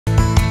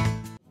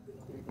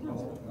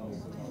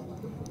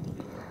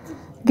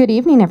Good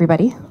evening,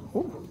 everybody.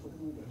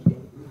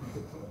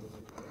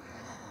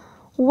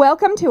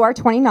 Welcome to our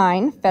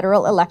 29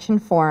 Federal Election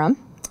Forum.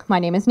 My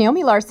name is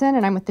Naomi Larsen,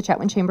 and I'm with the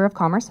Chetwynd Chamber of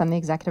Commerce. I'm the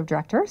Executive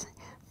Director.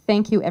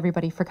 Thank you,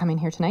 everybody, for coming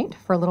here tonight.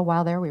 For a little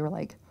while there, we were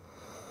like,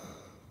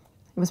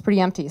 it was pretty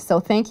empty,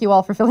 so thank you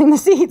all for filling the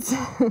seats.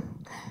 So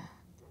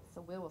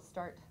we will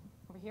start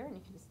over here, and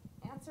you can just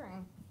answer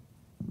and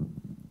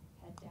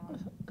head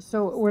down.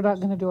 So we're not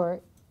going to do our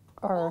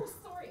Oh,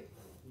 sorry.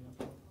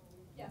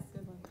 Yes,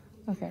 good one.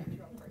 Okay. Sorry.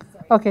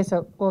 Okay,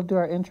 so we'll do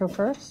our intro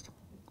first.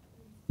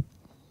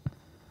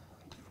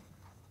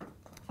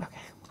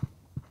 Okay.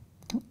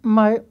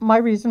 My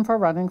reason for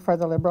running for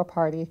the Liberal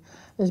Party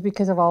is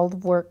because of all the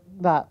work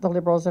that the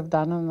Liberals have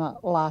done in the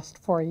last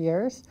 4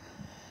 years.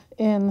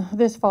 In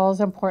this fall's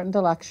important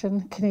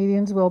election,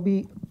 Canadians will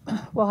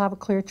have a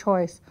clear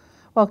choice.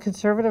 While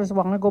Conservatives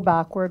want to go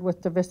backward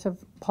with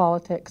divisive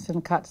politics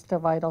and cuts to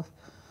vital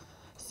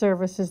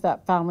services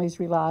that families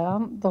rely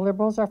on, the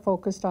Liberals are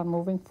focused on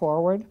moving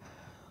forward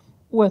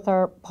with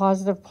our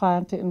positive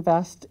plan to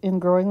invest in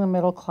growing the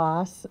middle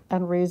class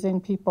and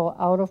raising people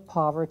out of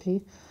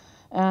poverty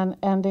and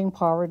ending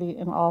poverty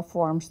in all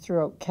forms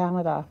throughout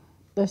Canada.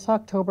 This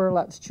October,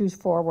 let's choose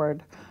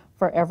forward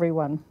for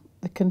everyone.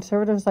 The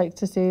Conservatives like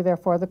to say they're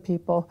for the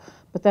people,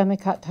 but then they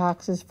cut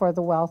taxes for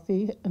the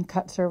wealthy and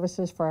cut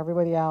services for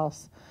everybody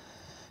else.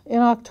 In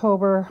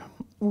October,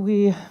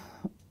 we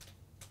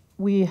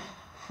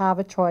have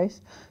a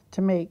choice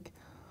to make.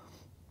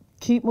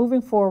 Keep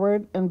moving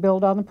forward and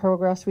build on the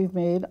progress we've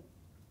made,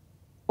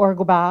 or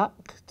go back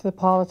to the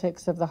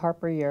politics of the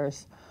Harper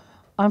years.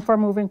 I'm for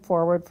moving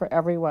forward for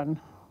everyone.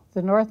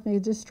 The North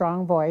needs a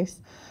strong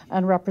voice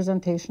and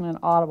representation in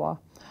Ottawa.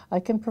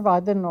 I can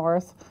provide the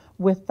North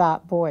with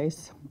that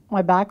voice.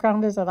 My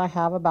background is that I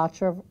have a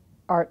Bachelor of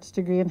Arts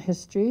degree in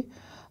History,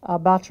 a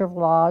Bachelor of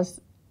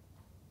Laws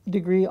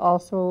degree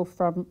also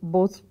from,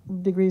 both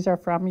degrees are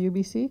from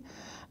UBC,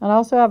 and I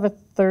also have a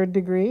third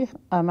degree,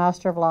 a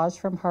Master of Laws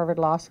from Harvard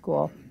Law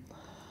School.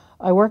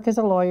 I work as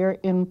a lawyer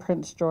in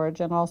Prince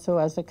George and also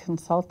as a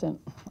consultant.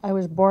 I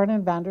was born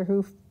in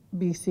Vanderhoof,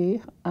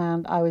 BC,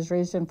 and I was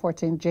raised in Fort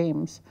St.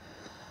 James.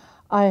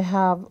 I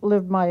have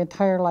lived my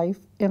entire life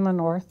in the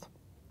North,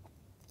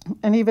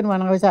 and even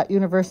when I was at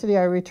university,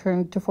 I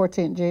returned to Fort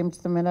St. James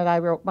the minute I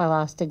wrote my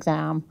last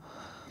exam.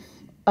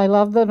 I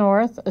love the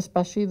North,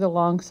 especially the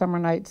long summer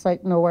nights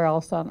like nowhere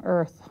else on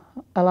earth.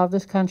 I love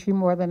this country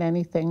more than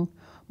anything.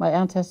 My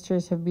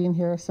ancestors have been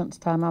here since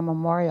time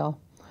immemorial.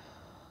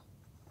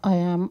 I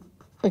am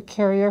a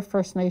Carrier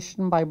First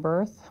Nation by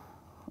birth,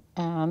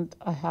 and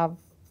I have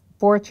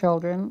 4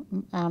 children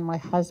and my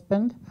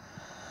husband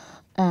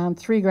and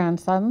 3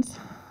 grandsons.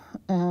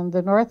 And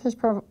the North has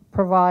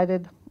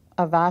provided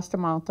a vast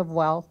amount of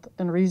wealth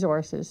and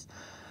resources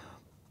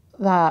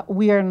that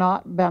we are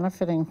not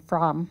benefiting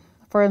from.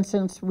 For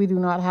instance, we do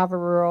not have a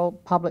rural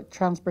public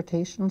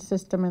transportation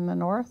system in the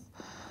North.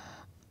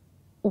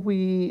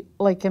 We,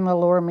 like in the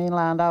Lower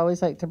Mainland, I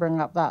always like to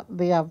bring up that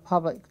they have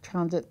public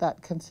transit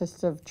that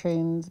consists of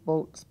trains,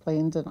 boats,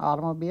 planes, and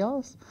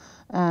automobiles.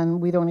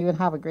 And we don't even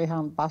have a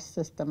Greyhound bus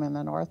system in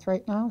the North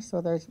right now.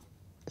 So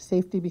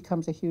safety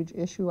becomes a huge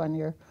issue when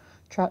you're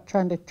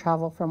trying to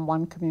travel from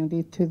one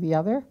community to the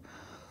other.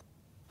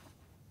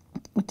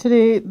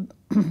 Today,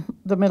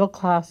 the middle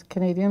class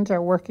Canadians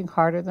are working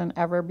harder than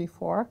ever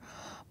before,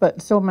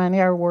 but so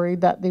many are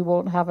worried that they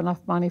won't have enough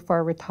money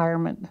for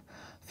retirement.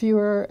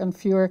 Fewer and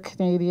fewer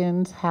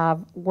Canadians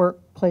have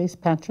workplace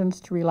pensions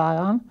to rely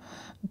on.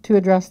 To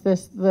address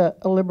this, the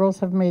Liberals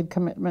have made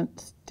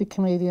commitments to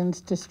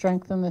Canadians to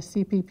strengthen the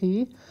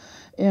CPP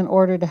in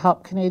order to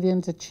help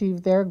Canadians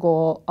achieve their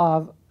goal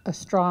of a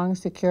strong,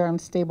 secure,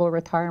 and stable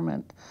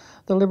retirement.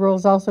 The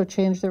Liberals also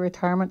changed the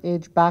retirement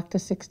age back to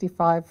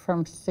 65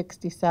 from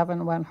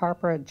 67 when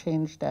Harper had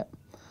changed it.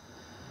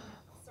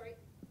 Sorry.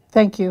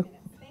 Thank you.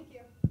 Thank you.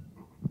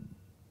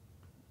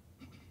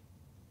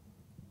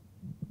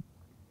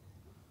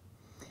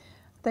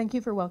 Thank you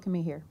for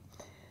welcoming me here.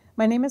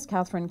 My name is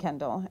Chetwynd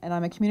Kendall, and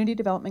I'm a community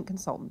development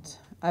consultant.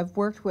 I've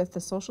worked with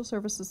the social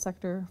services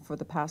sector for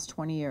the past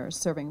 20 years,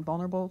 serving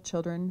vulnerable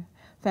children,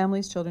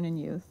 families, children, and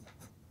youth.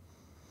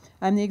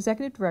 I'm the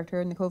executive director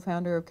and the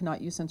co-founder of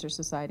Cannot Use Censor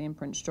Society in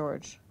Prince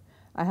George.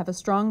 I have a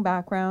strong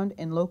background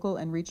in local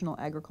and regional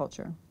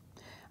agriculture.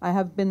 I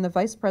have been the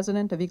vice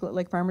president of Eaglet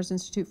Lake Farmers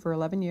Institute for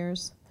 11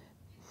 years,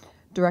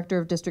 director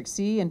of District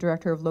C, and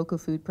director of Local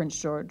Food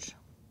Prince George.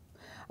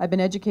 I've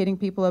been educating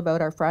people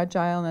about our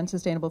fragile and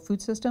unsustainable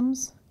food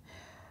systems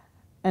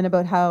and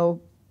about how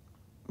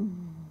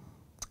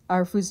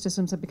our food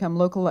systems have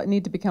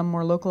need to become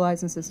more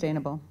localized and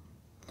sustainable.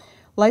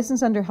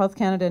 Licensed under Health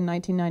Canada in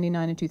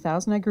 1999 and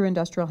 2000, I grew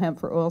industrial hemp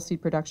for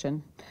oilseed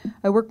production.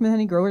 I worked with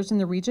many growers in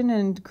the region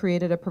and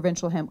created a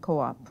provincial hemp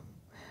co-op.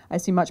 I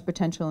see much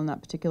potential in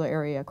that particular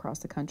area across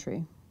the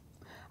country.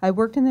 I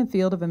worked in the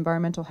field of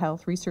environmental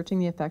health, researching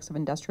the effects of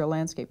industrial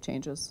landscape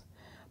changes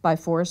by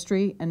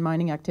forestry and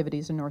mining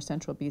activities in north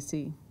central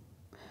BC.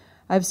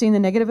 I've seen the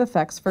negative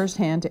effects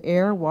firsthand to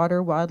air,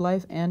 water,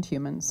 wildlife, and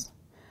humans.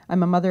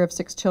 I'm a mother of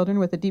 6 children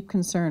with a deep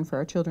concern for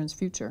our children's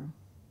future.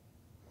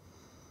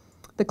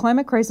 The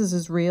climate crisis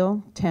is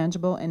real,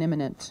 tangible, and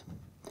imminent,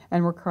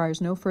 and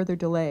requires no further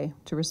delay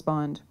to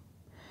respond.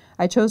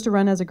 I chose to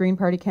run as a Green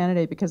Party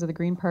candidate because of the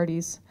Green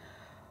Party's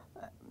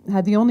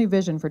had the only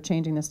vision for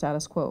changing the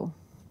status quo.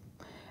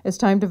 It's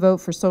time to vote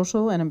for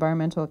social and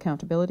environmental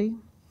accountability.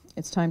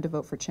 It's time to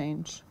vote for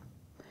change.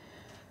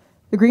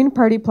 The Green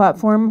Party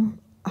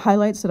platform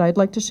highlights that I'd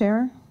like to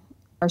share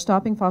are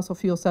stopping fossil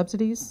fuel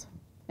subsidies,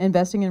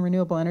 investing in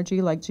renewable energy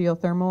like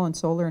geothermal and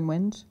solar and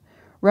wind,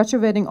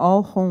 retrofitting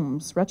all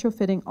homes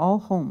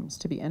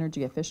to be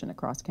energy efficient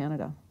across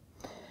Canada,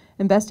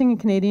 investing in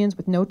Canadians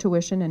with no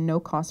tuition and no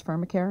cost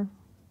pharmacare,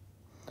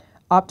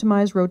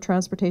 optimize road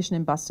transportation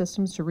and bus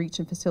systems to reach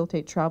and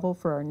facilitate travel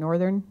for our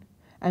northern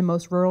and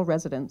most rural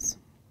residents,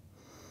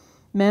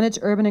 manage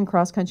urban and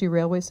cross-country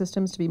railway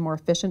systems to be more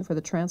efficient for the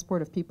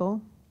transport of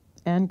people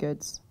and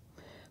goods,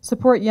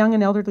 support young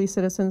and elderly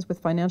citizens with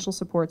financial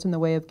supports in the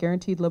way of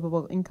guaranteed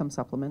livable income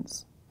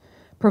supplements,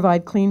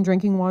 provide clean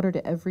drinking water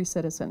to every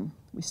citizen.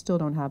 We still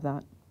don't have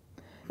that.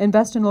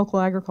 Invest in local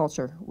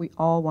agriculture. We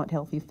all want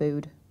healthy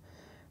food.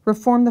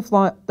 Reform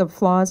the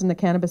flaws in the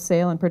cannabis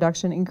sale and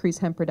production, increase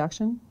hemp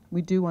production.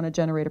 We do want to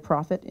generate a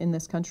profit in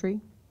this country.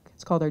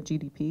 It's called our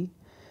GDP.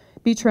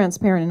 Be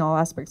transparent in all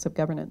aspects of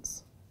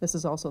governance. This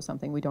is also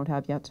something we don't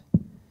have yet.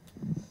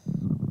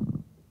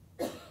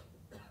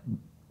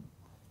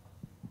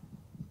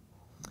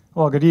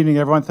 Well, good evening,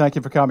 everyone. Thank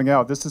you for coming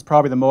out. This is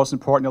probably the most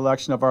important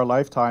election of our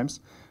lifetimes.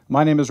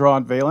 My name is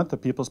Ron Valent, the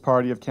People's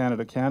Party of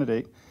Canada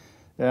candidate.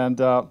 And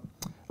a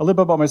little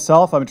bit about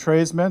myself. I'm a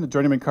tradesman, a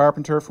journeyman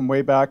carpenter from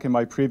way back in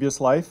my previous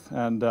life,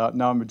 and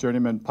now I'm a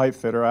journeyman pipe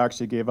fitter. I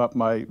actually gave up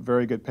my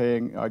very good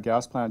paying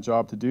gas plant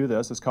job to do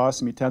this. It's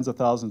costing me tens of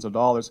thousands of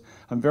dollars.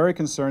 I'm very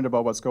concerned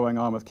about what's going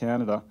on with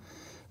Canada.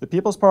 The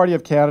People's Party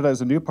of Canada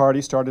is a new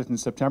party started in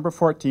September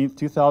 14th,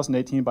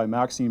 2018 by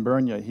Maxime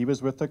Bernier. He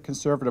was with the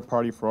Conservative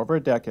Party for over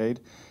a decade.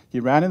 He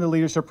ran in the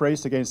leadership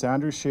race against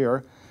Andrew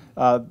Scheer.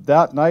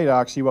 That night,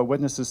 actually, what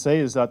witnesses say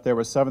is that there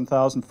were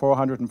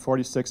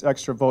 7,446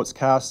 extra votes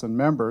cast and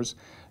members,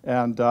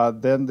 and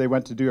then they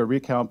went to do a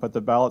recount, but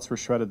the ballots were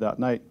shredded that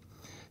night.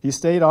 He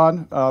stayed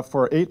on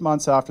for 8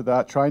 months after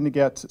that, trying to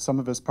get some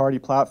of his party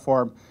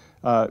platform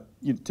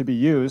to be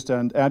used,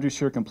 and Andrew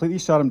Scheer completely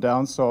shut him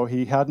down, so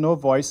he had no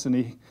voice and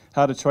he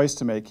had a choice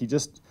to make. He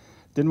just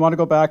didn't want to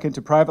go back into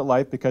private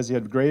life because he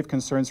had grave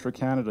concerns for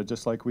Canada,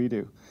 just like we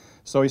do.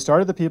 So he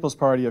started the People's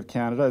Party of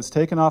Canada. It's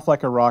taken off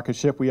like a rocket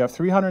ship. We have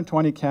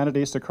 320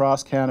 candidates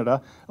across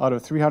Canada out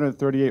of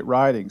 338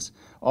 ridings.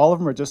 All of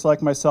them are just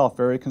like myself,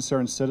 very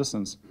concerned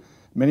citizens.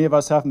 Many of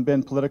us haven't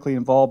been politically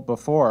involved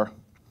before.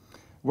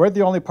 We're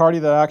the only party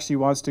that actually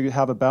wants to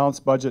have a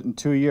balanced budget in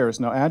 2 years.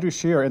 Now, Andrew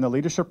Scheer, in the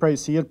leadership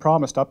race, he had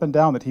promised up and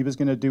down that he was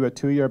going to do a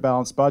 2-year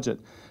balanced budget.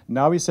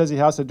 Now he says he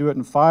has to do it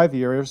in 5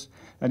 years,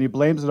 and he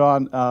blames it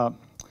on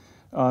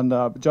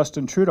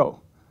Justin Trudeau.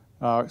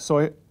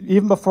 So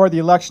even before the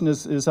election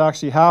is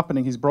actually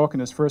happening, he's broken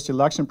his first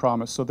election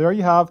promise. So there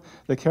you have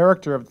the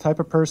character of the type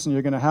of person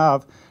you're going to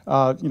have,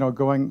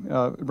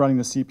 running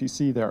the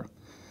CPC there.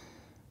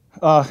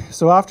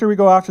 So after we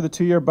go after the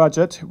 2-year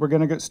budget, we're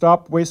going to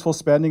stop wasteful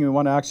spending and we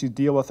want to actually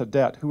deal with the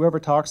debt. Whoever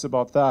talks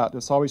about that,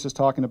 it's always just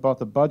talking about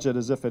the budget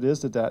as if it is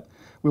the debt.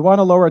 We want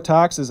to lower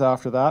taxes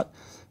after that.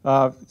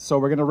 So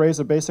we're going to raise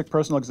a basic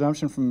personal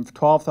exemption from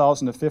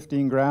 $12,000 to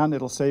 $15,000.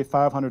 It'll save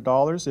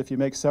 $500. If you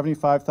make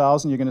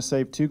 $75,000, you're going to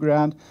save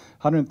 $2,000.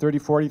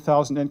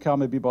 $130,000-$40,000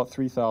 income, it'd be about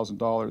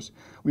 $3,000.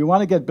 We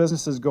want to get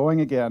businesses going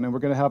again, and we're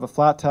going to have a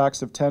flat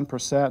tax of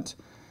 10%.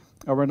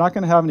 We're not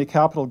going to have any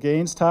capital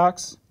gains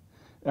tax,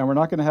 and we're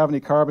not going to have any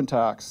carbon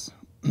tax.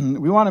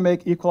 We want to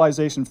make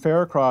equalization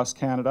fair across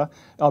Canada.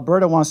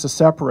 Alberta wants to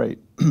separate,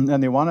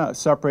 and they want to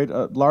separate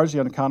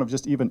largely on account of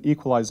just even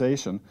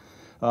equalization.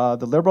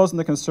 The Liberals and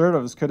the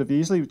Conservatives could have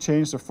easily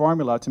changed the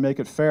formula to make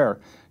it fair.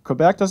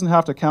 Quebec doesn't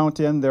have to count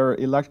in their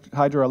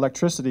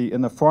hydroelectricity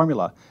in the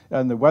formula,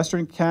 and the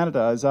Western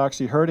Canada is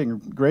actually hurting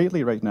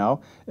greatly right now,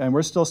 and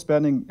we're still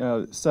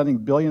sending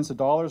billions of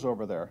dollars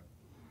over there.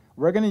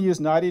 We're going to use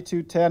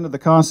 9210 of the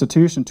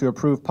Constitution to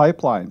approve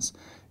pipelines.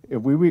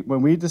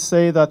 When we just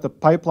say that the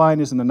pipeline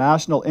is in the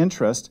national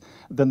interest,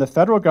 then the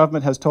federal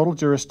government has total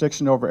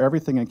jurisdiction over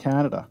everything in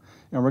Canada.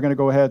 And we're going to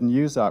go ahead and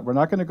use that. We're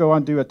not going to go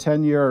and do a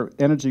 10-year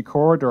energy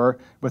corridor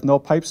with no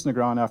pipes in the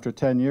ground after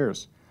 10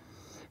 years.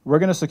 We're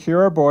going to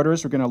secure our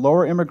borders. We're going to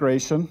lower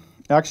immigration.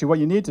 Actually, what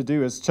you need to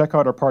do is check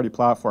out our party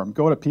platform.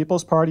 Go to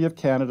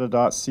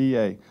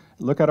peoplespartyofcanada.ca.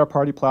 Look at our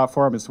party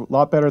platform. It's a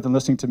lot better than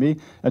listening to me.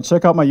 And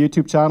check out my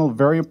YouTube channel.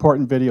 Very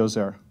important videos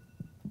there.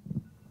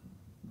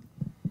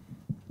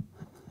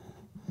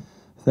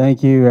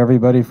 Thank you,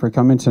 everybody, for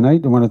coming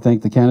tonight. I want to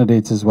thank the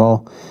candidates as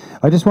well.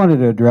 I just wanted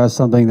to address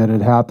something that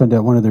had happened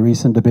at one of the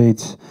recent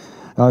debates.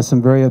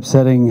 Some very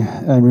upsetting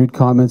and rude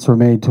comments were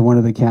made to one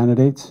of the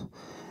candidates.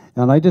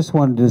 And I just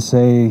wanted to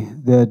say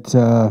that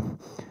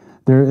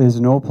there is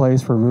no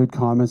place for rude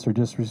comments or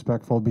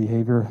disrespectful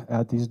behavior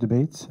at these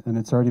debates. And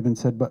it's already been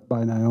said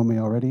by Naomi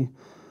already.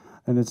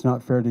 And it's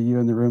not fair to you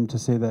in the room to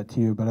say that to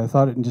you. But I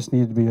thought it just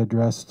needed to be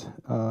addressed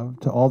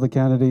to all the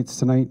candidates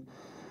tonight.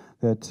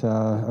 that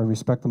I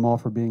respect them all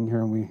for being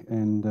here,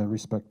 and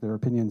respect their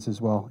opinions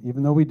as well,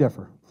 even though we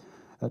differ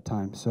at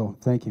times. So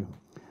thank you.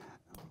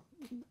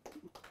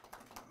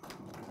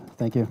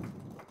 Thank you.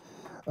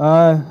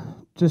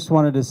 Just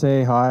wanted to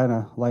say hi on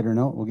a lighter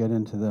note. We'll get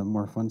into the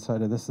more fun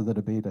side of this of the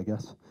debate, I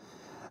guess.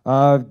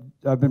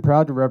 I've been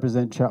proud to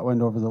represent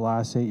Chetwynd over the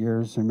last 8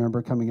 years. I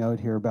remember coming out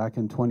here back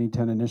in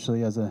 2010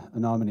 initially as a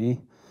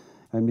nominee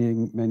and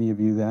meeting many of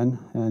you then,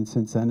 and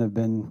since then I've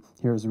been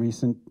here as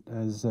recent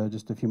as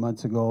just a few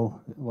months ago.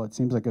 Well, it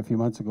seems like a few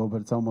months ago,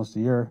 but it's almost a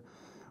year,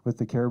 with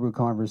the caribou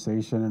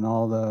conversation and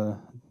all the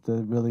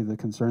really the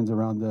concerns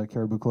around the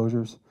caribou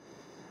closures.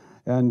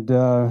 And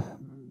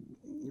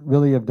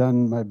really have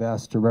done my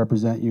best to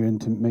represent you and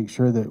to make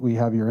sure that we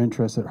have your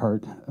interests at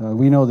heart.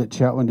 We know that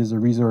Chetwynd is a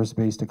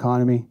resource-based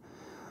economy.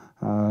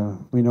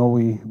 We know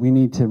we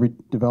need to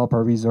develop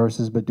our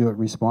resources, but do it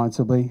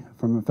responsibly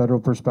from a federal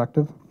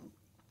perspective.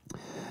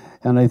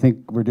 And I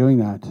think we're doing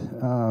that.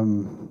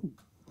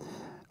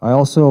 I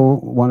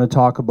also want to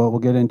talk about, we'll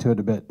get into it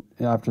a bit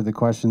after the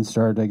questions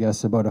start, I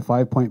guess, about a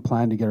 5-point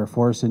plan to get our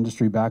forest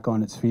industry back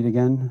on its feet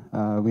again.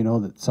 We know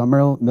that some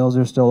mills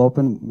are still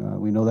open.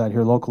 We know that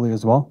here locally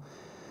as well.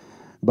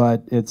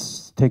 But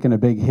it's taken a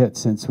big hit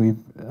since we've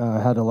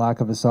had a lack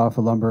of a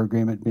softwood lumber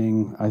agreement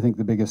being, I think,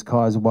 the biggest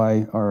cause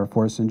why our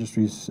forest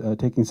industry is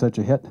taking such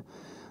a hit.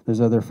 There's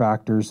other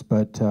factors,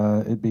 but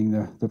it being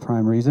the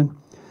prime reason.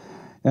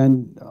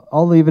 And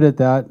I'll leave it at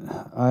that.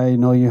 I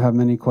know you have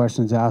many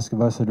questions to ask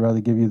of us. I'd rather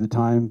give you the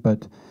time,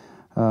 but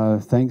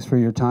thanks for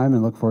your time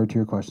and look forward to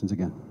your questions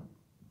again.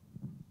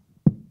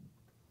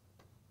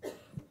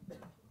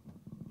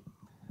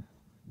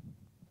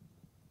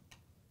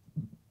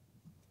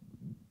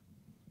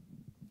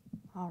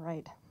 All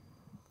right.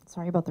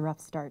 Sorry about the rough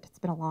start. It's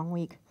been a long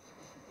week.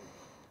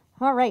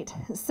 All right.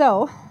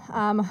 So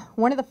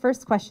one of the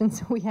first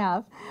questions we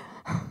have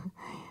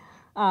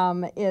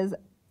is,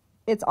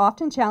 it's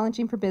often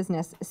challenging for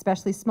business,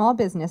 especially small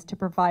business, to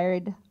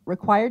provide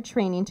required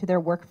training to their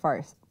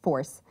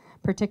workforce,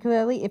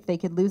 particularly if they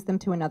could lose them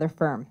to another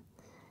firm.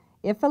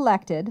 If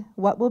elected,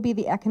 what will be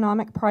the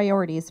economic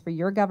priorities for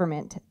your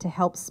government to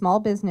help small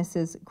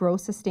businesses grow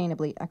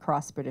sustainably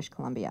across British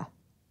Columbia?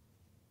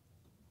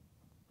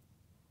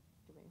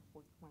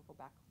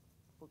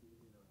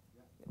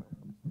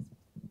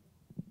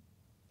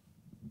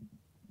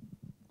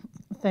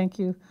 Thank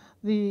you.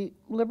 The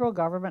Liberal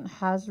government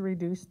has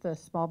reduced the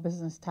small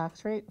business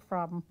tax rate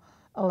from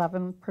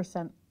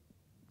 11%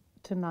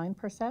 to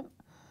 9%.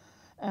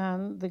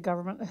 And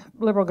the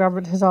Liberal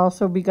government has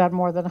also begun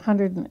more than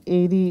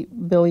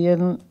 $180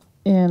 billion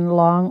in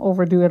long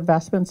overdue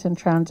investments in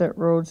transit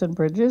roads and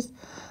bridges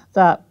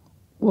that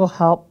will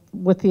help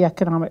with the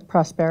economic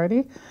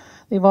prosperity.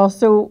 They've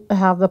also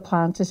have the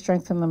plan to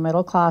strengthen the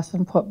middle class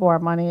and put more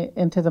money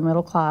into the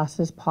middle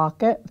class's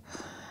pocket.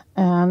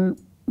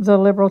 And the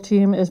Liberal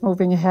team is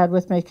moving ahead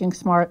with making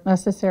smart,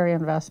 necessary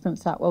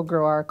investments that will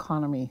grow our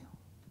economy.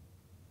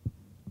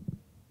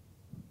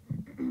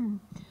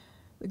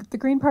 The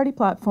Green Party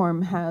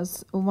platform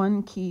has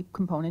one key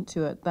component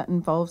to it that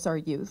involves our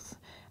youth.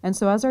 And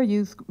so as our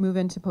youth move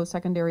into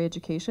post-secondary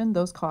education,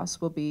 those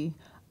costs will be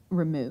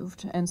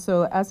removed. And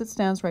so as it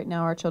stands right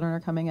now, our children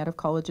are coming out of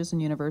colleges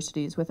and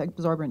universities with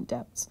exorbitant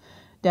debts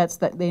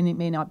that they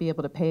may not be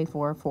able to pay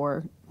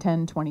for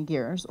 10, 20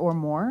 years or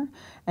more,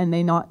 and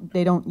they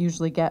don't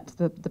usually get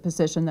the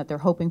position that they're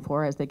hoping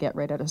for as they get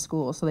right out of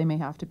school. So they may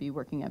have to be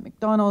working at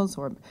McDonald's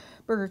or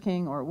Burger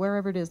King or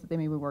wherever it is that they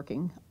may be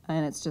working,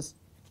 and it's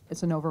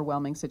an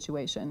overwhelming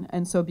situation.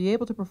 And so be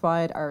able to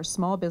provide our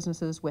small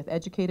businesses with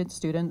educated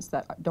students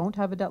that don't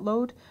have a debt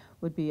load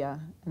would be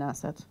an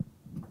asset.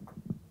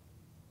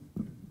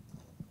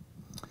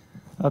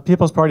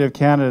 People's Party of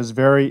Canada is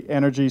very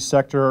energy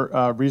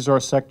sector,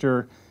 resource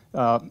sector,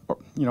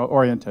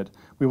 oriented.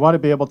 We want to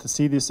be able to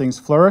see these things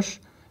flourish,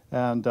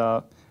 and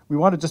we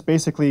want to just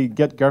basically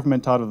get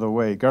government out of the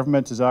way.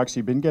 Government has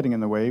actually been getting in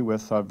the way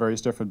with various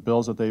different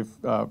bills that they've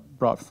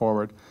brought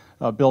forward.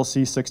 Bill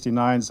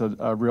C-69 is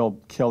a real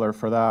killer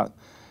for that.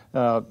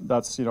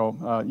 That's, you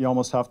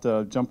almost have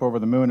to jump over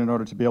the moon in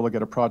order to be able to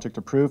get a project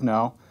approved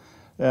now.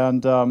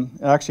 And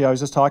actually, I was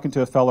just talking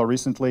to a fellow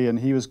recently, and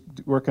he was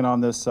working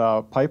on this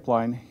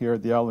pipeline here,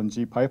 the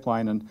LNG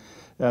pipeline, and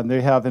they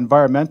have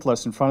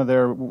environmentalists in front of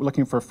there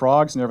looking for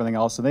frogs and everything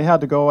else, and they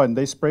had to go and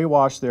they spray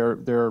washed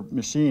their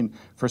machine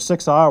for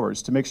 6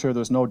 hours to make sure there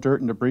was no dirt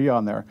and debris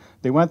on there.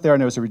 They went there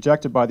and it was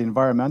rejected by the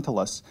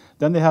environmentalists.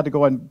 Then they had to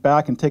go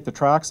back and take the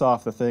tracks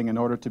off the thing in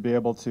order to be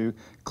able to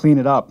clean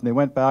it up. And they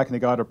went back and they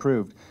got it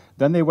approved.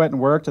 Then they went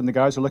and worked, and the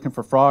guys were looking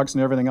for frogs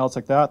and everything else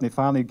like that, and they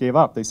finally gave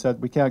up. They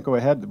said, we can't go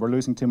ahead, we're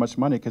losing too much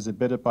money because it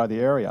bid it by the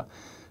area.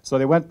 So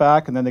they went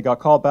back, and then they got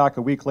called back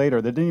a week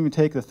later. They didn't even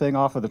take the thing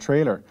off of the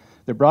trailer.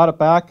 They brought it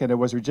back, and it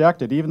was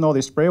rejected, even though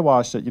they spray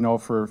washed it,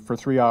 for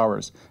 3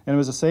 hours. And it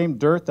was the same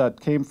dirt that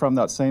came from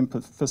that same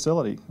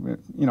facility,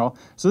 So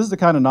this is the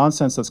kind of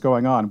nonsense that's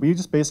going on. We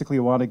just basically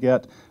want to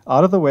get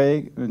out of the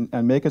way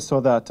and make it so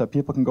that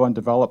people can go and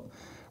develop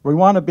We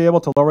want to be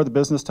able to lower the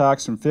business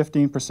tax from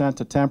 15%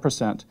 to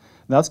 10%.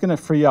 That's going to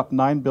free up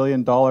 $9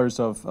 billion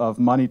of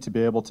money to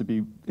be able to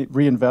be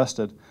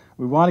reinvested.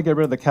 We want to get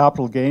rid of the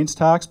capital gains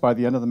tax by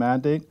the end of the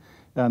mandate,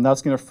 and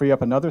that's going to free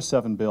up another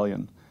 $7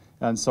 billion.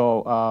 And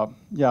so,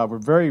 yeah, we're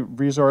very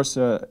resource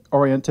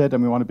oriented,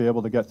 and we want to be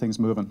able to get things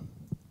moving.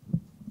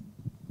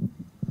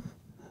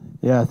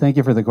 Yeah, thank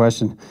you for the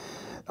question.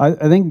 I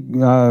think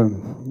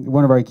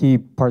one of our key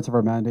parts of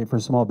our mandate for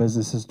small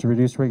businesses is to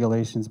reduce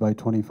regulations by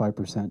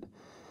 25%.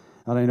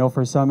 And I know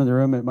for some in the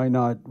room it might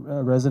not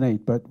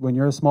resonate, but when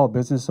you're a small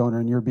business owner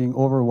and you're being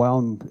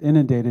overwhelmed,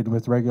 inundated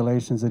with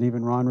regulations that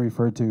even Ron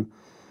referred to,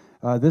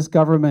 this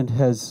government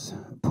has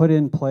put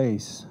in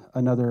place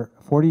another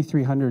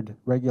 4,300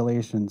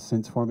 regulations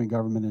since forming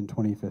government in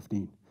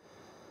 2015.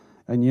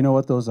 And you know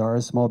what those are,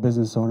 as small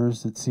business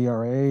owners. It's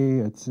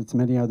CRA, it's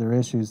many other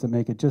issues that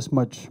make it just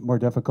much more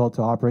difficult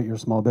to operate your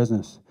small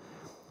business.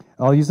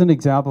 I'll use an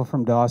example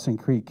from Dawson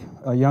Creek.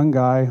 A young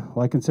guy,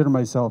 well, I consider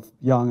myself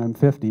young, I'm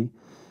 50,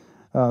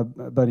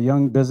 but a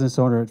young business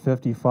owner at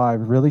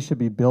 55 really should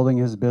be building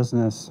his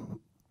business,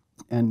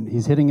 and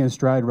he's hitting his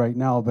stride right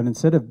now, but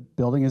instead of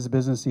building his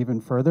business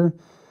even further,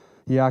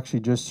 he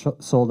actually just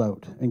sold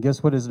out. And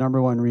guess what his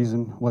number one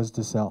reason was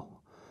to sell?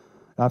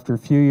 After a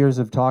few years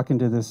of talking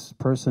to this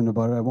person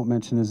about it, I won't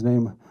mention his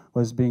name,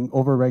 was being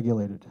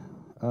over-regulated.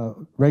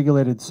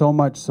 Regulated so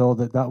much so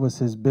that that was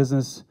his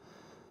business,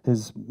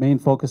 his main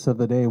focus of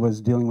the day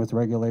was dealing with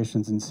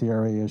regulations and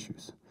CRA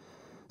issues.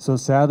 So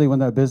sadly, when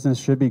that business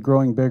should be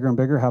growing bigger and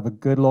bigger, have a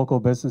good local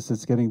business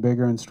that's getting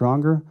bigger and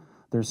stronger,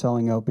 they're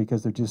selling out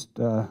because they're just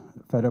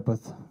fed up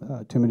with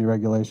too many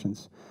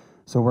regulations.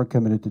 So we're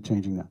committed to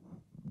changing that.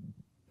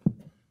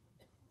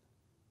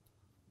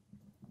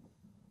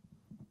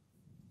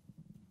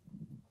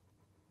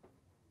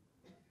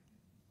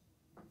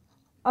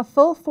 A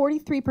full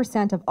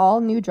 43% of all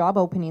new job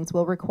openings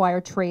will require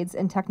trades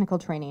and technical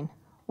training.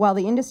 While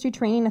the Industry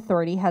Training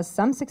Authority has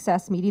some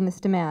success meeting this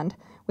demand,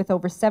 with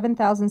over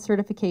 7,000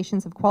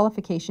 certifications of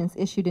qualifications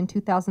issued in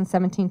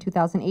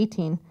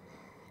 2017-2018,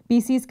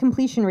 BC's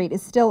completion rate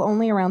is still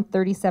only around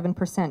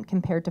 37%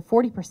 compared to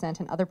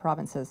 40% in other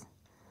provinces.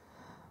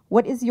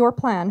 What is your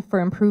plan for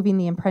improving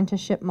the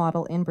apprenticeship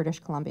model in British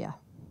Columbia?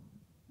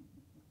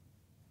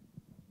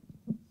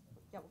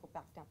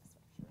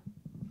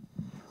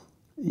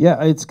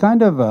 Yeah, it's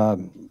kind of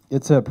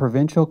it's a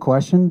provincial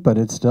question, but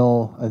it's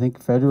still, I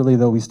think federally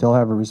though, we still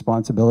have a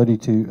responsibility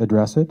to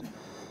address it.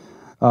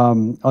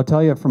 I'll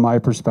tell you from my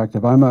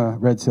perspective, I'm a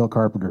Red Seal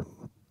carpenter.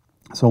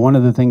 So one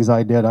of the things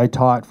I did, I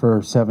taught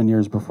for 7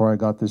 years before I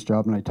got this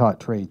job, and I taught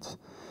trades.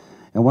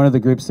 And one of the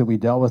groups that we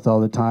dealt with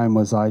all the time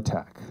was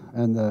ITAC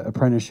and the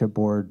apprenticeship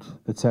board,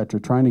 et cetera,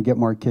 trying to get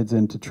more kids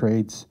into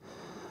trades,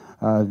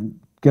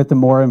 get them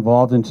more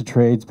involved into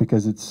trades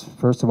because it's,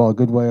 first of all, a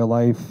good way of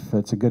life,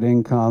 it's a good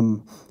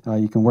income,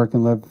 you can work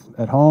and live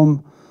at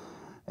home.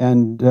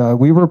 And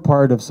we were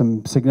part of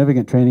some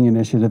significant training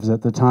initiatives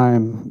at the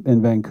time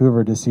in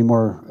Vancouver to see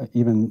more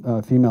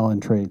even female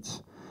in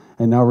trades.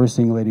 And now we're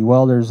seeing lady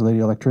welders, lady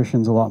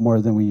electricians a lot more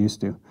than we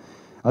used to.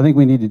 I think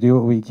we need to do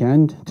what we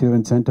can to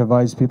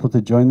incentivize people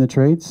to join the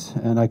trades,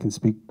 and I can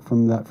speak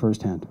from that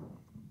firsthand.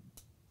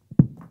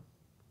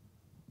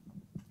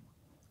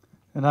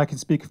 And I can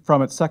speak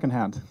from it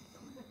secondhand.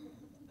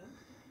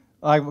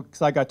 I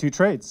got two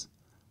trades.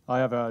 I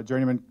have a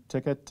journeyman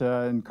ticket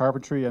in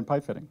carpentry and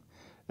pipe fitting.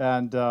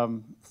 And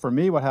for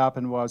me, what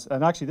happened was,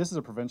 and actually this is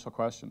a provincial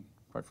question,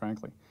 quite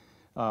frankly,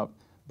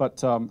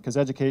 because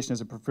education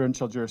is a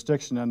provincial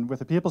jurisdiction, and with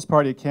the People's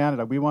Party of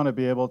Canada, we want to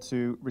be able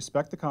to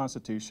respect the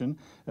Constitution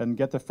and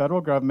get the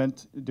federal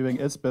government doing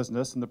its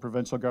business and the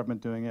provincial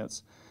government doing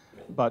its.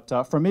 But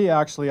for me,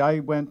 actually, I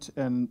went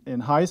in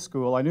high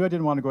school, I knew I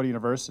didn't want to go to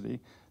university,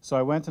 so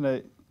I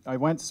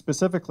went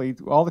specifically,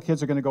 all the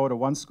kids are going to go to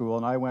one school,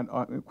 and I went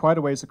quite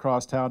a ways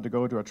across town to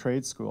go to a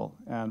trade school,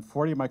 and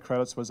 40 of my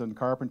credits was in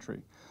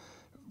carpentry.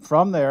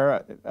 From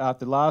there, at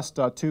the last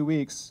 2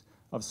 weeks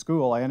of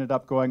school, I ended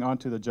up going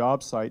onto the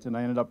job site, and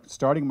I ended up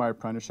starting my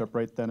apprenticeship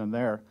right then and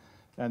there.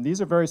 And these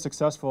are very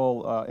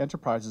successful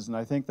enterprises, and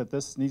I think that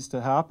this needs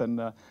to happen.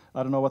 I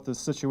don't know what the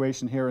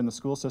situation here in the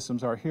school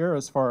systems are here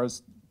as far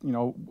as, you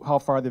know, how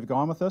far they've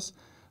gone with this,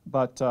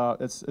 but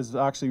it's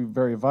actually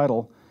very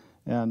vital.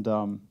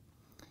 And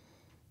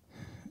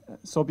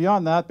so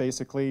beyond that,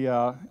 basically,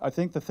 I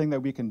think the thing that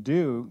we can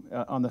do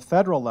on the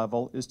federal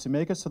level is to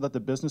make it so that the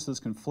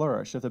businesses can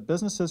flourish. If the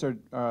businesses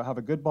have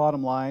a good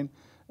bottom line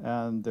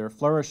and they're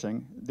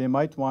flourishing, they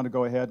might want to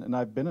go ahead, and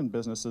I've been in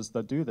businesses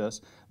that do this,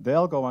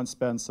 they'll go and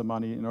spend some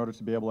money in order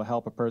to be able to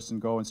help a person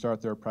go and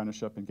start their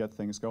apprenticeship and get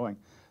things going.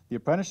 The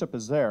apprenticeship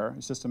is there,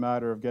 it's just a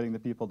matter of getting the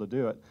people to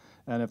do it.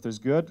 And if there's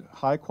good,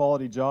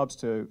 high-quality jobs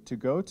to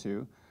go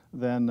to,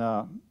 then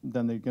they're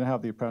going to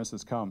have the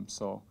apprentices come.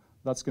 So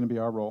that's going to be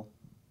our role.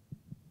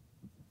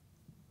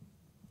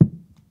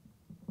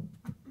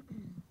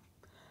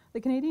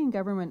 The Canadian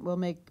government will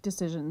make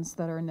decisions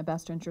that are in the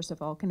best interest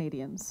of all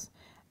Canadians.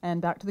 And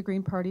back to the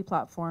Green Party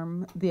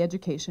platform, the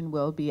education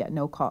will be at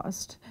no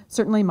cost.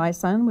 Certainly my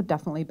son would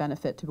definitely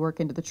benefit to work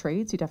into the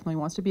trades. He definitely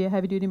wants to be a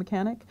heavy-duty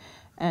mechanic.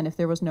 And if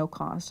there was no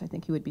cost, I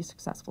think he would be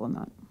successful in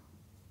that.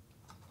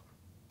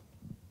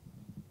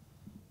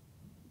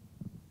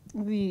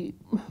 The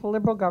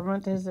Liberal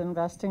government is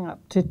investing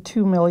up to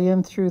 $2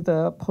 million through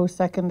the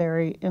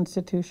Post-Secondary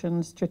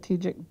Institutions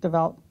Strategic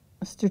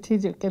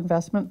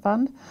Investment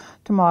Fund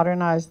to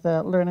modernize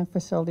the learning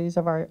facilities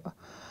of our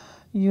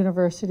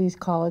universities,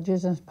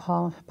 colleges, and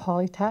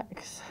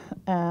polytechs.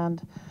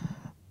 And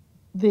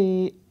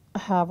they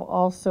have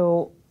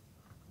also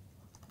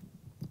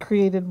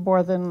created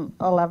more than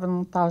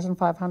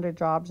 11,500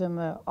 jobs in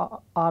the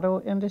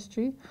auto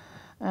industry,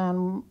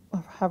 and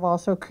have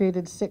also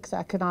created 6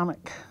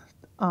 economic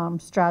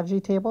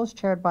strategy tables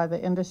chaired by the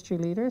industry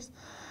leaders.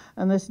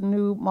 And this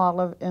new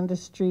model of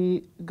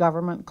industry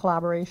government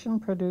collaboration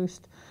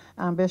produced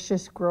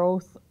ambitious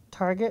growth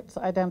targets,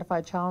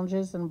 identified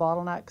challenges and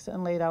bottlenecks,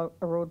 and laid out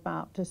a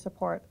roadmap to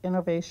support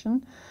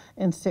innovation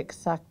in 6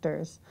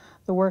 sectors.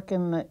 The work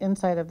in the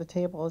inside of the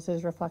tables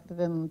is reflected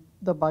in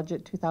the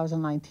budget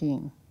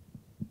 2019.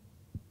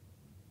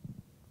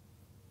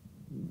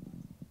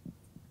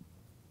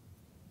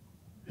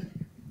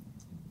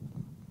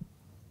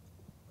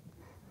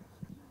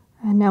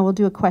 And now we'll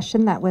do a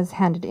question that was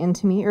handed in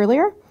to me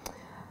earlier.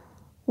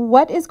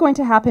 What is going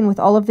to happen with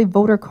all of the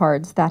voter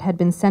cards that had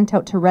been sent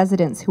out to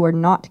residents who are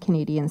not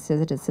Canadian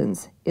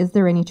citizens? Is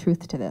there any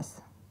truth to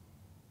this?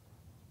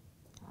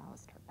 I'll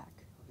start back.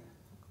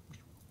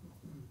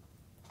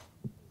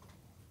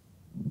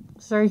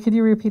 Sorry, could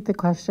you repeat the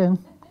question?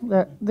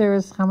 There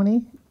is how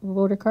many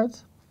voter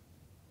cards?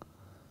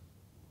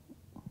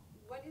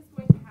 What is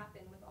going to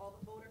happen with all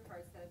the voter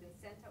cards that have been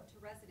sent out to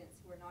residents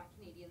who are not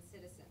Canadian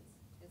citizens?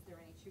 Is there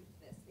any truth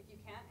to this? If you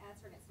can't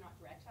answer and it's not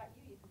direct at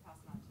you, you can pass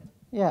it on to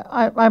Yeah,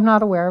 I'm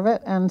not aware of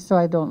it, and so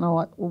I don't know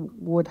what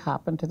would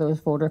happen to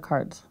those voter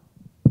cards.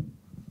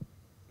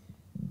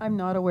 I'm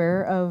not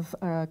aware of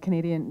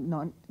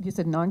you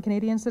said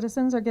non-Canadian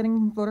citizens are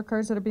getting voter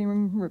cards that are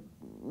being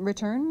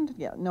returned?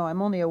 Yeah, no,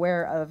 I'm only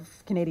aware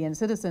of Canadian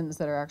citizens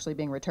that are actually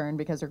being returned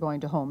because they're going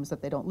to homes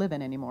that they don't live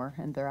in anymore,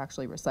 and they're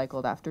actually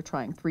recycled after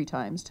trying 3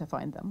 times to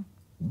find them.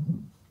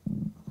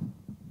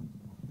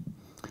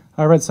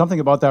 I read something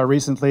about that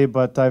recently,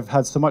 but I've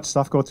had so much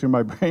stuff go through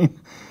my brain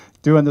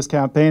doing this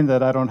campaign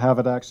that I don't have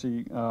it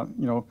actually,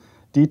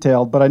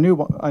 detailed. But I know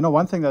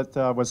one thing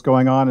that was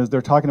going on is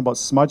they're talking about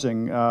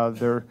smudging.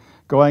 They're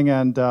going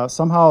and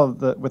somehow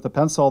with the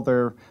pencil,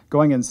 they're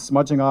going and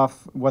smudging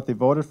off what they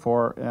voted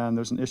for, and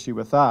there's an issue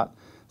with that.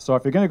 So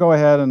if you're going to go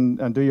ahead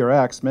and do your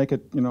X, make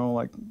it,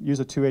 like use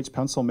a 2H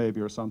pencil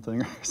maybe or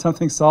something,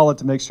 something solid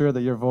to make sure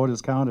that your vote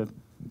is counted.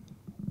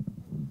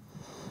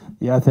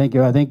 Yeah, thank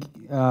you. I think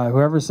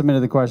whoever submitted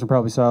the question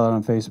probably saw that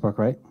on Facebook,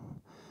 right?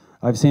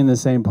 I've seen the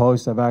same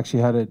post. I've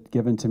actually had it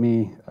given to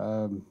me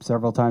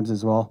several times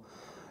as well.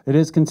 It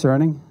is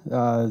concerning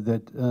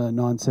that a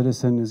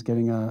non-citizen is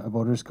getting a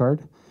voter's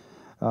card.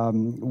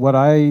 What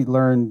I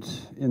learned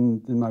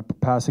in my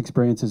past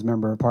experience as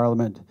Member of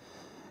Parliament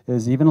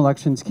is even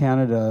Elections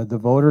Canada, the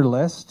voter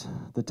list,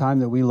 the time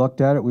that we looked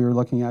at it, we were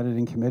looking at it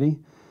in committee,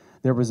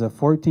 there was a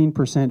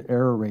 14%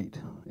 error rate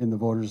in the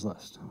voters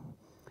list.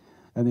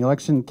 And the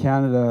Election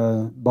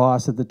Canada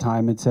boss at the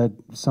time had said,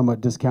 somewhat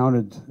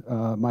discounted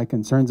my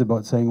concerns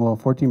about saying, well,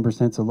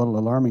 14% is a little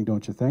alarming,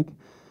 don't you think?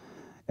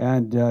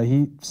 And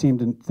he seemed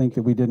to think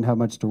that we didn't have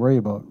much to worry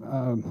about.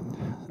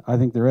 I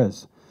think there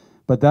is.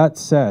 But that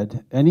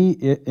said, any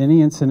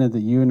incident that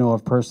you know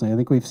of personally, I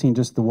think we've seen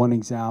just the one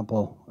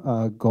example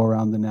go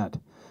around the net.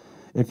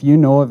 If you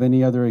know of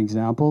any other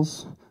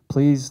examples,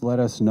 please let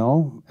us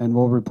know, and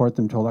we'll report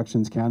them to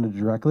Elections Canada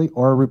directly,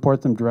 or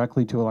report them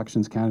directly to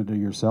Elections Canada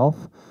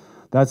yourself.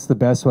 That's the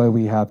best way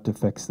we have to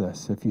fix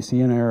this. If you see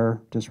an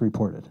error, just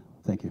report it.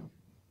 Thank you.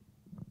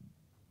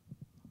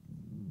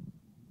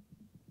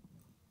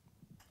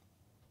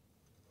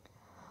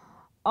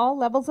 All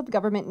levels of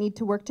government need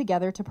to work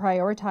together to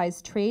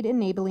prioritize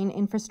trade-enabling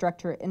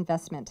infrastructure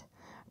investment.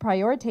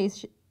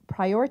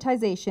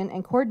 Prioritization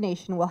and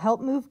coordination will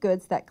help move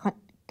goods that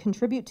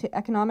contribute to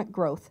economic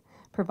growth,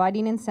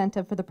 providing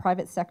incentive for the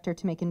private sector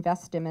to make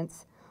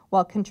investments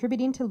while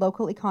contributing to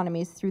local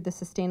economies through the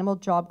sustainable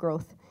job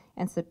growth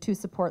and to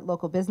support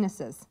local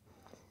businesses.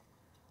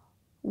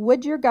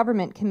 Would your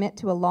government commit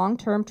to a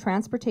long-term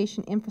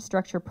transportation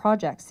infrastructure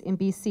projects in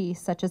BC,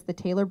 such as the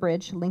Taylor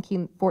Bridge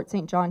linking Fort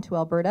St. John to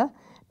Alberta,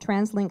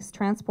 TransLink's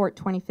Transport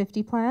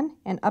 2050 plan,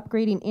 and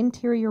upgrading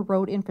interior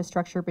road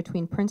infrastructure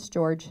between Prince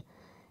George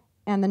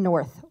and the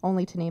north,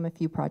 only to name a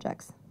few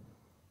projects?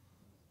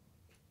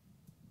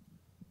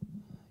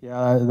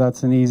 Yeah,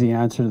 that's an easy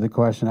answer to the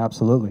question,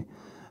 absolutely.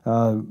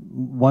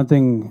 One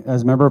thing,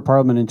 as Member of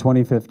Parliament in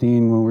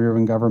 2015, when we were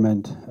in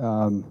government,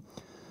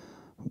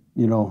 through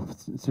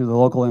the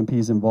local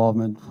MP's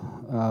involvement,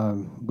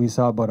 we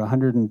saw about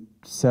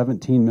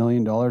 $117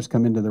 million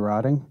come into the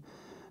riding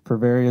for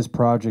various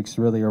projects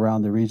really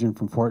around the region,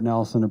 from Fort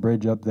Nelson, a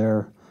bridge up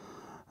there,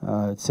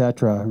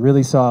 etc.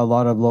 Really saw a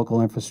lot of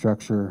local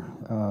infrastructure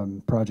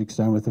projects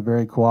done with a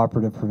very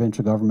cooperative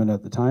provincial government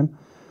at the time.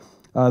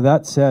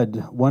 That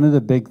said, one of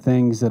the big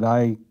things that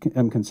I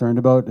am concerned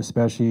about,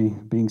 especially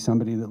being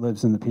somebody that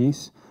lives in the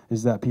Peace,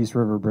 is that Peace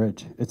River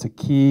Bridge. It's a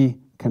key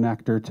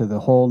connector to the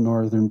whole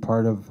northern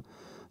part of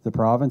the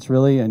province,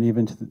 really, and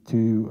even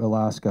to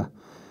Alaska.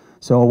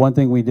 So one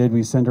thing we did,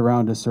 we sent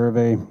around a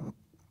survey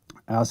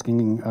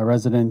asking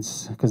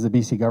residents, because the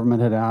BC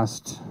government had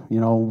asked,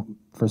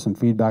 for some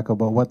feedback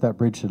about what that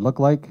bridge should look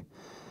like.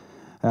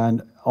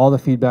 And all the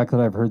feedback that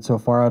I've heard so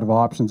far out of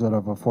options out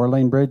of a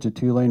 4-lane bridge, a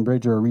 2-lane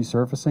bridge, or a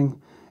resurfacing,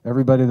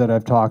 everybody that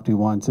I've talked to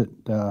wants it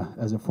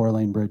as a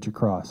 4-lane bridge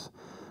across.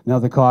 Now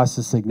the cost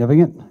is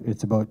significant.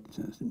 It's about,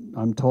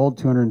 I'm told,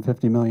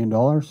 $250 million.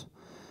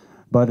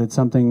 But it's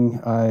something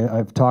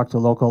I've talked to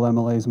local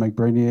MLAs Mike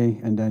Bernier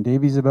and Dan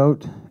Davies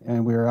about,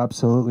 and we are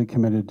absolutely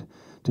committed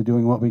to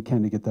doing what we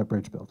can to get that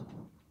bridge built.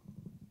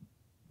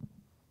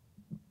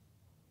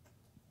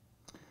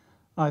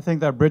 I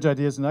think that bridge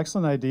idea is an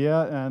excellent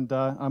idea, and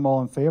I'm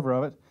all in favor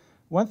of it.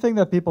 One thing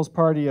that People's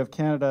Party of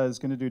Canada is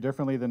going to do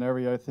differently than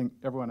I think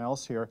everyone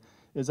else here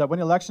is that when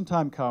election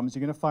time comes,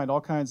 you're going to find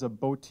all kinds of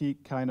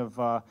boutique kind of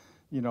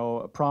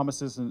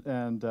promises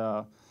and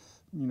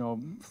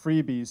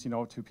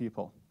freebies to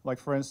people. Like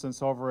for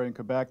instance, over in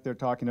Quebec, they're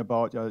talking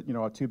about a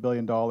 $2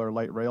 billion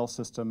light rail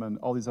system and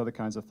all these other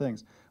kinds of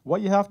things.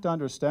 What you have to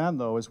understand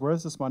though is where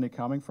is this money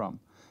coming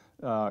from?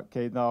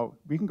 Okay, now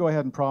we can go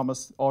ahead and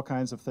promise all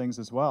kinds of things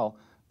as well,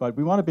 but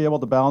we want to be able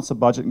to balance the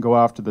budget and go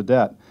after the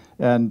debt.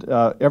 And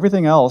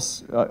everything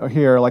else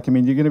here, you're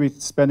going to be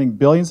spending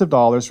billions of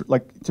dollars,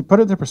 to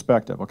put it into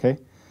perspective, okay?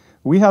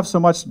 We have so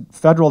much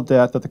federal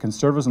debt that the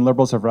Conservatives and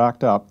Liberals have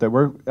racked up that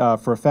we're,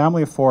 for a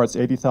family of 4, it's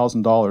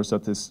 $80,000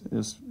 that this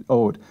is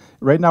owed.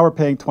 Right now we're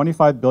paying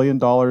 $25 billion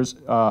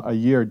a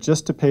year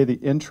just to pay the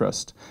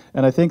interest.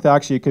 And I think that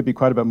actually it could be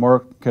quite a bit more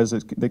because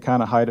they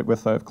kind of hide it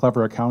with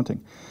clever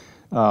accounting.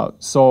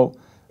 So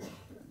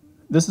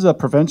this is a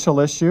provincial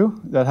issue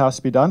that has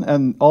to be done,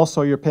 and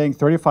also you're paying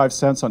 35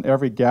 cents on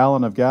every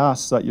gallon of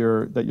gas that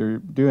you're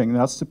doing, and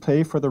that's to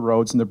pay for the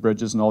roads and the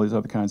bridges and all these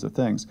other kinds of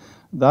things.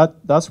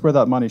 That's where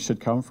that money should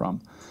come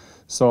from.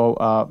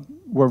 So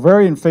we're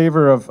very in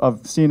favor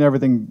of seeing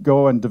everything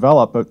go and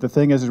develop, but the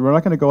thing is we're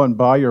not going to go and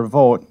buy your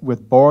vote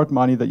with borrowed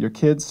money that your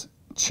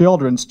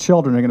children's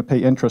children are going to pay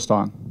interest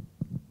on.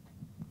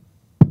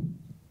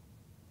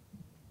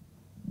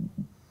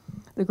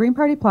 The Green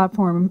Party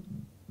platform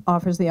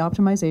offers the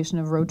optimization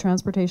of road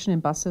transportation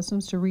and bus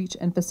systems to reach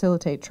and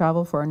facilitate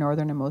travel for our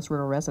northern and most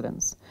rural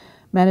residents,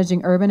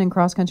 managing urban and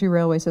cross-country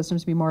railway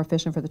systems to be more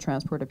efficient for the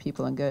transport of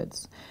people and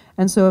goods.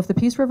 And so if the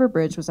Peace River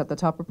Bridge was at the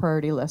top of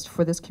priority list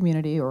for this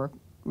community or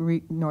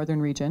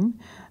northern region,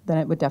 then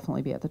it would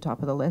definitely be at the top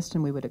of the list,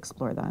 and we would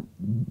explore that.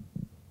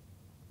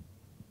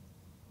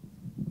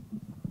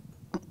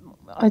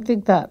 I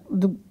think that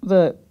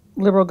the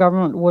Liberal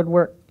government would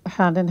work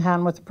hand in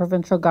hand with the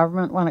provincial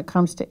government when it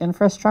comes to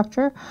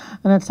infrastructure,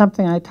 and it's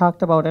something I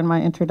talked about in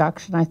my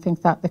introduction. I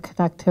think that the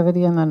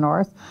connectivity in the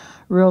north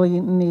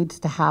really needs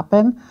to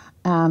happen,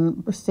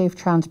 and safe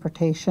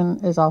transportation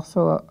is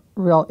also a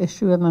real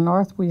issue in the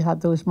north. We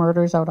had those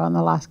murders out on the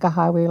Alaska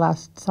Highway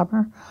last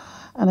summer,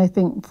 and I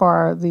think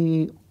for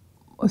the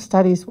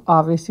studies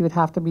obviously would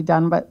have to be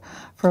done, but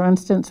for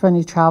instance, when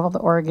you travel the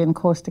Oregon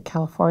coast to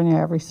California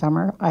every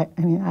summer, I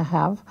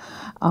have,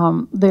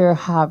 there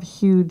have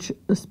huge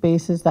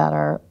spaces that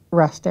are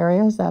rest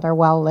areas that are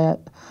well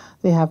lit.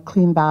 They have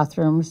clean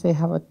bathrooms, they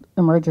have an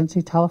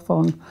emergency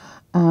telephone,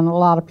 and a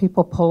lot of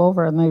people pull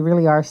over, and they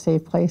really are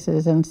safe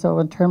places. And so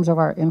in terms of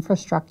our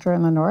infrastructure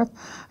in the north,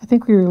 I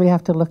think we really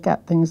have to look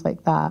at things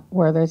like that,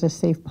 where there's a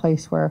safe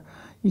place where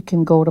you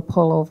can go to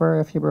pull over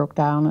if you broke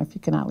down. If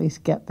you can at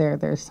least get there,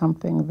 there's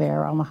something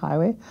there on the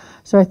highway.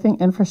 So I think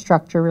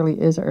infrastructure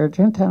really is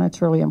urgent, and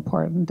it's really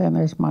important, and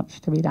there's much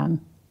to be done.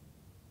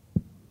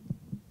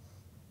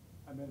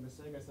 I made a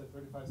mistake. I said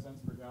 35 cents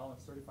per gallon.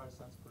 It's 35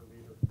 cents per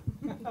liter.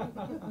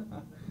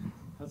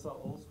 That's how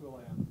old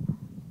school I am.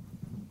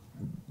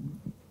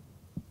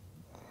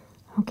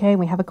 Okay,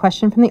 we have a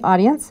question from the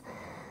audience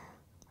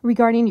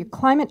regarding your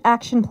climate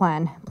action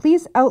plan.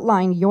 Please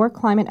outline your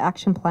climate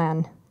action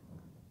plan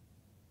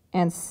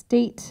and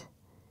state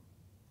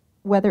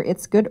whether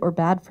it's good or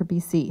bad for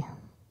BC.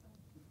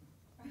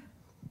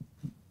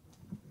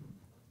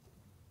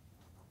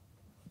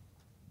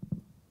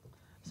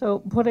 So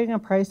putting a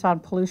price on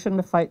pollution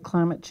to fight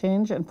climate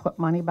change and put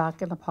money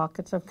back in the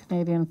pockets of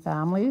Canadian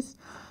families.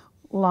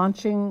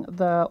 Launching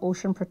the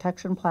Ocean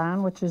Protection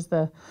Plan, which is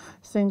the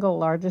single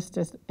largest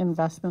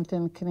investment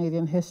in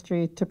Canadian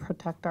history to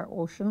protect our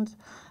oceans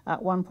at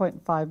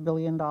 $1.5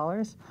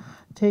 billion.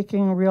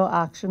 Taking real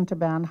action to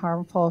ban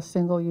harmful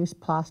single-use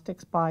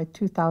plastics by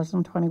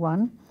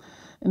 2021.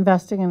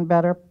 Investing in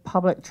better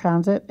public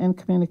transit and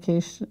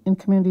communication in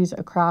communities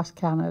across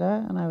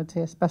Canada, and I would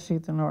say especially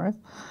the north.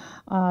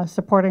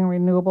 Supporting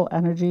renewable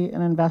energy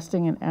and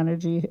investing in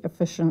energy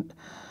efficient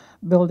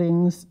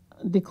buildings,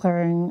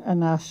 declaring a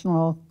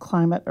national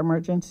climate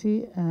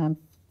emergency, and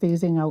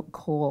phasing out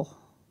coal.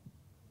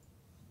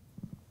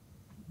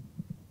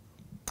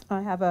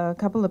 I have a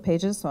couple of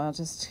pages, so I'll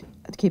just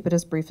keep it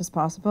as brief as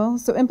possible.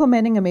 So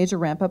implementing a major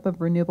ramp-up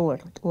of renewable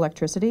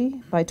electricity.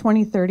 By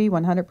 2030,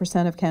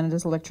 100% of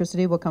Canada's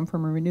electricity will come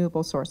from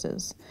renewable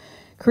sources.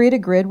 Create a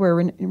grid where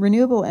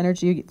renewable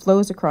energy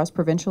flows across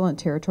provincial and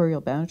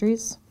territorial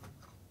boundaries.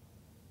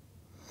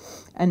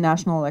 And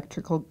national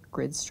electrical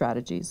grid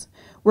strategies.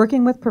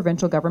 Working with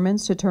provincial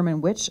governments to determine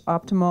which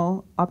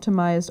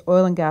optimized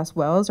oil and gas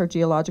wells are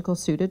geologically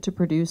suited to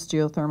produce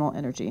geothermal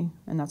energy,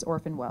 and that's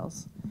orphan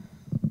wells.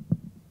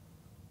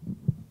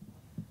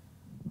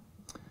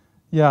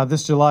 Yeah,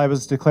 this July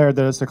was declared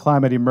that it's a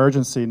climate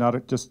emergency,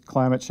 not just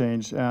climate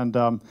change. And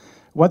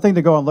one thing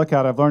to go and look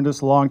at, I've learned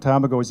this a long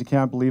time ago, is you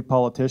can't believe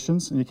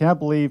politicians. And you can't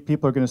believe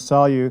people are going to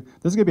sell you.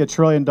 This is going to be $1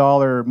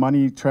 trillion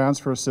money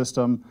transfer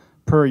system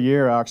per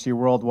year, actually,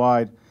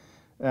 worldwide.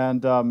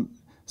 And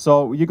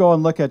so you go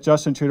and look at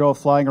Justin Trudeau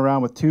flying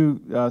around with two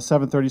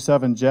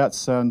 737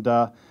 jets, and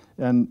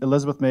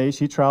Elizabeth May,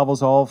 she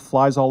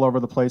flies all over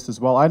the place as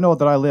well. I know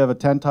that I live a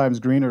 10 times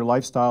greener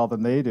lifestyle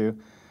than they do.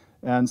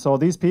 And so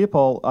these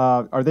people,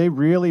 are they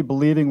really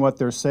believing what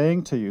they're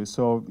saying to you?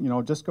 So, you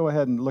know, just go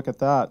ahead and look at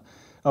that.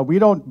 We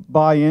don't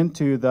buy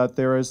into that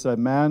there is a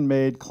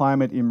man-made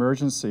climate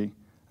emergency.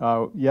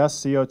 Yes,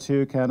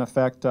 CO2 can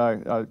affect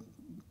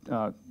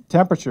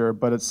temperature,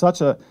 but it's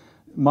such a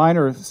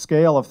minor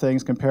scale of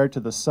things compared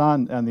to the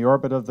sun and the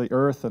orbit of the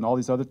earth and all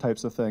these other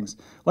types of things.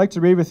 I'd like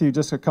to read with you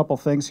just a couple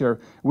things here.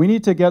 We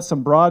need to get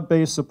some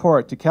broad-based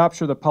support to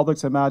capture the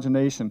public's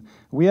imagination.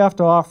 We have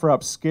to offer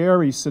up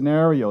scary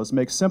scenarios,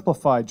 make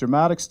simplified,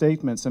 dramatic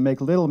statements, and make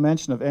little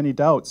mention of any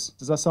doubts.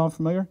 Does that sound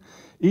familiar?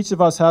 Each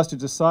of us has to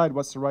decide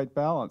what's the right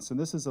balance. And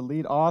this is the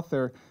lead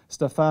author,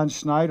 Stefan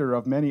Schneider,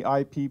 of many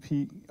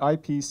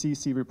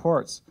IPCC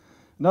reports.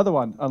 Another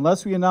one,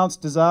 unless we announce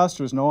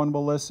disasters, no one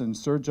will listen.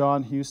 Sir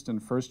John Houston,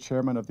 first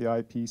chairman of the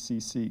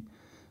IPCC.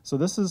 So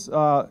this is,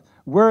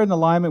 we're in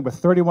alignment with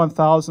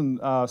 31,000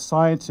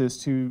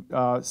 scientists who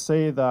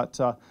say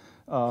that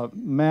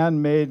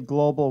man-made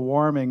global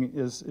warming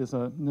is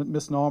a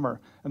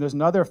misnomer. And there's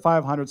another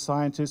 500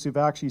 scientists who've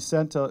actually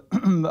sent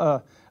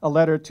a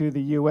letter to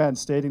the UN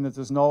stating that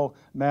there's no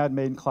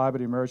man-made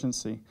climate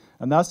emergency.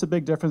 And that's the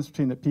big difference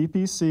between the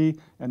PPC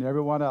and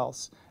everyone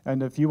else.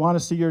 And if you want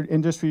to see your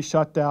industry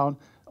shut down,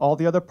 all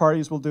the other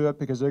parties will do it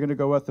because they're going to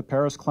go with the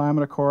Paris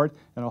Climate Accord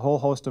and a whole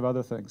host of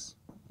other things.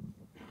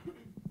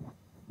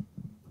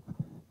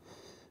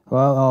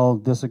 Well, I'll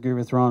disagree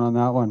with Ron on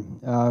that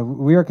one.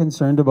 We are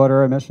concerned about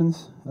our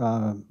emissions.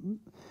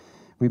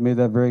 We've made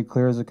that very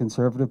clear as a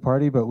Conservative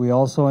Party, but we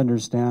also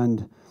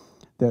understand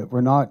that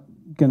we're not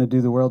going to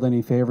do the world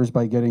any favors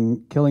by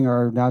killing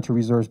our natural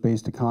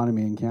resource-based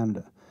economy in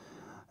Canada.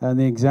 And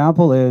the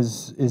example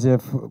is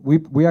if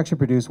we actually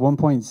produce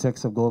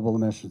 1.6 of global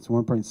emissions,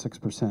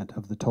 1.6%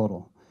 of the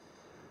total.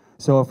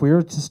 So if we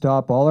were to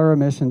stop all our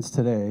emissions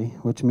today,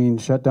 which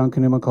means shut down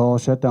Canoe,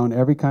 shut down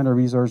every kind of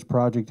resource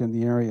project in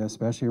the area,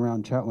 especially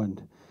around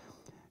Chetwynd,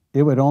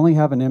 it would only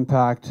have an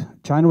impact,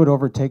 China would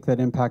overtake that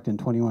impact in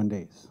 21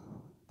 days.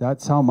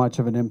 That's how much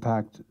of an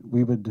impact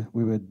we would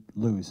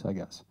lose, I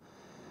guess.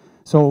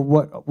 So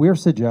what we're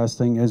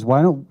suggesting is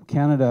why in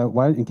Canada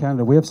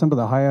we have some of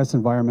the highest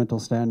environmental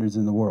standards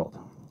in the world.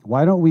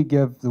 Why don't we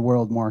give the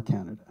world more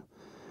Canada?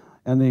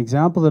 And the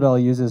example that I'll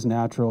use is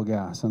natural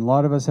gas. And a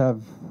lot of us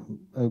have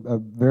a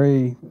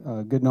very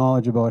good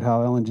knowledge about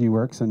how LNG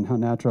works and how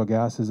natural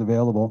gas is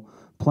available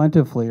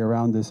plentifully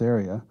around this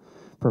area,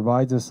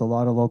 provides us a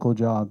lot of local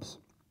jobs.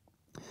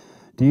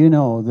 Do you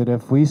know that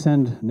if we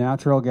send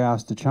natural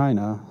gas to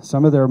China,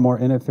 some of their more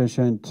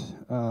inefficient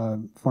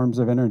forms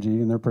of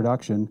energy in their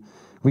production,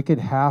 we could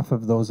half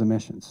of those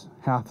emissions,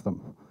 half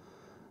them.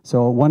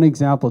 So one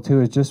example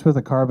too is just with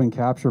a carbon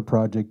capture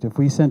project, if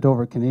we sent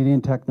over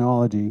Canadian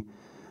technology,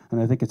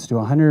 and I think it's to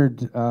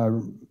 100,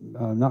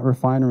 not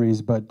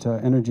refineries, but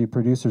energy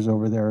producers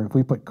over there, if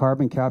we put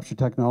carbon capture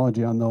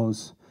technology on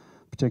those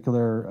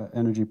particular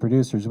energy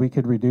producers, we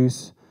could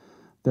reduce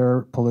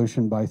their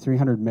pollution by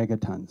 300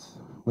 megatons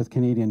with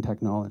Canadian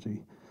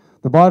technology.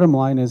 The bottom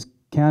line is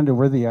Canada,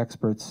 we're the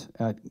experts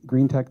at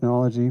green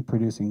technology,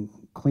 producing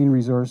clean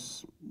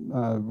resource,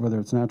 whether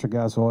it's natural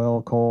gas,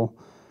 oil, coal.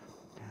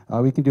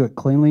 We can do it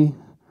cleanly.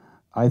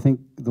 I think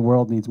the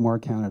world needs more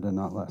Canada,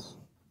 not less.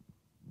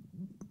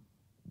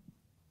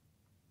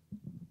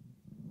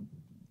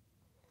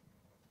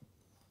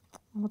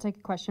 We'll take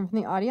a question from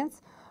the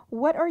audience.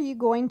 What are you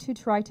going to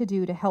try to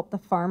do to help the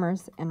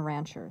farmers and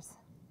ranchers?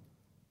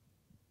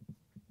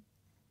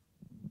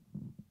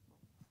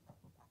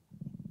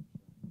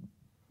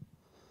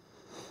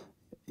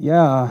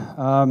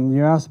 Yeah,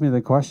 you asked me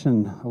the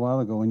question a while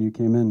ago when you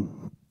came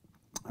in.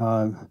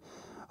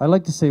 I'd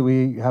like to say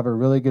we have a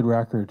really good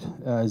record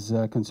as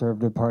a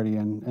Conservative Party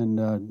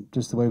and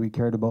just the way we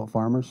cared about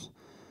farmers.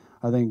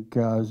 I think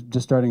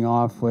just starting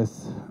off with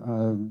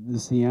the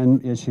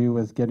CN issue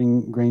with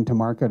getting grain to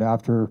market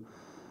after,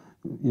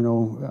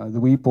 the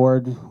wheat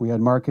board, we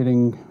had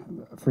marketing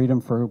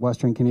freedom for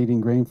Western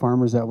Canadian grain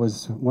farmers. That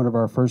was one of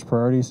our first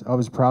priorities. I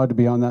was proud to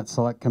be on that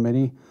select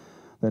committee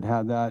that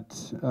had that,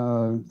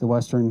 the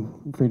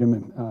Western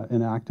Freedom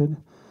enacted.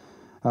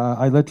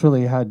 I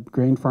literally had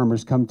grain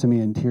farmers come to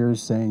me in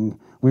tears saying,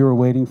 we were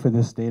waiting for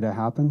this day to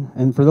happen.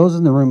 And for those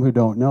in the room who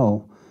don't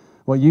know,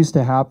 what used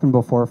to happen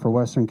before for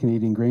Western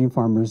Canadian grain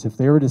farmers, if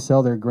they were to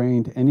sell their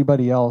grain to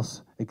anybody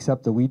else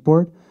except the wheat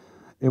board,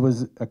 it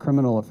was a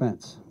criminal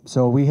offense.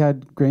 So we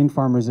had grain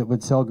farmers that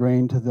would sell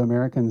grain to the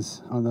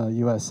Americans on the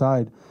US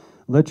side,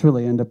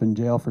 literally end up in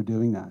jail for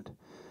doing that.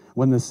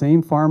 When the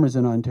same farmers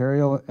in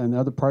Ontario and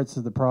other parts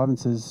of the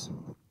provinces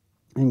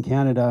in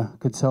Canada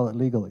could sell it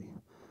legally.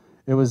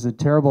 It was a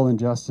terrible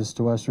injustice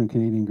to Western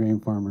Canadian grain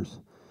farmers.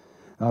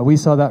 We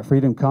saw that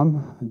freedom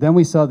come. Then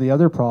we saw the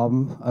other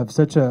problem of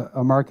such a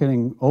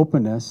marketing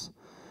openness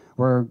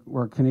where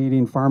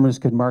Canadian farmers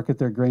could market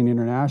their grain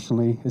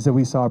internationally, is that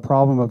we saw a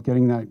problem of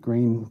getting that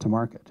grain to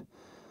market.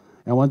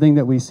 And one thing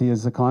that we see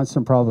is a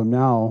constant problem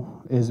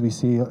now is we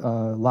see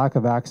lack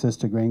of access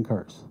to grain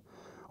cars,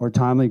 or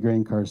timely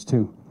grain cars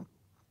too.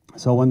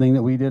 So one thing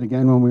that we did,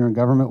 again, when we were in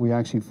government, we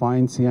actually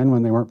fined CN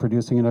when they weren't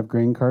producing enough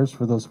grain cars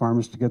for those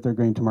farmers to get their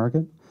grain to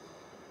market.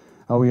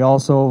 We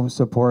also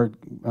support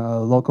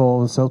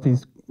local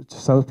Southeast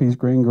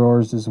grain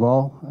growers as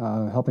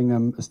well, helping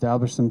them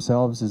establish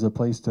themselves as a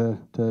place to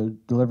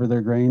deliver their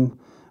grain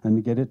and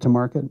to get it to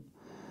market.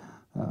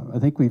 I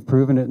think we've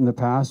proven it in the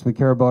past. We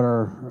care about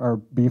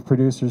our beef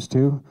producers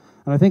too.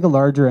 And I think a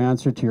larger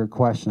answer to your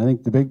question, I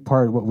think the big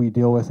part of what we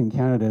deal with in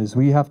Canada is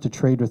we have to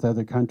trade with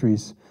other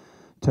countries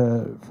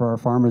for our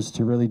farmers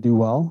to really do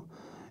well.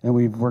 And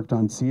we've worked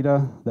on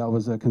CETA. That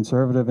was a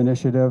conservative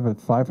initiative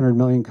with 500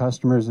 million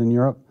customers in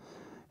Europe.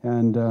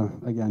 And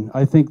again,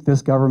 I think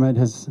this government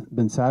has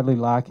been sadly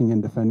lacking in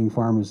defending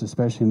farmers,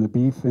 especially in the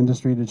beef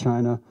industry to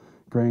China,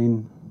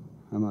 grain.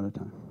 I'm out of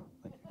time.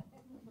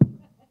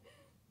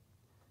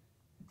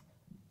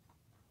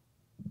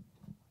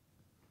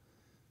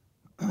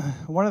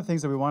 One of the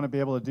things that we want to be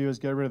able to do is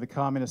get rid of the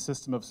communist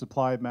system of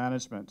supply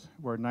management,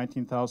 where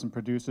 19,000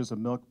 producers of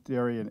milk,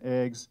 dairy, and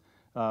eggs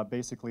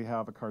basically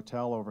have a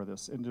cartel over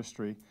this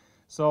industry.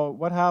 So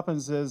what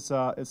happens is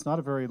it's not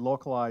a very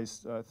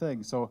localized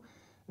thing. So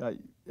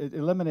it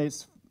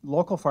eliminates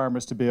local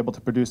farmers to be able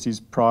to produce these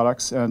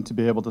products and to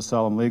be able to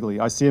sell them legally.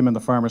 I see them in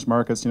the farmers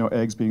markets,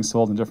 eggs being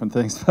sold and different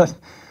things,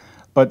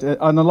 but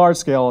on a large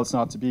scale, it's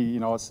not to be,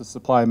 it's the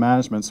supply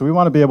management. So we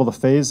want to be able to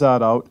phase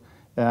that out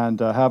and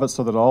have it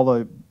so that all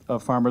the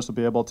farmers will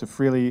be able to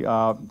freely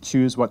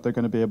choose what they're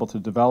going to be able to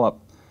develop.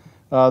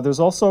 There's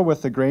also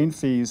with the grain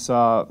fees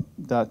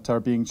that are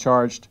being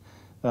charged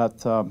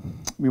that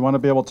we want to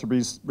be able to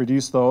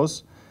reduce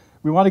those.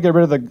 We want to get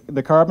rid of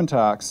the carbon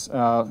tax.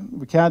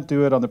 We can't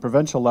do it on the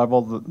provincial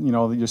level,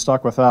 you're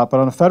stuck with that, but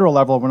on a federal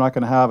level, we're not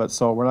going to have it,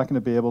 so we're not going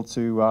to be able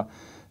to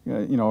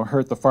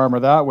hurt the farmer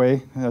that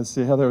way, as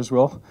the others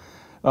will.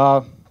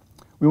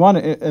 We want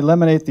to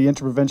eliminate the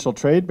interprovincial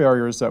trade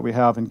barriers that we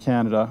have in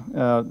Canada,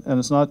 and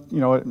it's not,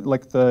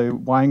 like the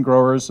wine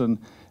growers and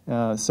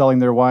selling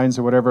their wines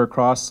or whatever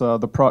across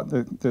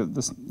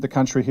the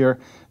country here.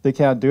 They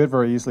can't do it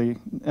very easily,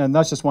 and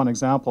that's just one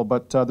example,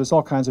 but there's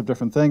all kinds of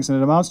different things, and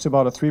it amounts to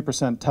about a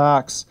 3%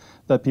 tax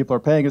that people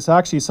are paying. It's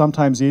actually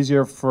sometimes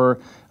easier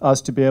for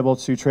us to be able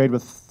to trade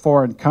with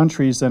foreign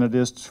countries than it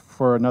is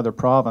for another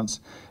province,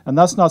 and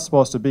that's not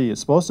supposed to be.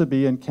 It's supposed to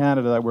be in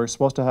Canada that we're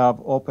supposed to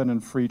have open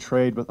and free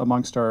trade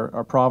amongst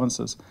our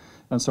provinces,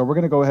 and so we're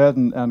going to go ahead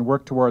and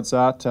work towards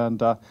that, and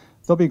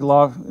there'll be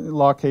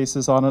law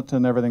cases on it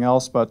and everything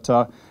else, but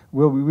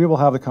we will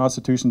have the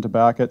Constitution to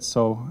back it,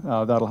 so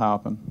that'll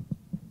happen.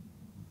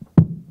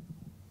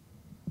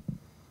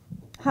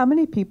 How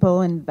many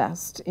people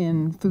invest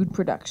in food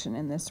production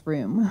in this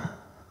room?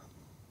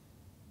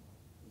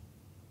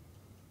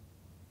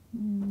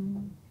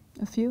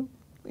 A few?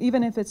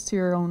 Even if it's to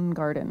your own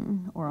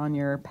garden or on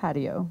your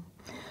patio.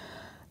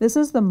 This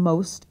is the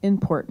most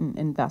important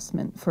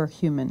investment for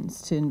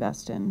humans to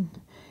invest in.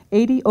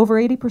 Over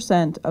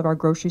 80% of our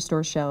grocery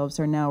store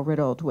shelves are now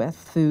riddled with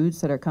foods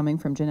that are coming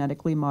from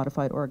genetically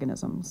modified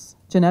organisms.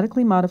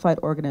 Genetically modified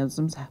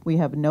organisms, we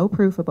have no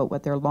proof about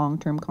what their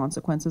long-term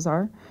consequences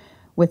are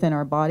within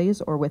our bodies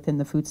or within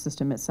the food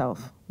system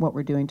itself, what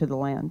we're doing to the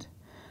land.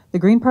 The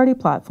Green Party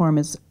platform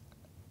is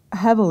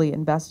heavily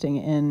investing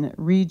in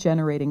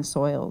regenerating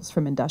soils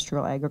from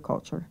industrial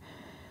agriculture.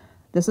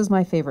 This is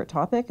my favorite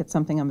topic. It's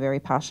something I'm very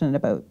passionate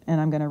about,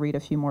 and I'm going to read a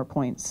few more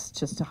points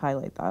just to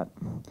highlight that.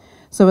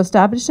 So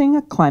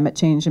establishing climate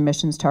change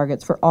emissions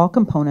targets for all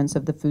components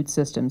of the food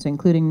systems,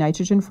 including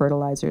nitrogen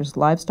fertilizers,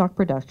 livestock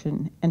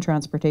production, and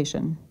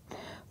transportation.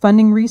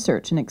 Funding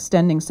research and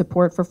extending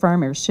support for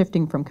farmers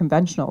shifting from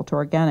conventional to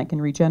organic and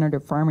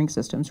regenerative farming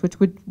systems, which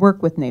would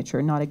work with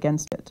nature, not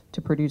against it,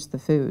 to produce the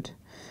food.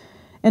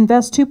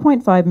 Invest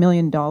 $2.5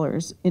 million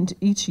into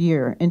each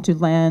year into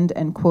land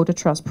and quota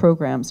trust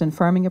programs and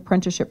farming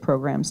apprenticeship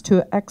programs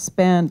to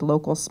expand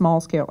local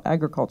small-scale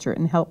agriculture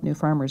and help new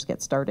farmers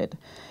get started.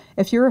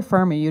 If you're a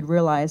farmer, you'd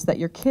realize that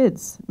your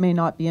kids may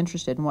not be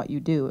interested in what you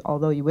do,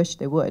 although you wish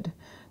they would.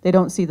 They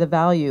don't see the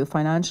value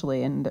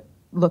financially in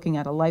looking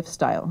at a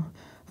lifestyle.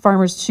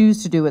 Farmers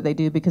choose to do what they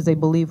do because they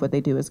believe what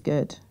they do is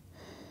good.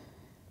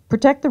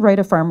 Protect the right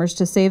of farmers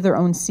to save their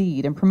own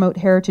seed and promote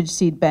heritage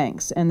seed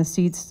banks and the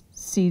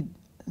seed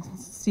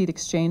seed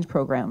exchange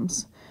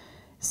programs.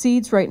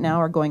 Seeds right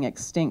now are going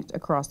extinct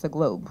across the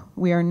globe.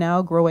 We are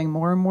now growing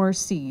more and more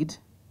seed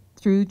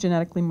through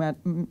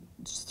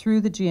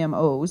through the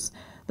GMOs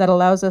that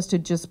allows us to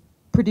just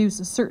produce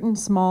a certain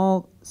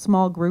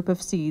small group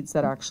of seeds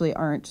that actually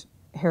aren't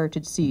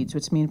heritage seeds,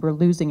 which means we're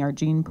losing our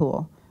gene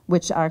pool,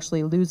 which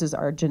actually loses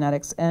our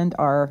genetics and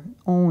our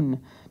own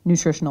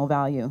nutritional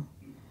value.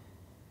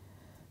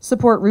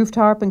 Support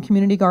rooftop and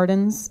community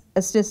gardens,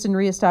 assist in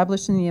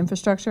reestablishing the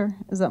infrastructure.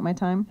 Is that my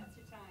time? That's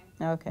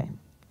your time. Okay.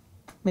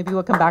 Maybe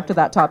we'll come back to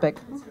that topic.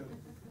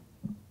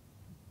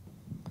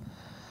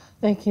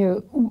 Thank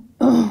you.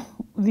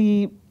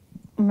 The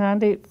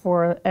mandate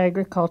for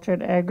agriculture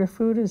and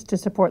agri-food is to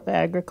support the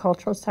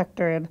agricultural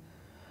sector in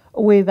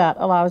a way that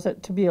allows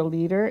it to be a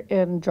leader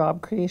in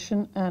job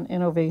creation and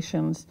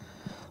innovations.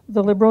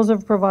 The Liberals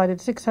have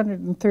provided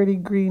 630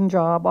 green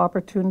job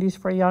opportunities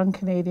for young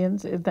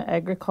Canadians in the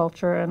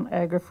agriculture and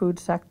agri-food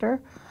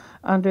sector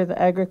under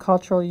the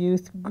Agricultural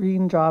Youth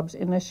Green Jobs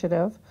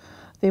Initiative.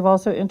 They've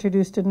also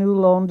introduced a new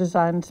loan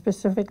designed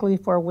specifically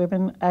for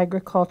women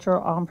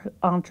agricultural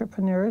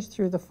entrepreneurs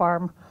through the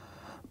Farm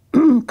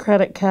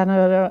Credit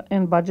Canada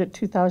in Budget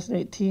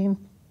 2018.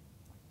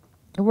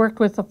 I worked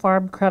with the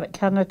Farm Credit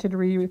Canada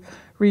to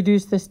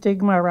reduce the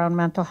stigma around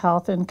mental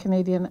health in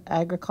Canadian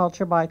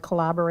agriculture by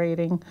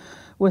collaborating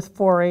with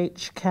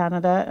 4-H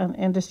Canada and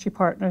industry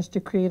partners to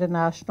create a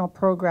national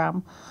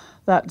program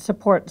that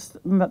supports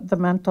the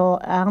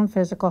mental and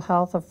physical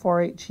health of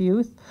 4-H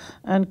youth,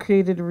 and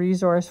created a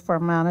resource for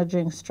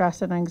managing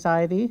stress and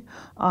anxiety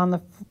on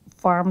the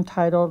farm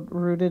titled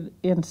Rooted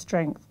in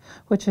Strength,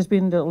 which has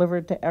been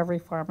delivered to every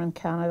farm in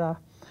Canada.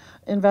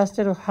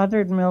 Invested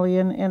 $100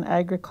 million in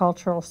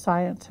agricultural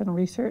science and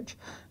research,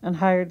 and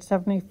hired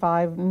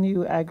 75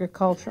 new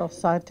agricultural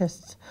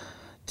scientists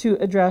to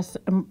address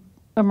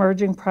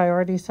emerging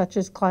priorities such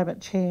as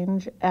climate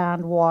change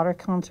and water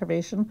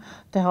conservation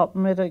to help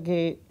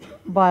mitigate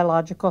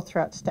biological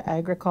threats to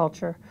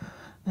agriculture.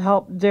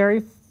 Help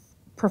dairy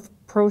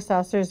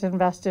processors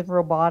invest in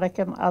robotic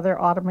and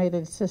other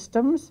automated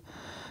systems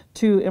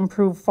to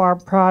improve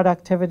farm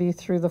productivity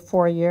through the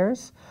 4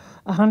 years.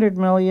 $100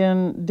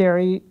 million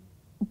dairy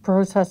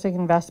processing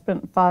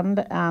investment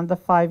fund and the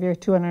 5-year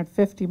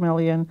 $250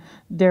 million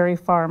dairy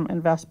farm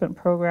investment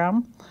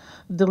program.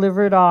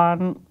 Delivered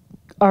on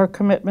our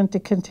commitment to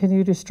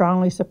continue to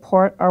strongly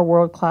support our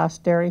world-class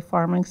dairy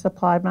farming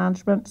supply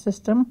management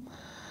system.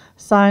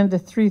 Signed a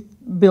 $3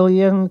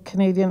 billion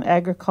Canadian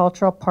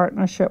agricultural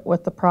partnership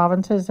with the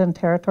provinces and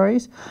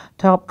territories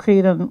to help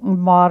create a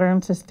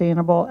modern,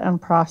 sustainable,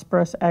 and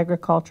prosperous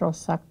agricultural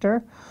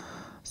sector.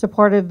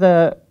 Supported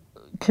the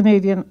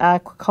Canadian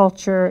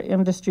aquaculture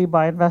industry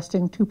by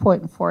investing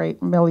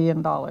 $2.48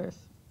 million.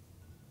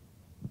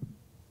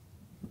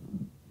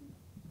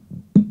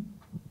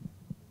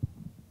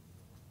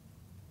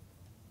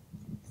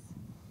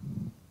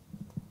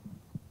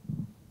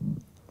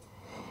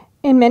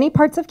 In many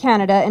parts of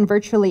Canada and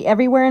virtually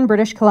everywhere in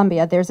British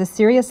Columbia, there's a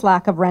serious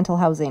lack of rental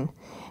housing.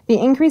 The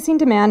increasing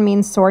demand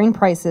means soaring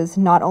prices,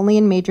 not only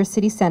in major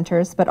city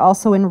centres, but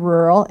also in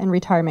rural and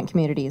retirement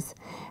communities.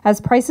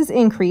 As prices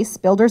increase,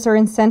 builders are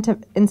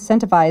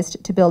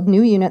incentivized to build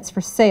new units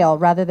for sale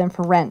rather than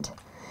for rent.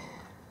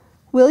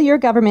 Will your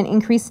government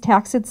increase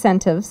tax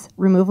incentives,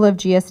 removal of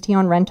GST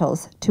on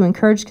rentals, to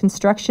encourage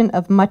construction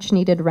of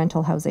much-needed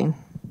rental housing?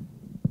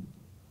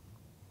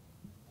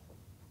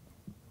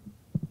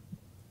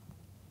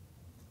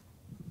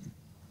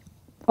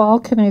 All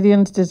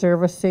Canadians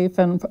deserve a safe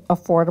and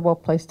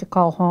affordable place to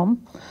call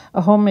home.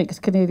 A home makes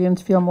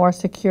Canadians feel more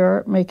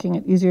secure, making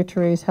it easier to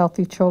raise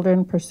healthy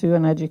children, pursue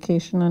an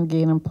education, and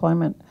gain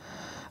employment.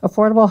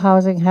 Affordable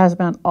housing has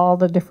meant all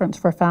the difference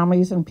for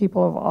families and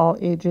people of all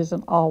ages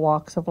and all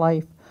walks of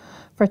life.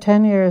 For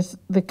 10 years,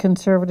 the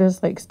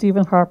Conservatives like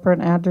Stephen Harper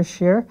and Andrew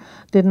Scheer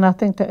did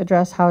nothing to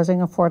address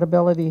housing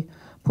affordability,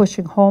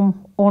 pushing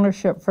home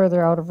ownership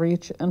further out of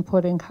reach and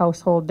putting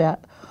household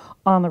debt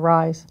on the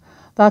rise.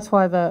 That's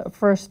why the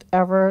first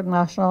ever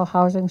national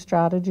housing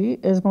strategy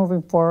is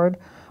moving forward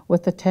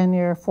with the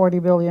 10-year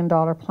 $40 billion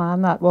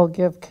plan that will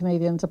give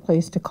Canadians a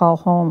place to call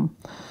home.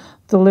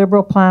 The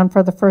Liberal plan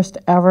for the first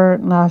ever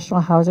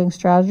national housing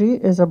strategy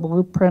is a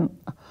blueprint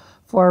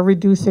for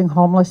reducing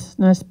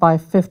homelessness by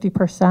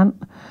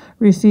 50%,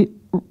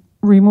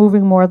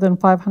 removing more than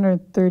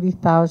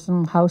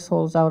 530,000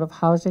 households out of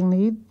housing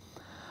need,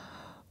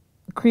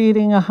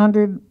 creating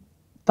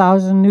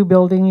 100,000 new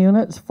building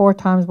units, 4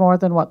 times more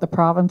than what the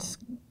previous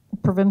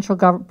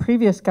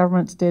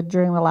governments did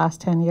during the last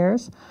 10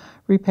 years,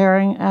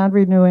 repairing and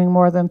renewing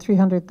more than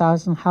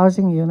 300,000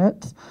 housing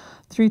units,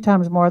 3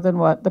 times more than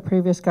what the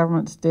previous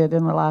governments did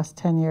in the last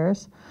 10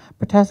 years,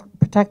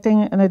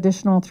 protecting an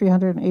additional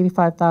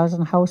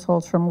 385,000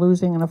 households from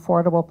losing an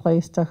affordable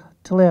place to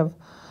live.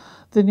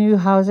 The new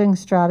housing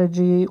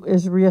strategy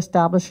is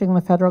reestablishing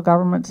the federal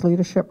government's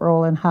leadership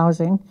role in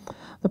housing.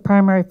 The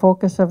primary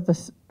focus of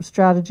the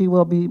strategy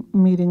will be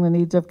meeting the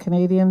needs of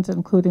Canadians,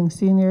 including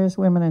seniors,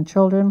 women and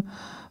children,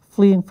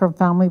 fleeing from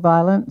family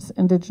violence,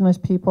 Indigenous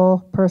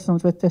people,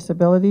 persons with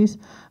disabilities,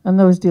 and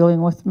those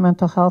dealing with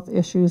mental health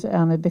issues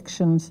and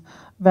addictions,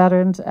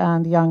 veterans,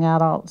 and young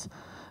adults.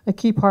 A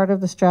key part of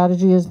the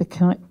strategy is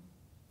the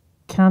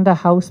Canada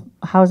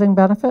Housing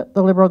Benefit.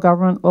 The Liberal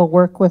government will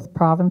work with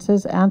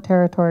provinces and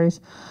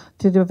territories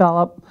to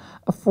develop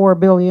a $4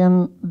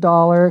 billion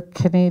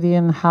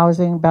Canadian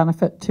housing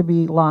benefit to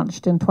be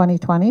launched in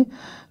 2020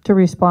 to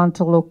respond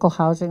to local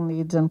housing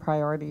needs and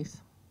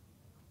priorities.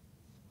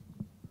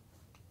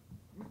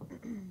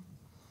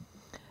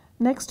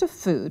 Next to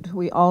food,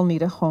 we all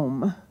need a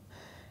home.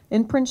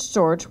 In Prince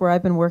George, where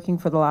I've been working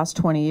for the last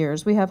 20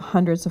 years, we have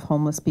hundreds of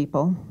homeless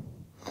people.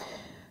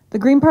 The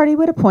Green Party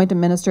would appoint a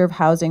Minister of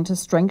Housing to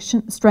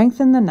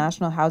strengthen the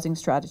national housing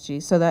strategy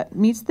so that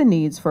meets the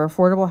needs for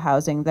affordable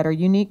housing that are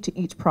unique to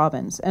each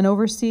province and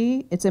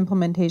oversee its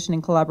implementation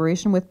in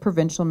collaboration with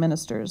provincial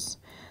ministers.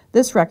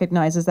 This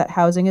recognizes that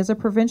housing is a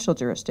provincial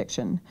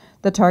jurisdiction.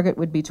 The target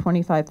would be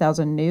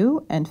 25,000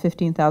 new and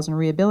 15,000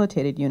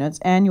 rehabilitated units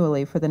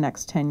annually for the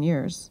next 10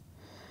 years.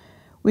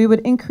 We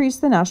would increase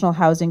the National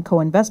Housing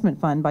Co-Investment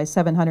Fund by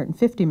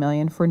 $750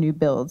 million for new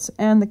builds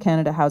and the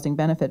Canada Housing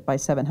Benefit by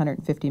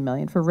 $750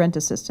 million for rent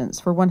assistance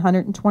for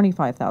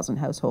 125,000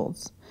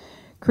 households.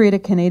 Create a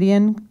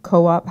Canadian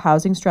co-op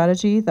housing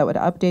strategy that would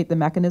update the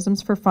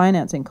mechanisms for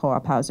financing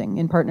co-op housing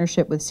in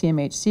partnership with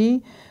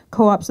CMHC,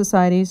 co-op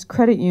societies,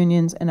 credit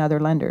unions, and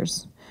other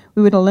lenders.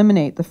 We would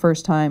eliminate the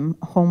first-time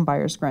home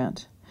buyers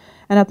grant.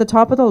 And at the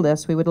top of the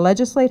list, we would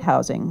legislate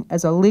housing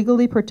as a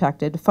legally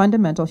protected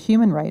fundamental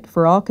human right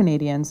for all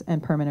Canadians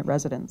and permanent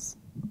residents.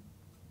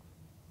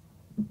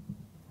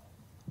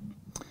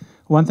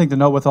 One thing to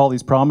note with all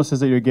these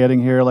promises that you're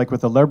getting here, like with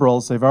the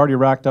Liberals, they've already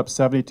racked up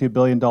 $72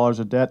 billion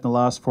of debt in the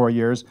last 4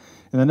 years.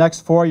 In the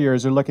next 4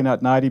 years, they're looking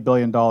at $90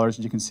 billion, and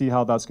you can see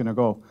how that's going to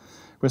go.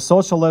 With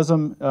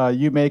socialism,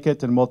 you make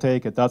it and we'll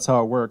take it. That's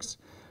how it works.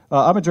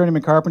 I'm a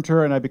journeyman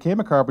carpenter, and I became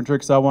a carpenter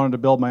because I wanted to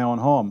build my own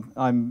home.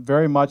 I'm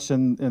very much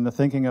in the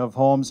thinking of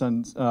homes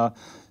and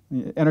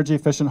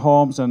energy-efficient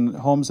homes and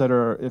homes that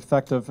are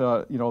effective,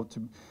 you know,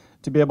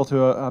 to be able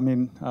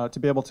to, to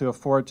be able to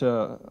afford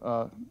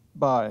to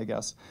buy, I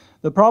guess.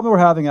 The problem we're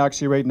having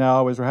actually right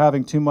now is we're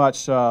having too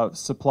much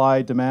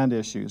supply-demand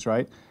issues,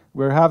 right?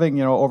 We're having,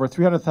 you know, over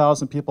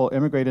 300,000 people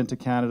immigrate into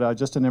Canada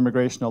just in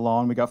immigration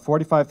alone. We got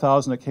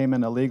 45,000 that came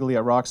in illegally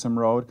at Roxham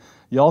Road.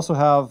 You also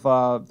have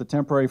the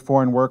temporary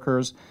foreign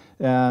workers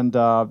and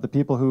the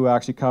people who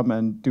actually come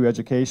and do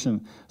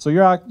education. So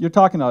you're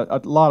talking a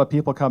lot of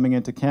people coming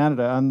into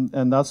Canada,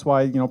 and that's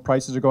why, you know,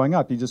 prices are going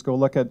up. You just go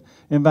look at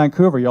in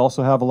Vancouver. You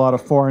also have a lot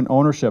of foreign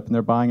ownership, and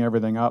they're buying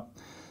everything up.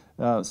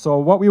 So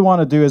what we want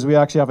to do is we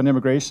actually have an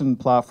immigration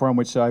platform,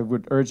 which I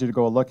would urge you to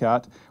go look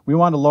at. We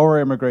want to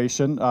lower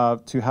immigration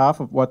to half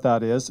of what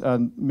that is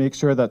and make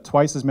sure that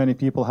twice as many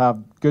people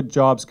have good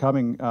jobs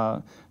coming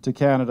to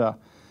Canada.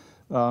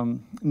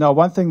 Now,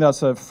 one thing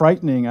that's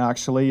frightening,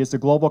 actually, is the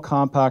Global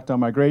Compact on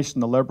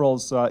Migration. The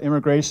Liberals'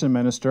 immigration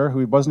minister,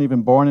 who wasn't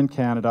even born in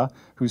Canada,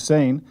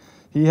 Hussein,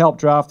 he helped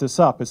draft this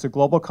up. It's the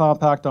Global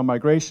Compact on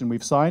Migration.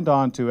 We've signed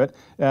on to it,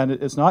 and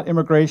it's not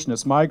immigration,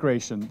 it's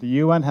migration. The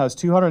UN has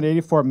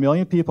 284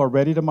 million people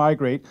ready to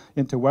migrate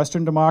into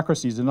Western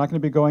democracies. They're not going to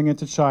be going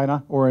into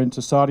China or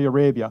into Saudi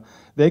Arabia.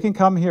 They can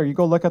come here. You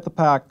go look at the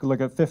pack, look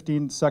at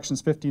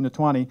sections 15 to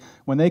 20.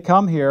 When they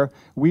come here,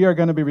 we are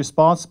going to be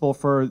responsible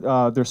for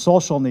their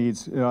social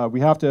needs.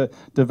 We have to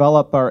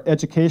develop our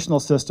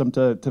educational system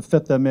to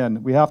fit them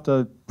in. We have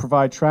to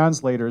provide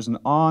translators, and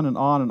on and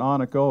on and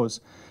on it goes.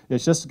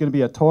 It's just going to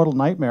be a total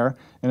nightmare,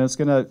 and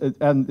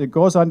it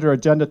goes under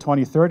Agenda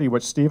 2030,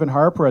 which Stephen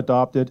Harper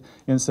adopted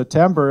in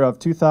September of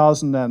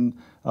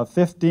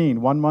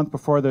 2015, 1 month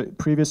before the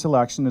previous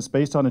election. It's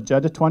based on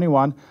Agenda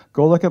 21.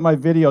 Go look at my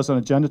videos on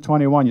Agenda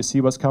 21. You see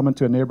what's coming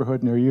to a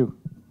neighborhood near you.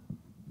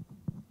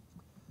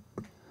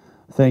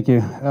 Thank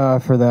you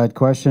for that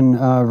question.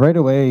 Right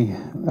away,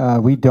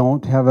 we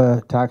don't have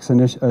a tax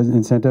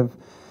incentive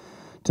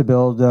to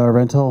build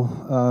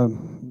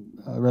rental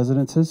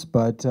residences,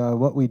 but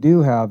what we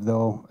do have,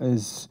 though,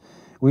 is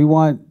we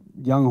want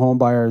young home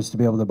buyers to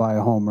be able to buy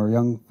a home, or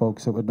young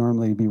folks that would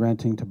normally be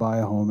renting to buy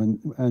a home,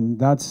 and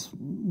that's,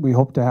 we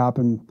hope to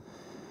happen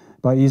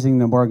by easing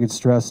the mortgage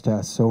stress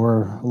test. So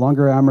we're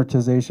longer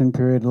amortization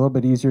period, a little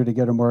bit easier to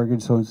get a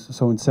mortgage,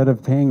 so instead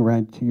of paying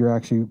rent, you're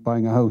actually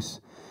buying a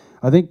house.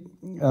 I think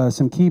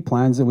some key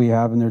plans that we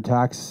have, and they're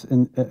tax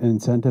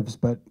incentives,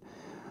 but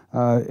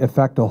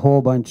affect a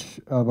whole bunch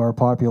of our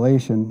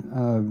population.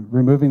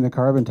 Removing the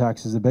carbon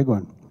tax is a big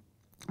one,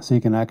 so you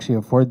can actually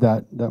afford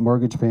that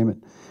mortgage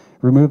payment.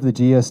 Remove the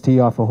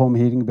GST off of home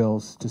heating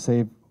bills to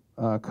save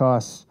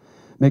costs.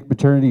 Make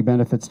maternity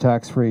benefits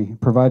tax-free.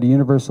 Provide a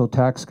universal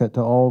tax cut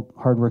to all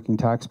hardworking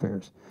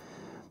taxpayers.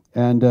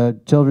 And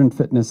children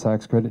fitness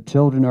tax credit,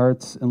 children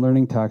arts and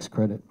learning tax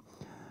credit.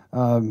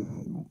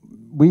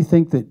 We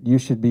think that you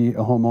should be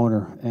a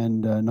homeowner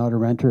and not a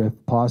renter if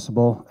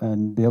possible,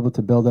 and be able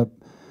to build up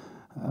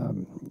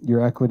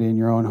your equity in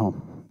your own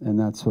home, and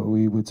that's what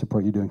we would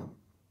support you doing.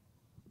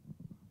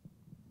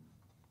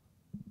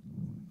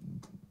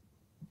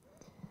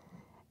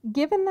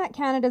 Given that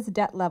Canada's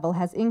debt level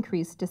has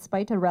increased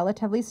despite a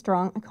relatively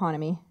strong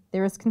economy,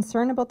 there is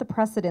concern about the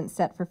precedent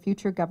set for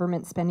future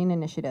government spending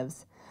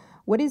initiatives.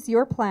 What is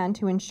your plan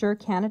to ensure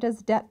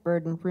Canada's debt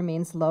burden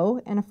remains low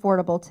and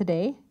affordable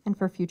today and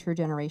for future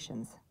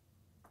generations?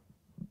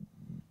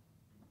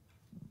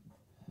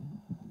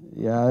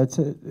 Yeah,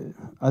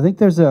 I think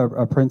there's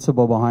a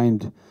principle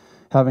behind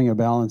having a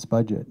balanced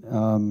budget.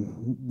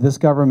 This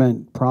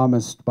government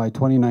promised by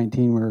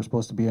 2019 we were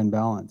supposed to be in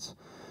balance.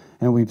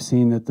 And we've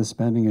seen that the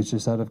spending is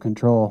just out of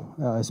control,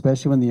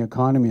 especially when the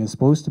economy is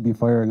supposed to be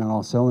firing on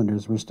all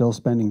cylinders. We're still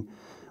spending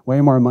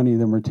way more money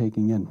than we're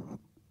taking in.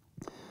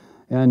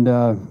 And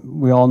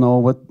we all know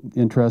what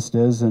interest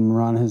is, and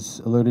Ron has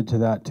alluded to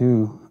that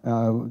too.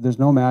 There's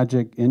no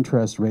magic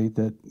interest rate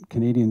that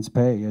Canadians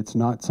pay. It's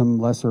not some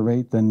lesser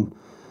rate than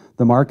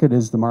the market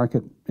is the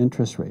market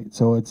interest rate.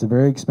 So it's a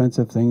very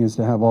expensive thing is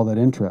to have all that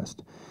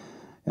interest.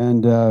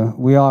 And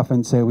we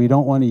often say we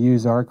don't want to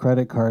use our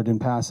credit card and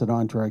pass it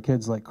on to our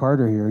kids like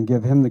Carter here and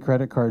give him the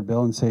credit card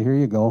bill and say, here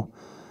you go,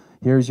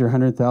 here's your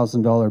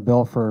 $100,000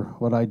 bill for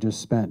what I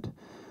just spent.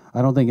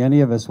 I don't think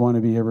any of us want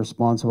to be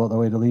irresponsible the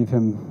way to leave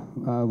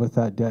him with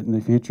that debt in the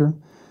future.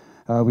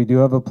 We do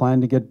have a plan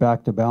to get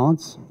back to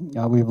balance.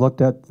 We've looked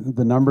at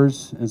the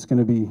numbers. It's going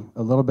to be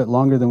a little bit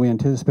longer than we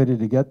anticipated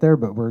to get there,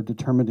 but we're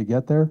determined to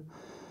get there.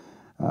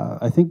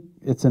 I think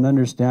it's an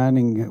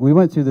understanding. We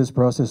went through this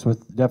process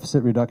with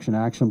Deficit Reduction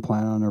Action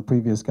Plan on our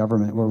previous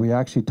government, where we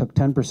actually took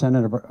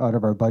 10% out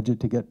of our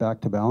budget to get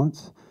back to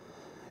balance.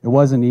 It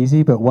wasn't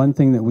easy, but one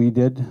thing that we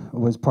did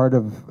was part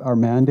of our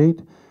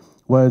mandate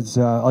was,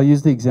 I'll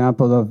use the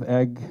example of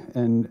egg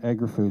and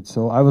agri-food.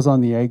 So I was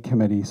on the Ag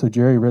Committee, so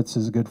Jerry Ritz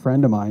is a good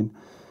friend of mine.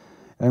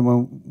 And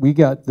when we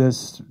got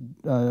this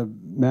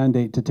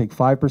mandate to take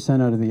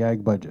 5% out of the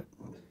ag budget,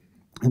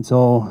 and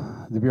so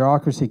the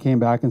bureaucracy came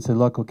back and said,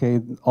 look, okay,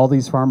 all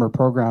these farmer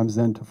programs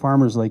then to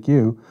farmers like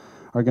you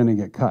are going to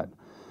get cut.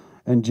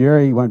 And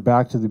Jerry went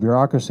back to the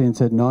bureaucracy and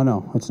said,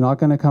 no, it's not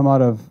going to come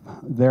out of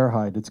their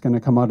hide. It's going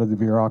to come out of the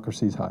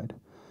bureaucracy's hide.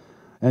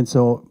 And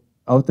so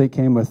out they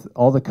came with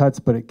all the cuts,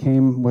 but it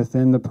came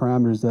within the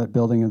parameters of that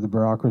building of the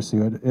bureaucracy.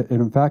 It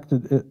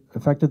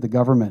affected the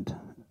government,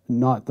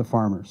 not the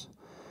farmers.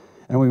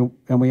 And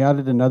we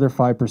added another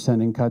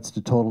 5% in cuts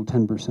to total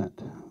 10%.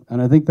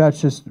 And I think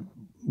that's just,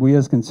 we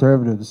as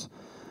Conservatives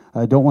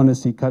don't want to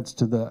see cuts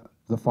to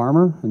the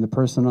farmer and the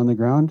person on the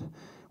ground.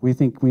 We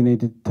think we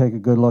need to take a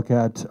good look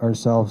at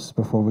ourselves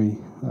before we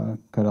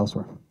cut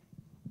elsewhere.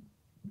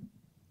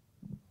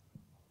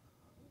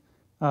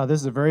 This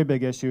is a very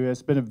big issue.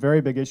 It's been a very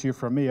big issue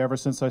for me ever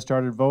since I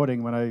started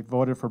voting, when I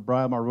voted for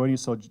Brian Mulroney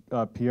so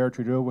Pierre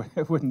Trudeau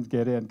wouldn't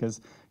get in because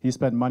he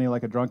spent money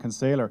like a drunken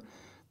sailor.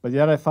 But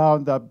yet I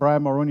found that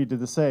Brian Mulroney did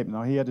the same.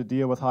 Now, he had to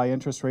deal with high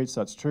interest rates,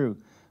 that's true.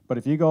 But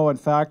if you go and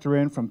factor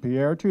in from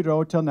Pierre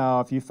Trudeau till now,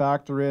 if you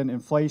factor in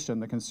inflation,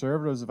 the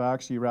Conservatives have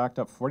actually racked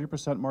up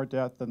 40% more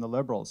debt than the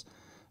Liberals.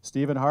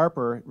 Stephen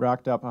Harper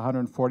racked up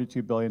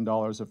 $142 billion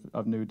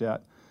of new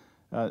debt.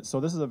 So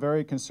this is a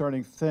very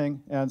concerning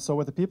thing. And so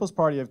with the People's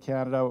Party of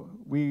Canada,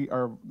 we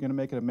are going to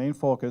make it a main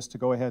focus to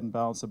go ahead and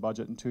balance the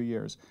budget in 2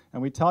 years.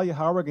 And we tell you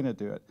how we're going to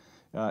do it.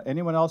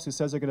 Anyone else who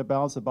says they're going to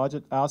balance the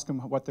budget, ask them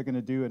what they're going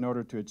to do in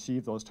order to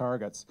achieve those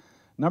targets.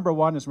 Number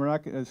one is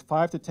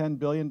 $5 to $10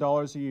 billion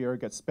a year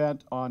gets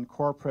spent on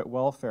corporate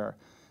welfare.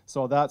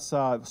 So that's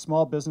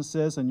small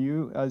businesses, and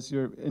you as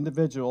your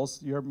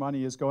individuals, your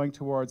money is going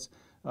towards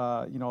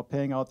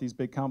paying out these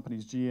big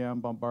companies,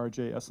 GM,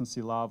 Bombardier,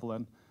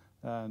 SNC-Lavalin,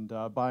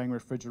 and buying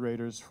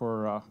refrigerators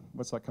for,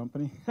 what's that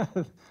company?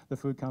 The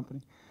food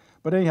company.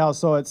 But anyhow,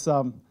 so it's,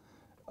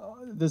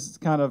 this is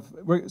kind of,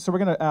 we're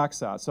going to axe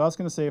that. So that's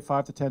going to save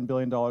 $5 to $10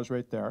 billion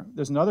right there.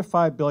 There's another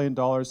 $5 billion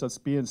that's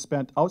being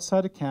spent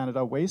outside of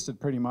Canada, wasted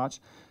pretty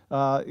much,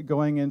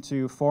 going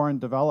into foreign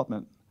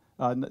development.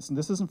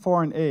 This isn't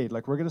foreign aid.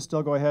 Like, we're going to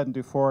still go ahead and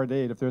do foreign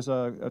aid. If there's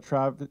a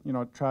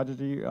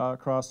tragedy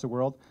across the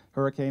world,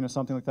 hurricane or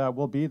something like that,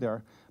 we'll be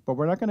there. But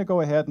we're not going to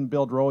go ahead and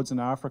build roads in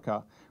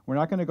Africa. We're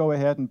not going to go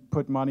ahead and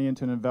put money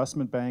into an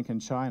investment bank in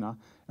China.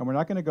 And we're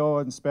not going to go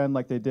and spend,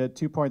 like they did,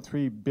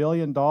 $2.3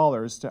 billion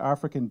to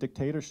African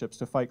dictatorships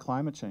to fight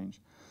climate change.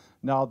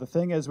 Now, the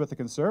thing is with the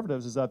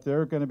Conservatives is that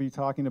they're going to be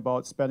talking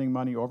about spending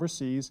money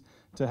overseas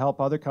to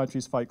help other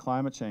countries fight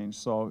climate change.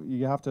 So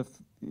you have to,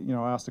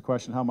 ask the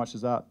question, how much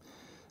is that?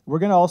 We're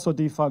going to also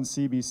defund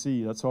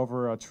CBC. That's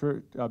over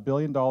 $1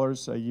 billion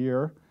a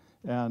year.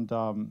 And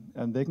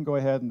they can go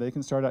ahead and they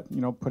can start at,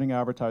 putting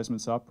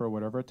advertisements up or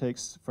whatever it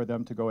takes for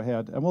them to go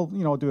ahead. And we'll,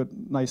 do it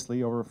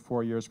nicely over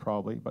 4 years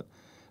probably. But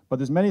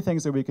there's many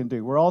things that we can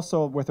do. We're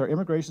also, with our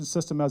immigration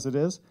system as it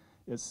is,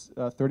 it's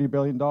 $30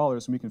 billion,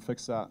 and we can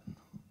fix that.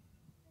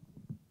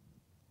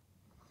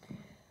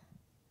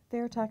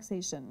 Fair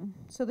taxation.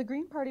 So the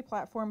Green Party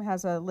platform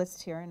has a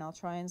list here, and I'll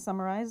try and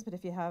summarize, but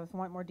if you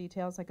want more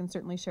details, I can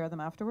certainly share them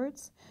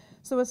afterwards.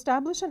 So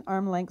establish an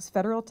arm's-length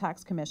federal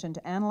tax commission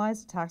to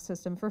analyze the tax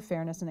system for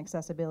fairness and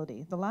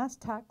accessibility. The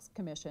last tax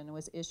commission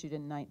was issued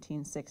in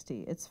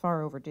 1960. It's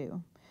far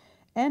overdue.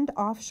 End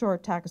offshore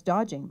tax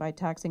dodging by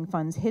taxing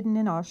funds hidden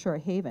in offshore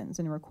havens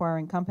and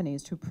requiring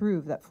companies to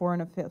prove that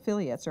foreign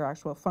affiliates are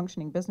actual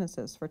functioning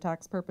businesses for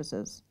tax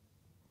purposes.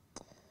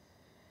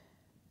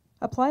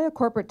 Apply a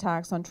corporate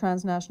tax on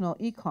transnational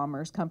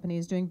e-commerce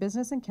companies doing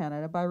business in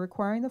Canada by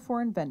requiring the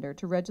foreign vendor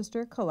to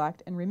register,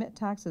 collect, and remit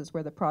taxes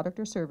where the product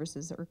or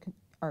services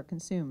are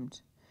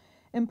consumed.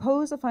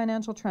 Impose a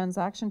financial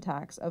transaction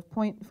tax of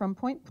from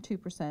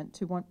 0.2%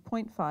 to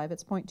 1.5,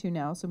 it's 0.2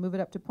 now, so move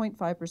it up to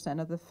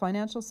 0.5% of the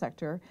financial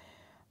sector.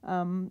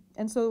 And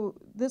so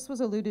this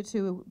was alluded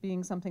to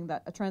being something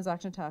that a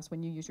transaction tax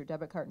when you use your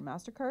debit card and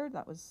MasterCard,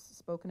 that was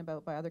spoken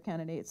about by other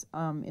candidates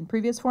in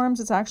previous forums.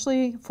 It's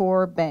actually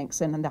for banks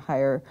and the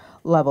higher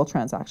level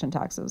transaction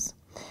taxes.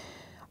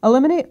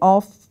 Eliminate all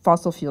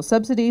fossil fuel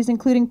subsidies,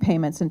 including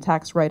payments and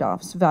tax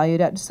write-offs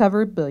valued at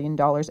several $billion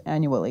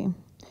annually.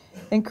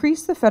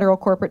 Increase the federal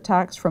corporate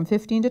tax from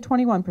 15 to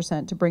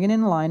 21% to bring it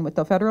in line with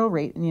the federal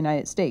rate in the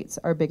United States,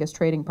 our biggest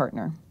trading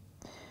partner.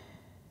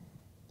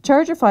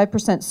 Charge a 5%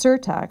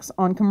 surtax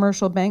on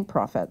commercial bank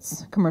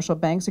profits. Commercial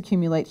banks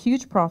accumulate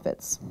huge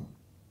profits.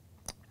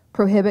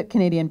 Prohibit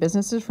Canadian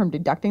businesses from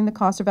deducting the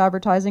cost of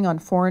advertising on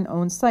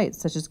foreign-owned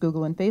sites such as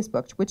Google and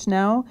Facebook, which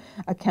now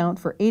account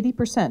for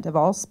 80% of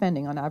all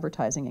spending on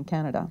advertising in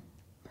Canada.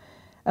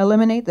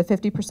 Eliminate the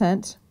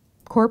 50%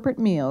 corporate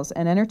meals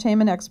and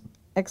entertainment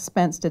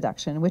expense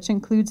deduction, which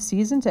includes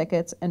season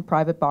tickets and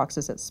private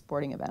boxes at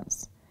sporting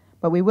events.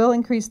 But we will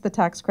increase the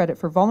tax credit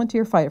for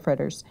volunteer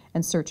firefighters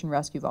and search and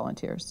rescue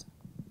volunteers.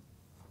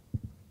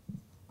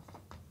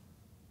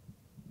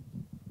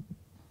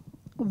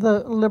 The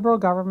Liberal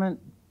government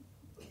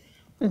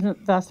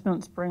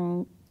investments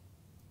brings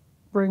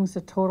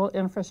the total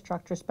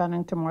infrastructure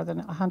spending to more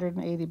than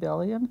 $180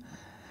 billion,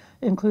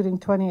 including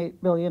 $28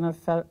 billion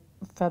of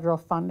federal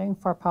funding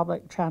for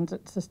public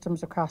transit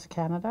systems across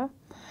Canada.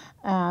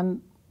 And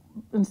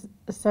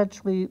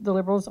essentially, the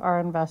Liberals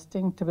are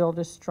investing to build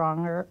a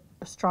stronger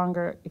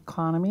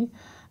economy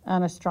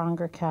and a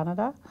stronger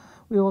Canada.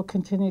 We will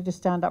continue to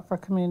stand up for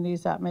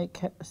communities that make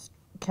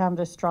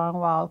Canada strong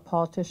while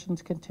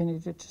politicians continue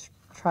to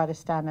try to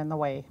stand in the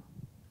way.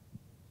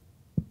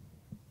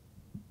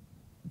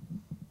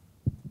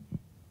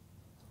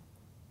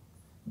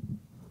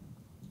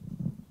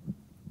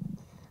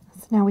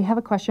 Now we have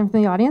a question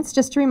from the audience.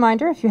 Just a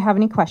reminder, if you have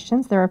any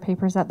questions, there are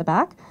papers at the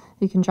back.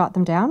 You can jot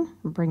them down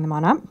and bring them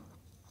on up.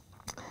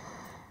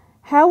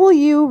 How will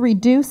you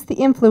reduce the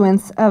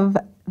influence of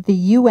the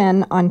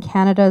UN on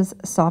Canada's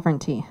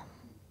sovereignty?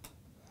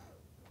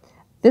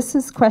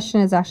 This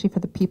question is actually for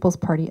the People's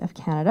Party of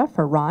Canada,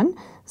 for Ron.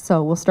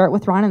 So we'll start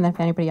with Ron, and then if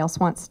anybody else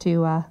wants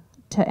to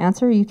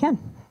answer, you can.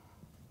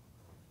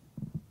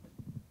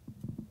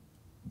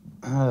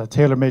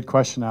 Tailor-made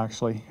question,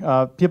 actually.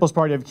 People's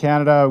Party of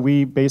Canada,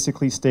 we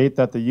basically state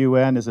that the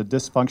UN is a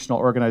dysfunctional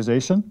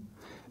organization,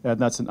 and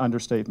that's an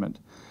understatement.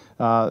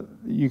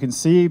 You can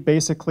see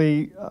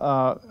basically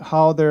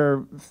how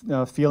they're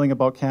feeling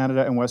about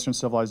Canada and Western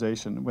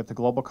civilization with the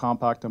Global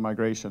Compact on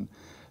migration.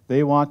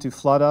 They want to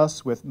flood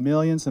us with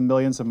millions and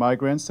millions of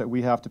migrants that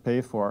we have to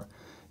pay for.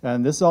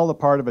 And this is all a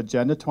part of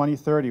Agenda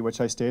 2030,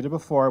 which I stated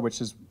before,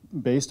 which is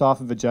based off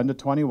of Agenda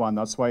 21.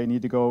 That's why you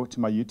need to go to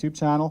my YouTube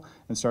channel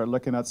and start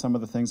looking at some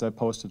of the things I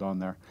posted on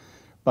there.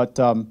 But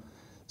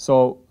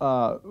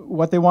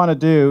what they want to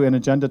do in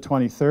Agenda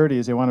 2030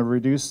 is they want to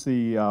reduce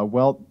the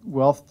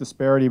wealth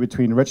disparity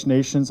between rich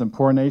nations and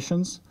poor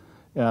nations.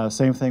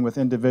 Same thing with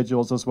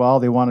individuals as well.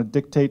 They want to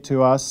dictate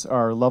to us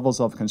our levels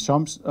of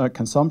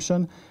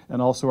consumption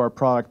and also our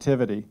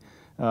productivity.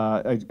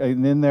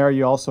 And in there,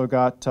 you also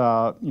got,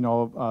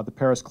 the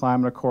Paris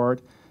Climate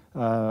Accord,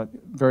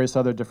 various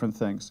other different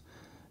things.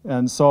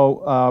 And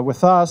so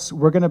with us,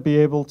 we're going to be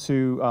able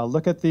to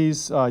look at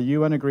these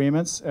UN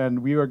agreements, and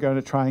we are going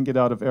to try and get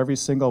out of every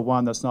single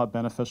one that's not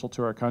beneficial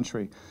to our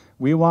country.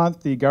 We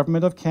want the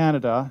government of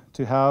Canada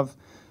to have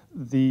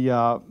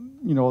the,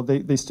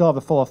 they still have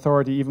the full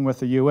authority even with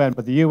the UN,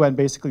 but the UN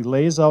basically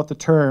lays out the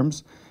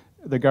terms.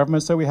 The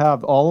governments that we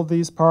have, all of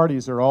these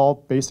parties are all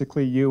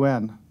basically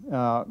UN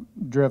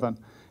driven,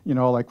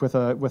 like with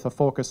a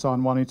focus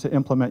on wanting to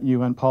implement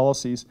UN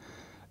policies.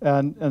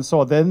 And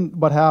so then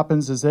what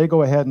happens is they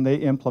go ahead and they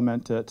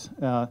implement it.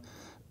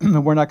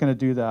 We're not going to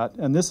do that.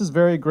 And this is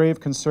very grave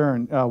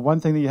concern.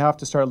 One thing that you have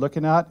to start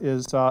looking at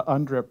is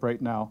UNDRIP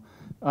right now.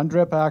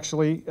 UNDRIP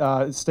actually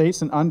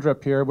states in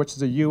UNDRIP here, which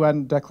is a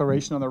UN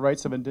Declaration on the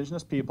Rights of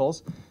Indigenous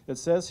Peoples. It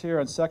says here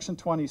in Section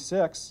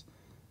 26,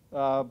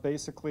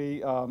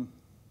 basically,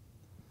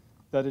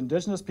 that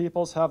Indigenous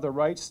peoples have the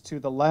rights to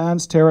the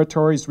lands,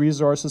 territories,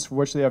 resources for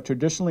which they have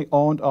traditionally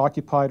owned,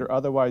 occupied, or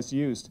otherwise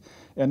used.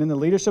 And in the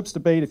leadership's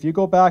debate, if you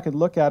go back and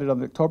look at it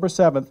on October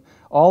 7th,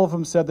 all of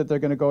them said that they're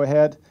going to go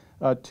ahead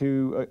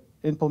to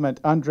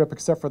implement UNDRIP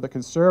except for the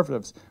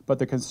Conservatives. But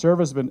the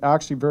Conservatives have been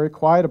actually very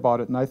quiet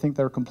about it, and I think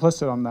they're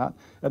complicit on that.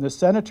 And the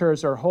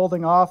Senators are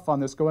holding off on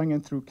this going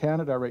in through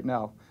Canada right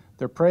now.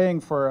 They're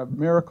praying for a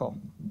miracle.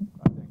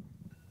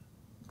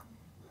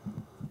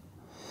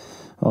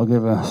 I'll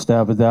give a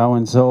stab at that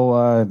one. So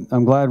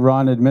I'm glad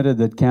Ron admitted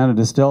that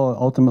Canada still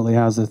ultimately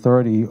has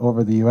authority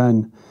over the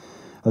UN.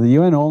 The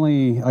UN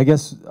only, I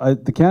guess,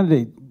 the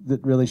candidate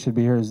that really should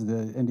be here is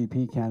the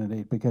NDP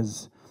candidate,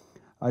 because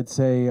I'd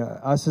say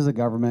us as a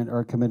government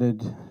are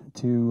committed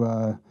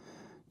to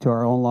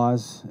our own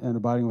laws and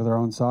abiding with our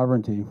own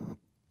sovereignty.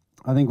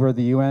 I think where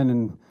the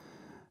UN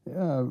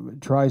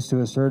tries to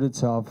assert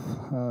itself,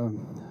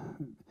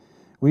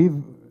 we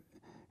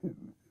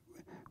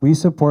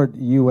support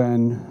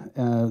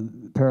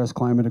UN Paris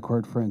Climate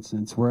Accord, for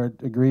instance, where it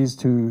agrees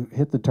to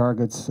hit the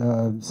targets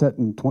set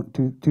in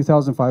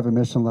 2005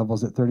 emission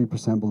levels at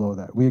 30% below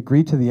that. We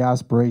agree to the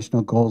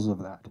aspirational goals of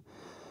that.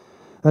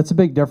 That's a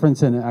big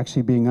difference in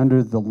actually being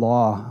under the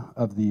law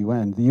of the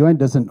UN. The UN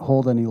doesn't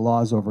hold any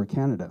laws over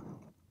Canada.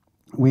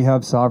 We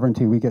have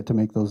sovereignty, we get to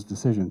make those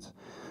decisions.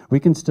 We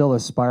can still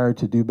aspire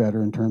to do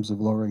better in terms of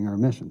lowering our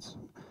emissions,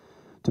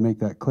 to make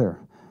that clear.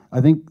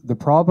 I think the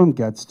problem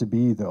gets to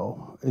be,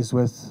 though, is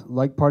with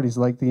parties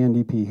like the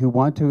NDP who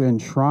want to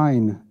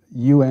enshrine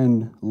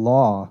UN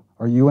law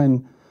or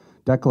UN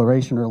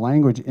declaration or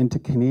language into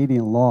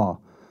Canadian law.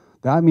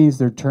 That means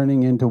they're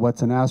turning into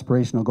what's an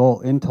aspirational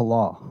goal into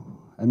law.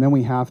 And then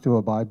we have to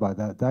abide by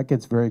that. That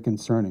gets very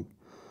concerning.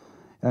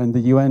 And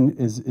the UN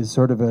is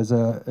sort of as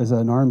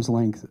an arm's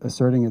length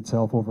asserting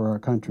itself over our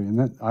country. And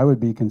that I would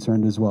be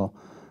concerned as well.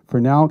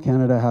 For now,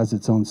 Canada has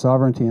its own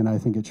sovereignty, and I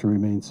think it should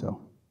remain so.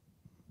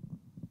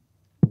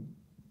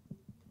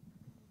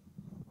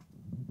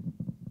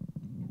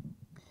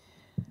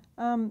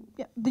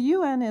 The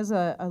UN is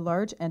a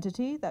large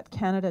entity that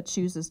Canada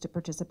chooses to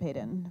participate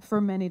in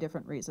for many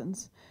different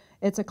reasons.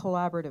 It's a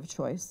collaborative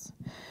choice.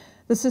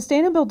 The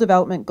Sustainable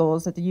Development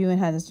Goals that the UN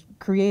has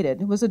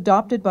created was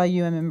adopted by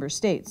UN member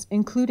states,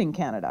 including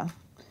Canada.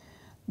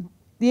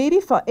 The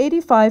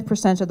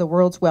 85% of the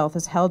world's wealth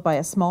is held by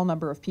a small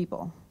number of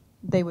people.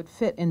 They would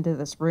fit into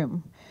this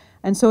room.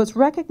 And so it's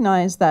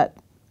recognized that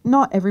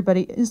not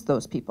everybody is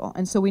those people,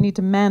 and so we need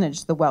to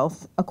manage the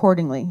wealth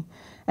accordingly.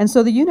 And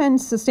so the UN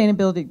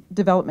Sustainability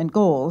Development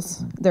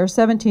Goals, there are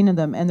 17 of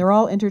them, and they're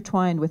all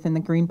intertwined within the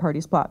Green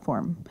Party's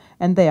platform.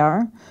 And they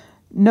are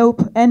no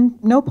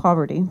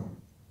poverty,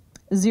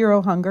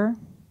 zero hunger,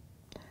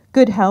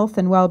 good health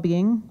and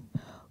well-being,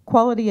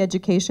 quality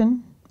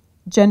education,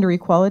 gender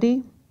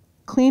equality,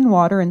 clean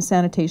water and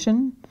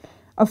sanitation,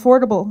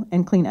 affordable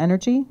and clean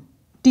energy,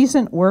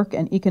 decent work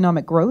and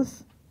economic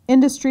growth,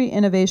 industry,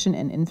 innovation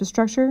and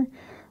infrastructure,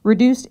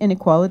 reduced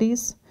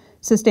inequalities,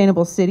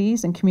 sustainable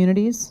cities and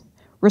communities,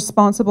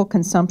 responsible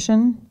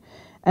consumption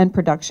and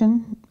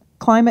production,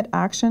 climate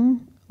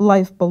action,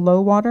 life below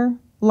water,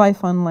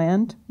 life on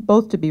land,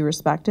 both to be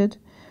respected,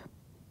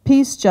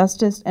 peace,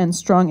 justice, and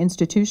strong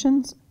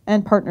institutions,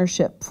 and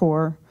partnership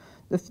for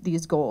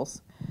these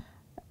goals.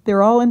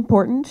 They're all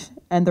important,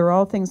 and they're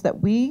all things that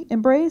we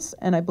embrace,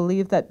 and I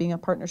believe that being a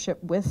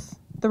partnership with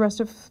the rest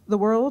of the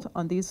world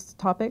on these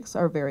topics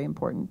are very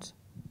important.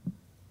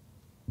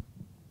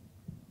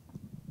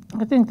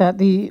 I think that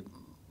the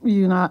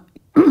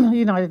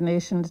United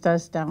Nations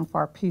does stand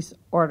for peace,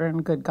 order,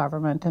 and good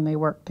government, and they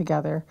work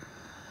together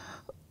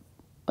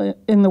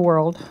in the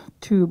world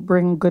to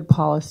bring good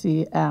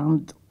policy.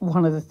 And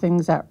one of the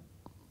things that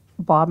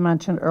Bob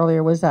mentioned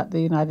earlier was that the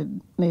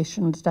United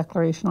Nations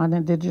Declaration on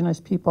Indigenous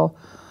People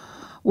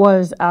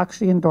was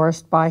actually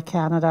endorsed by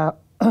Canada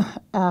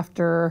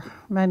after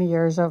many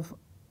years of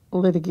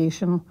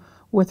litigation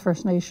with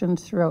First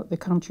Nations throughout the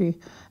country,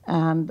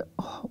 and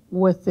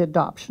with the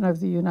adoption of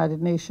the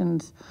United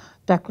Nations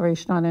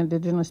Declaration on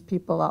Indigenous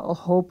People, that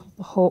will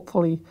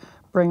hopefully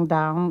bring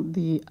down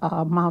the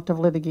amount of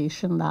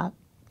litigation that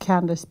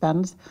Canada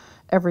spends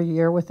every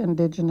year with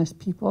Indigenous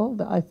people.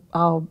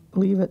 I'll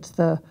believe it's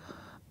the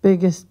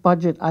biggest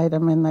budget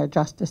item in the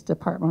Justice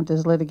Department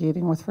is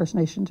litigating with First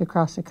Nations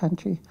across the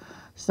country.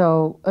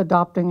 So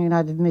adopting the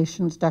United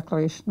Nations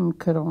Declaration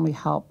could only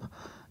help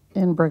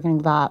in bringing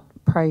that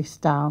price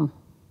down.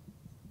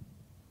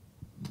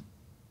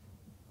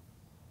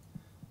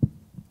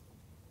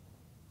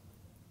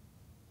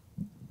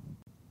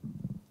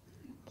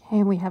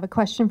 Okay, we have a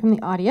question from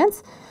the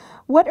audience.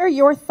 What are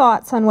your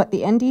thoughts on what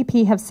the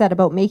NDP have said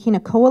about making a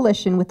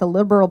coalition with the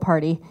Liberal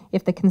Party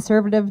if the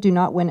Conservative do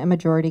not win a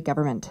majority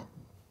government?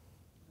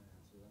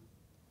 Do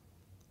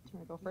you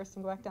want to go first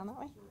and go back down that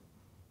way?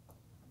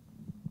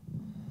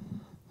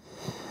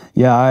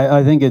 Yeah,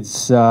 I think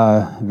it's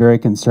very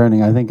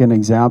concerning. I think an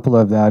example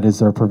of that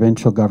is our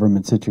provincial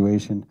government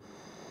situation,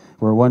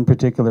 where one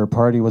particular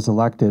party was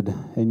elected,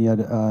 and yet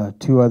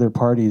two other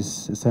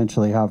parties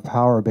essentially have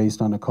power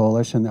based on a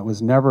coalition that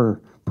was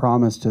never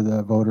promised to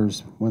the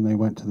voters when they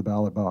went to the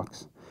ballot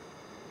box.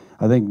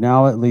 I think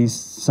now at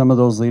least some of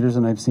those leaders,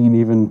 and I've seen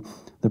even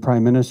the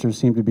Prime Minister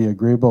seem to be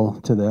agreeable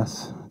to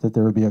this, that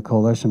there would be a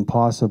coalition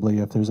possibly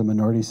if there's a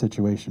minority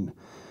situation.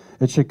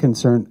 It should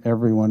concern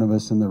every one of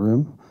us in the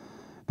room,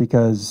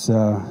 because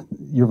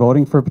you're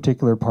voting for a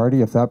particular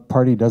party. If that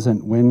party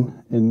doesn't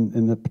win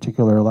in the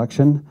particular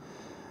election,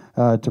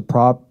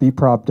 to be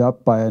propped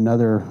up by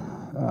another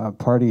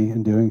party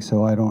in doing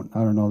so, I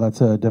don't know.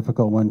 That's a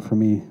difficult one for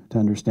me to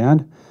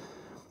understand.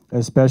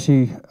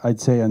 especially, I'd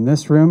say, in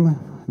this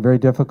room, very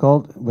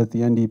difficult with the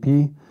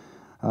NDP.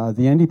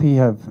 The NDP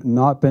have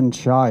not been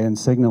shy in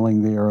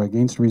signaling they are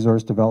against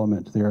resource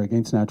development. They are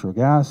against natural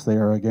gas, they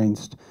are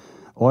against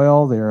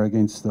oil, they are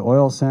against the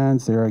oil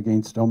sands, they are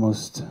against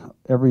almost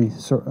every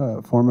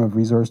form of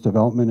resource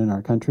development in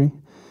our country.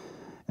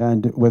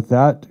 And with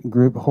that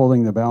group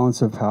holding the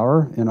balance of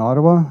power in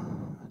Ottawa,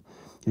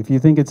 if you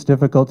think it's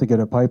difficult to get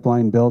a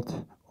pipeline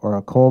built or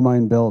a coal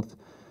mine built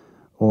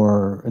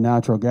or a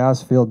natural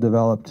gas field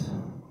developed,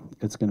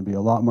 it's going to be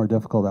a lot more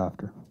difficult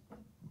after.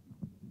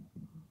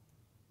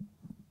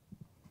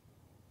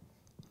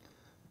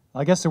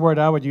 I guess the word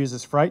I would use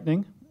is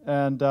frightening,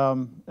 and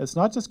it's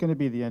not just going to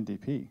be the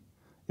NDP.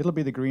 It'll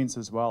be the Greens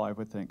as well, I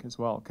would think, as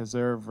well, because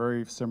they're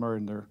very similar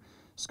in their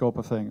scope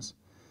of things.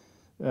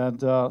 And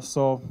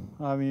so,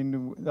 I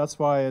mean, that's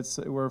why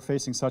we're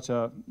facing such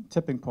a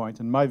tipping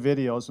point. In my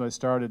videos, when I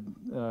started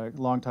a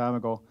long time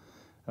ago,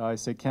 I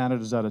say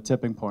Canada's at a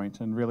tipping point,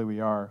 and really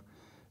we are.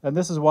 And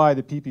this is why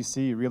the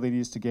PPC really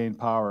needs to gain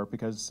power,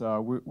 because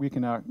we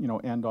can,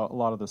 end a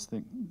lot of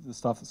the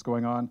stuff that's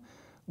going on.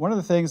 One of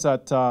the things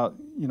that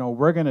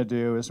we're going to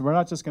do is we're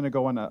not just going to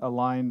go and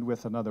align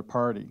with another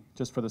party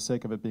just for the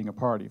sake of it being a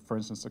party, for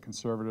instance, the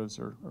Conservatives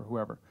or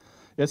whoever.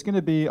 It's going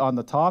to be on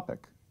the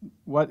topic.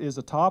 What is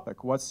the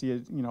topic? What's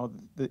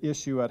the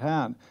issue at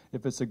hand?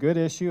 If it's a good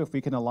issue, if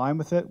we can align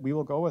with it, we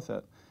will go with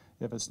it.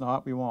 If it's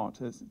not, we won't.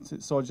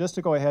 So just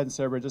to go ahead and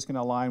say we're just going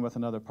to align with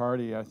another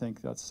party, I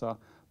think that's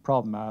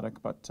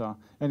problematic. But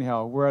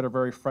anyhow, we're at a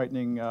very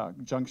frightening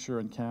juncture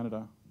in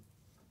Canada.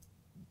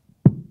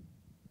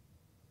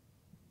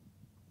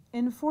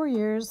 In 4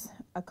 years,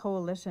 a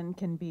coalition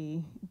can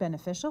be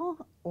beneficial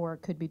or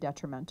it could be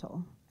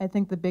detrimental. I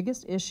think the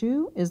biggest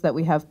issue is that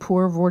we have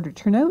poor voter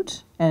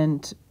turnout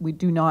and we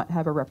do not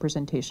have a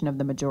representation of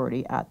the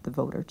majority at the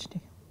voter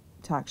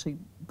to actually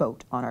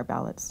vote on our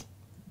ballots.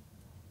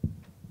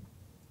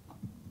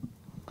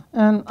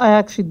 And I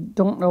actually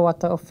don't know what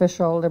the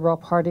official Liberal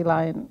Party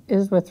line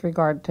is with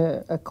regard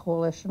to a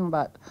coalition,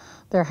 but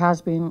there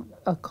has been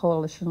a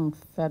coalition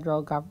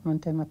federal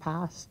government in the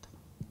past.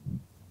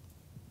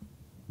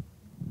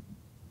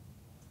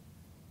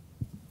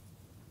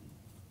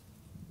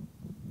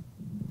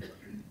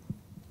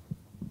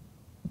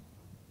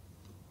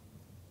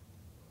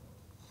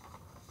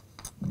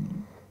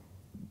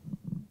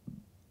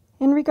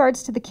 In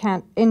regards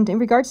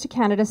to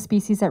Canada's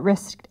Species at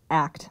Risk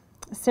Act,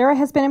 SARA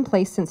has been in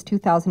place since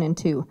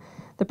 2002.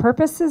 The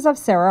purposes of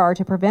SARA are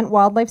to prevent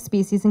wildlife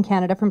species in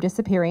Canada from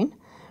disappearing,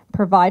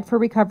 provide for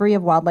recovery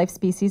of wildlife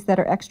species that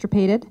are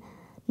extirpated,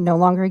 no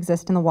longer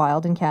exist in the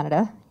wild in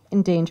Canada,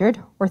 endangered,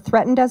 or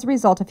threatened as a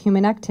result of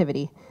human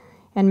activity,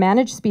 and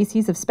manage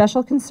species of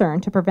special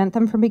concern to prevent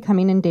them from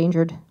becoming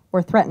endangered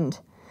or threatened.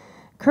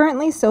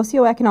 Currently,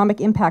 socioeconomic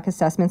impact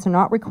assessments are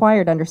not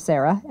required under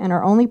SARA and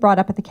are only brought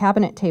up at the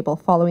cabinet table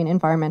following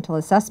environmental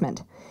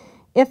assessment.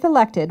 If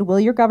elected, will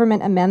your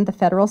government amend the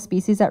Federal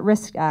Species at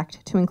Risk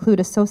Act to include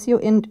a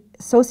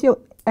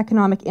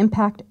socioeconomic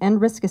impact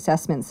and risk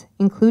assessments,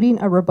 including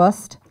a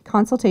robust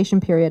consultation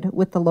period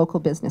with the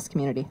local business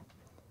community? Can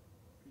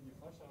you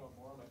flesh that out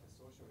more, like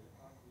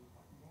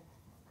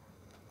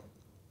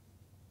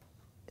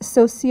a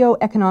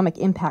Socioeconomic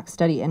impact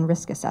study and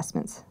risk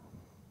assessments.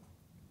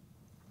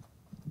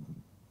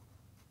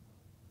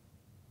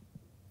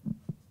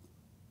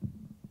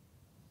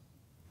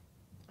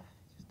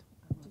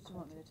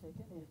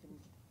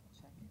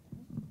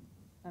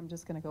 I'm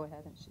just going to go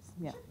ahead and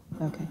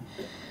okay.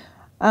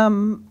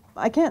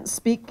 I can't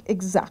speak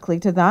exactly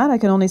to that. I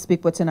can only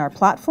speak what's in our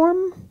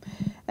platform.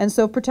 And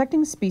so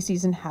protecting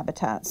species and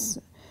habitats.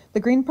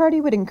 The Green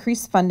Party would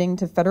increase funding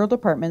to federal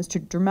departments to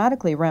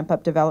dramatically ramp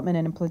up development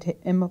and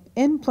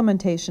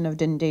implementation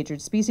of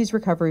endangered species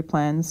recovery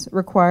plans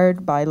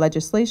required by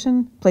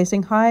legislation,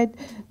 placing tight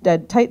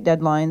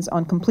deadlines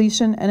on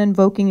completion and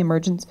invoking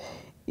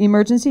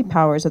emergency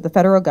powers of the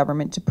federal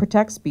government to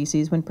protect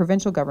species when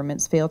provincial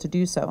governments fail to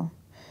do so.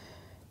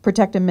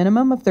 Protect a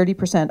minimum of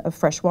 30% of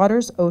fresh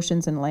waters,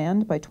 oceans, and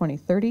land by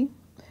 2030.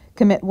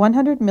 Commit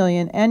 $100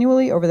 million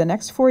annually over the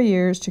next 4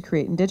 years to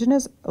create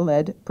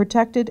Indigenous-led,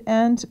 protected,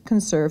 and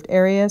conserved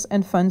areas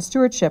and fund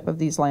stewardship of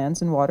these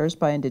lands and waters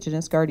by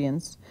Indigenous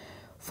guardians.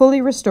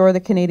 Fully restore the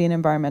Canadian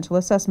Environmental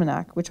Assessment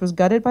Act, which was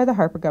gutted by the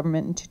Harper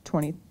government in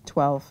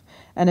 2012,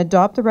 and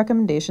adopt the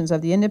recommendations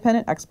of the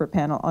Independent Expert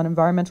Panel on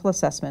Environmental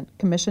Assessment,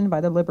 commissioned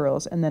by the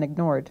Liberals and then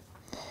ignored.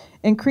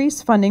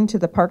 Increase funding to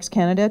the Parks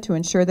Canada to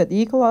ensure that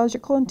the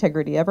ecological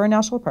integrity of our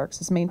national parks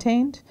is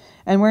maintained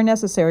and, where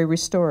necessary,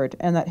 restored,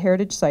 and that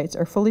heritage sites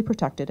are fully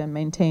protected and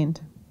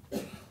maintained.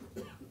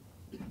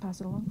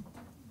 Pass it along.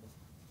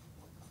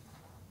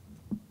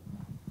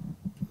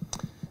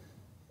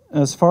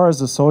 As far as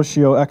the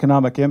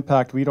socio-economic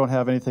impact, we don't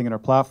have anything in our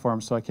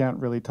platform, so I can't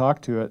really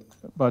talk to it.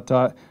 But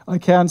I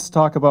can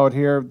talk about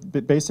here,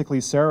 basically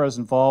SARA is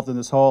involved in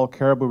this whole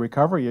caribou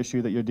recovery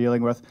issue that you're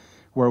dealing with,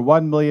 where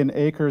 1 million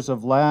acres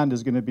of land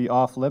is going to be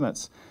off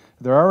limits.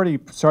 They're already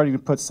starting to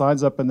put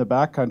signs up in the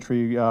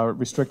backcountry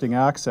restricting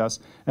access,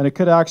 and it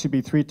could actually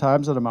be 3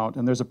 times that amount.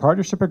 And there's a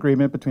partnership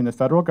agreement between the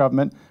federal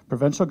government,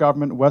 provincial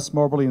government, West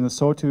Moberly, and the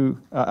Saulteaux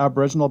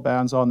Aboriginal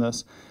bands on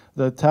this.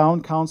 The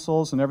town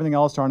councils and everything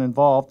else aren't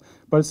involved,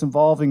 but it's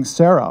involving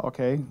Sarah,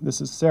 okay? This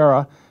is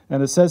Sarah,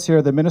 and it says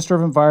here, the Minister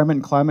of Environment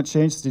and Climate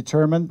Change has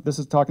determined, this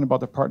is talking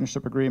about the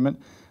partnership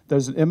agreement,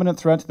 there's an imminent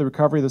threat to the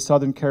recovery of the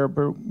southern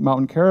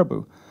mountain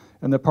caribou.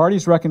 And the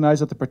parties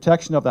recognize that the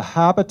protection of the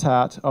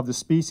habitat of the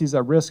species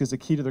at risk is the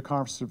key to their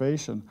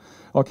conservation.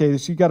 Okay,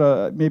 so you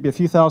got maybe a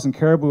few thousand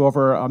caribou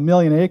over 1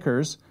 million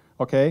acres,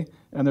 okay?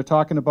 And they're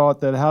talking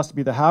about that it has to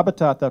be the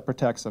habitat that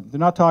protects them. They're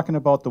not talking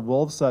about the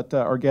wolves that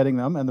are getting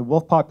them, and the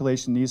wolf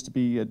population needs to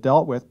be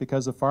dealt with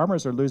because the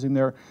farmers are losing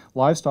their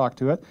livestock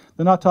to it.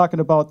 They're not talking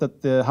about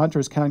that the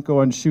hunters can't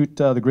go and shoot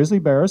the grizzly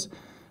bears.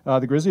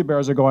 The grizzly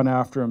bears are going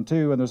after them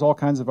too, and there's all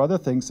kinds of other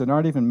things that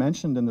aren't even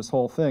mentioned in this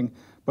whole thing.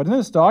 But in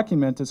this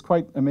document, it's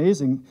quite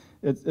amazing.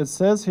 It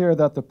says here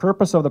that the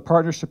purpose of the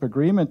partnership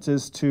agreement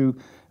is to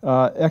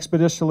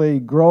expeditiously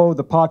grow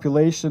the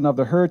population of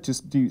the herd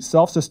to be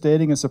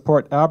self-sustaining and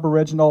support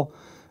Aboriginal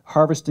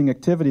harvesting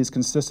activities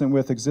consistent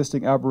with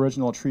existing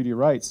Aboriginal treaty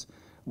rights.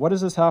 What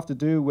does this have to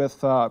do with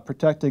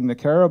protecting the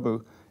caribou?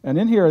 And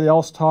in here, it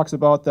also talks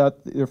about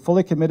that they're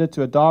fully committed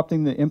to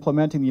adopting and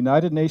implementing the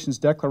United Nations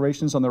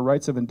declarations on the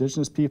rights of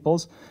Indigenous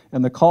peoples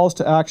and the calls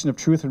to action of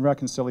truth and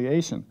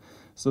reconciliation.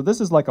 So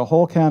this is like a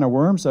whole can of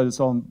worms that is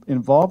all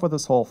involved with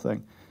this whole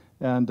thing.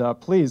 And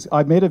please,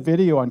 I made a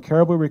video on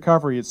caribou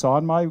recovery. It's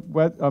on my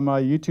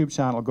YouTube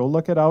channel. Go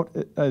look it out.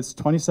 It's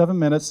 27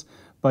 minutes,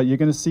 but you're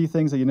going to see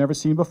things that you've never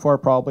seen before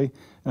probably,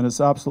 and it's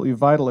absolutely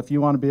vital if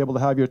you want to be able to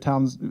have your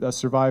towns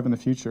survive in the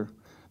future.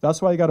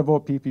 That's why you got to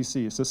vote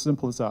PPC. It's as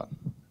simple as that.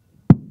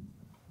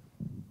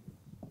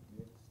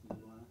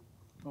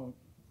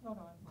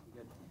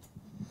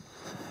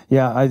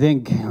 Yeah, I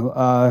think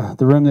the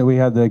room that we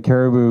had the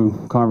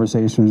caribou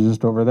conversation was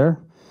just over there.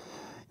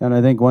 And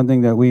I think one thing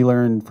that we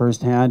learned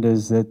firsthand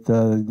is that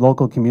the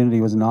local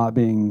community was not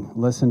being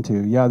listened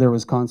to. Yeah, there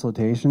was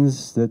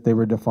consultations that they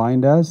were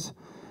defined as.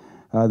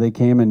 They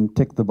came and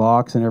ticked the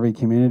box in every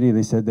community.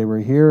 They said they were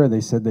here,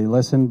 they said they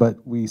listened, but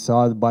we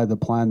saw by the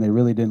plan they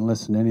really didn't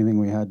listen to anything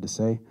we had to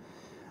say.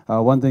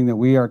 One thing that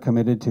we are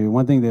committed to,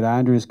 one thing that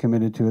Andrew is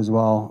committed to as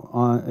well,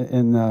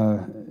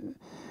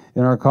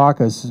 in our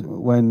caucus,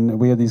 when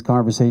we had these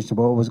conversations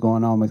about what was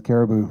going on with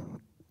caribou,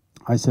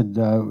 I said,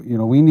 you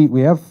know,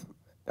 we have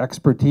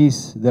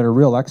expertise that are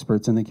real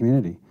experts in the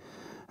community.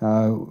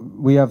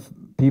 We have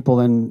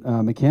people in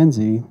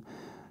Mackenzie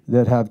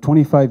that have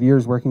 25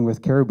 years working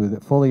with caribou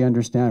that fully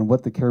understand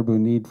what the caribou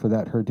need for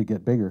that herd to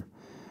get bigger.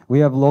 We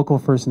have local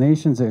First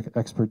Nations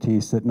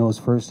expertise that knows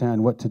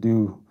firsthand what to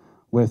do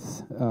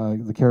with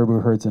the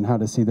caribou herds and how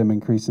to see them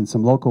increase, and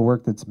some local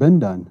work that's been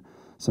done,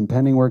 some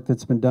pending work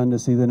that's been done to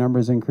see the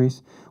numbers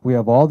increase. We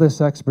have all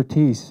this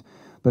expertise,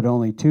 but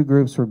only 2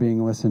 groups were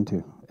being listened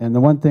to. And the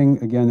one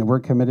thing, again, that we're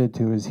committed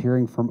to is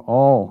hearing from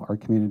all our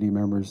community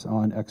members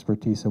on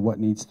expertise of what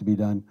needs to be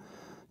done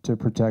to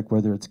protect,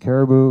 whether it's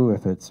caribou,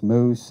 if it's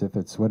moose, if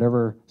it's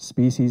whatever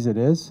species it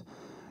is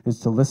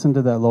to listen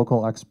to that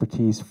local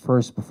expertise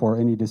first before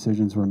any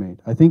decisions were made.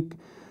 I think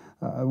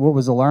what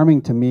was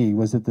alarming to me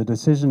was that the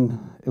decision,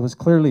 it was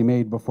clearly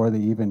made before they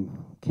even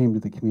came to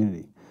the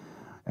community.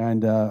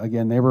 And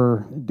again, they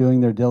were doing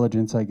their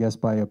diligence, I guess,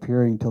 by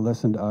appearing to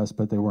listen to us,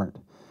 but they weren't.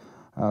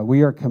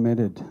 We are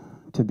committed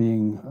to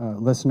being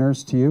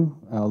listeners to you,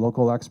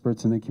 local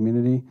experts in the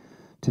community,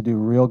 to do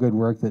real good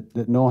work,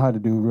 that know how to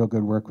do real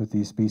good work with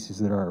these species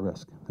that are at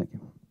risk. Thank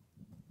you.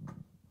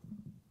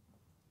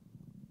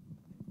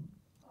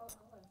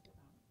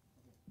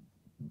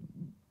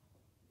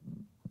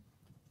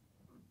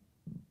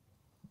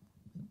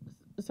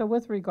 So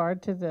with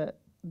regard to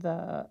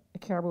the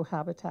caribou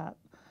habitat,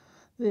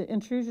 the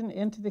intrusion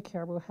into the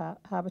caribou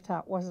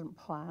habitat wasn't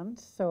planned.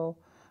 So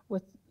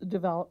with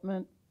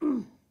development,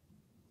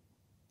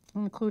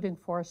 including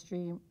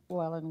forestry,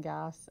 oil and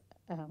gas,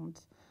 and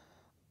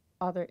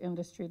other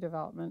industry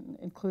development,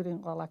 including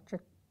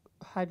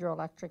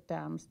hydroelectric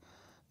dams,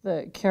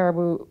 the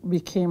caribou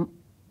became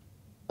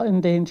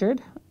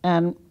endangered.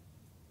 And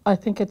I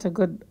think it's a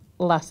good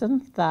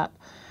lesson that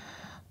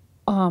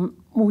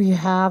we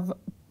have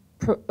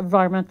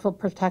environmental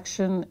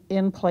protection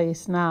in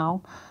place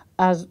now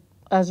as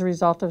a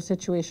result of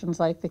situations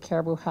like the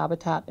caribou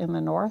habitat in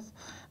the north.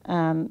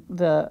 And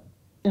the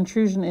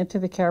intrusion into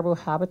the caribou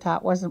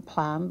habitat wasn't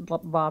planned.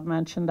 Bob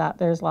mentioned that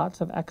there's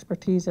lots of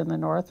expertise in the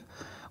north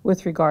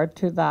with regard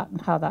to that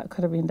and how that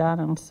could have been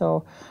done. And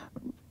so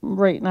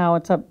right now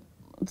it's a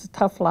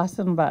tough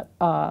lesson, but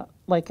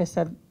like I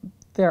said,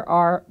 there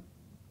are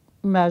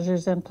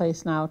measures in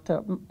place now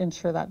to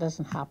ensure that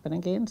doesn't happen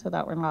again, so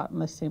that we're not in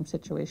the same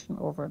situation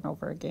over and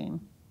over again.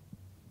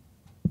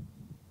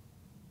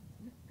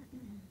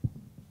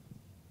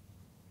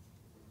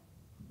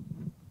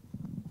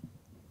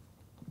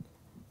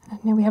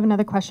 Now we have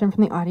another question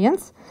from the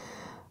audience.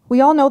 We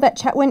all know that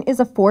Chetwynd is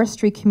a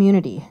forestry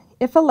community.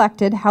 If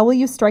elected, how will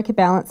you strike a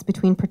balance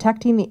between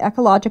protecting the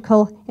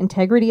ecological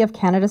integrity of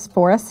Canada's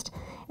forest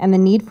and the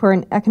need for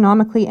an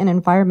economically and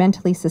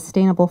environmentally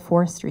sustainable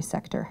forestry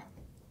sector?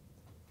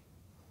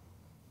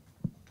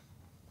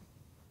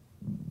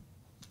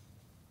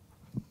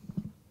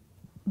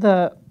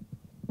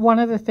 One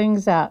of the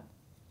things that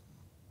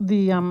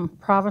the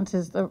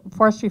provinces, the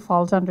forestry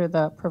falls under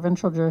the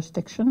provincial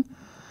jurisdiction,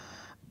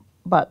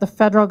 but the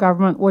federal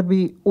government would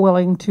be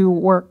willing to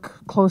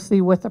work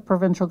closely with the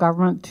provincial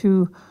government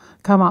to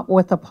come up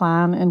with a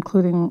plan,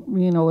 including,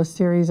 you know, a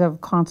series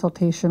of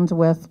consultations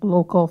with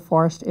local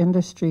forest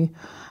industry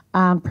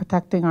and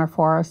protecting our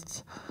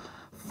forests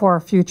for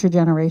future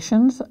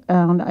generations.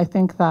 And I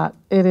think that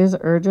it is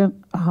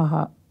urgent,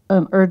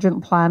 an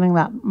urgent planning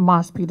that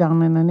must be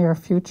done in the near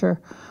future.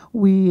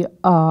 We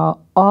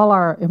all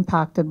are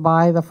impacted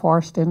by the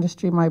forest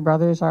industry. My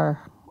brothers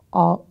are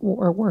all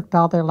worked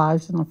all their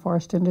lives in the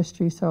forest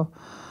industry, so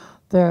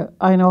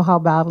I know how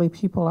badly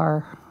people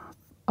are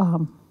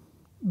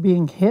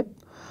being hit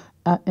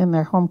in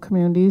their home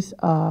communities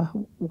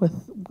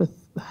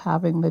with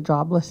having the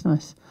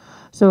joblessness.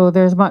 So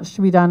there's much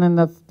to be done, and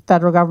the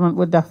federal government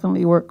would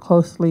definitely work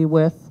closely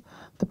with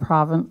the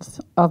province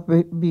of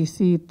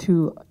BC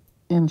to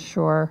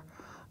ensure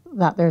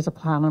that there's a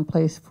plan in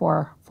place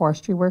for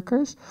forestry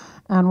workers.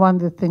 And one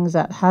of the things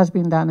that has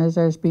been done is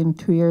there's been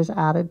 2 years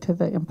added to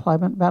the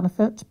employment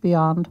benefits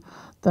beyond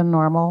the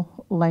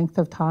normal length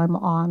of time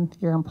on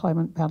your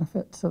employment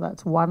benefits. So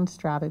that's one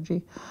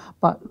strategy.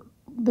 But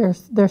there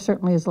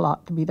certainly is a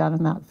lot to be done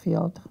in that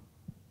field.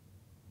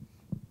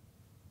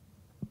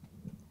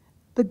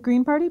 The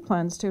Green Party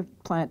plans to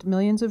plant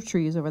millions of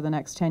trees over the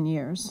next 10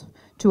 years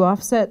to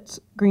offset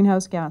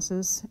greenhouse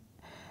gases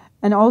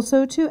and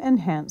also to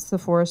enhance the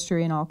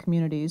forestry in all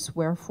communities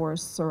where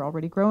forests are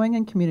already growing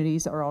and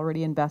communities are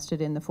already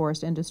invested in the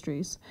forest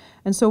industries.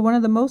 And so one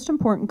of the most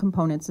important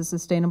components is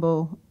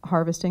sustainable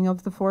harvesting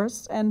of the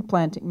forests and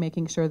planting,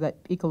 making sure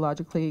that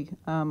ecologically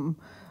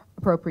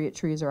appropriate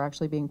trees are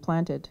actually being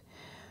planted.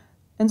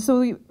 And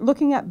so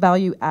looking at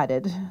value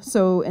added,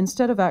 so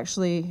instead of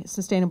actually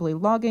sustainably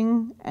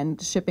logging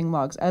and shipping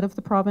logs out of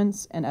the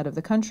province and out of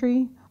the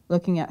country,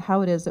 looking at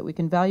how it is that we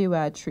can value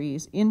add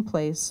trees in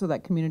place so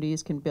that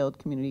communities can build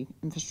community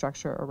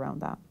infrastructure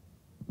around that.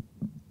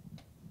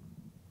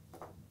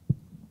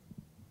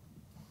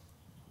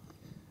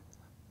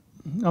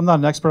 I'm not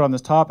an expert on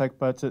this topic,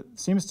 but it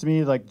seems to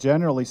me like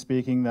generally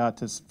speaking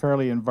that it's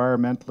fairly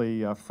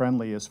environmentally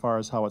friendly as far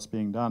as how it's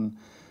being done.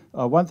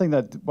 One thing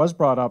that was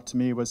brought up to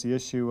me was the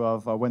issue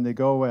of when they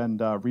go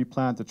and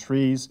replant the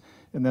trees,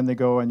 and then they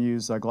go and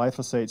use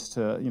glyphosates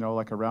to, you know,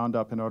 like a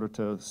Roundup in order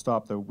to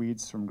stop the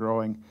weeds from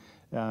growing,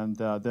 and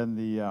then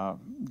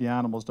the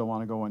animals don't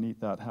want to go and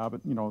eat that habit,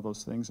 you know,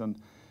 those things, and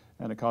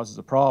it causes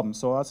a problem.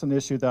 So that's an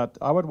issue that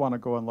I would want to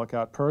go and look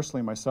at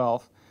personally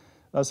myself.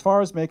 As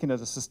far as making it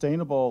a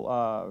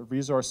sustainable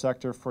resource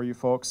sector for you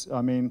folks,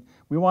 I mean,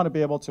 we want to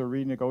be able to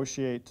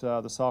renegotiate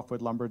the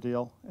softwood lumber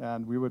deal,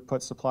 and we would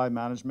put supply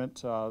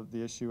management,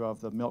 the issue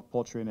of the milk,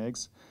 poultry, and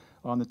eggs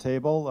on the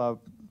table.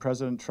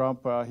 President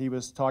Trump, he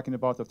was talking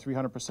about the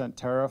 300%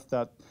 tariff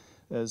that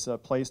is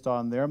placed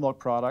on their milk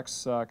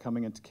products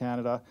coming into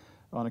Canada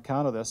on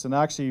account of this. And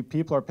actually,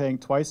 people are paying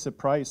twice the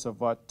price of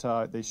what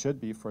they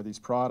should be for these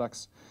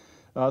products.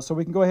 So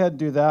we can go ahead and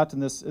do that,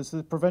 and this is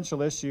a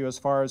provincial issue as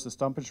far as the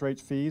stumpage rate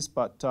fees,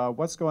 but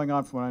what's going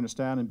on from what I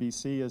understand in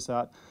BC is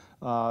that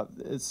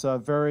it's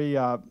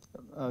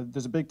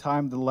there's a big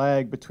time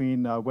lag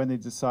between when they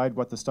decide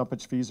what the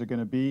stumpage fees are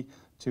going to be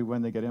to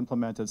when they get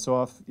implemented.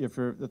 So if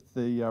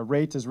the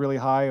rate is really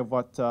high of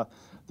what the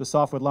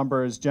softwood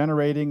lumber is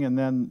generating, and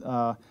then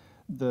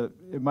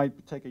it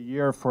might take a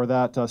year for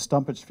that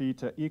stumpage fee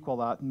to equal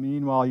that.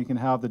 Meanwhile, you can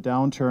have the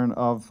downturn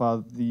of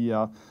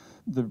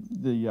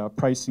the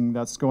pricing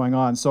that's going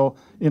on. So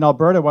in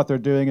Alberta, what they're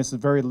doing is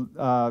very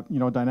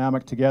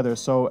dynamic together.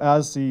 So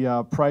as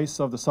the price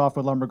of the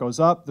softwood lumber goes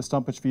up, the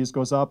stumpage fees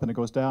goes up, and it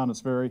goes down.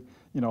 It's very,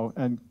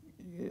 and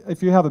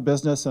if you have a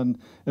business and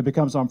it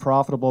becomes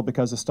unprofitable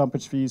because the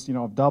stumpage fees,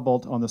 have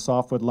doubled on the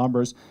softwood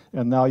lumbers,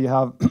 and now you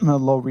have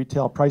low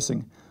retail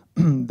pricing,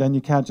 then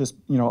you can't just,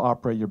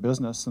 operate your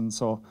business. And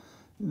so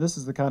this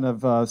is the kind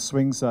of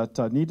swings that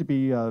need to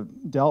be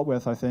dealt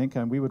with, I think,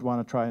 and we would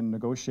want to try and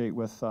negotiate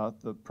with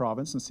the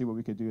province and see what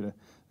we could do to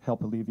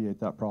help alleviate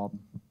that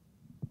problem.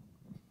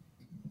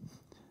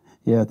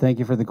 Yeah, thank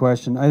you for the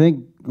question. I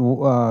think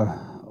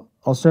I'll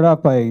start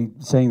off by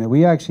saying that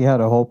we actually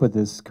had a hope with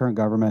this current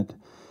government.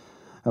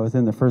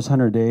 Within the first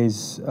 100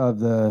 days of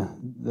the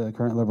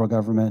current Liberal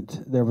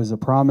government, there was a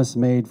promise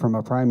made from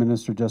a Prime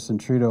Minister, Justin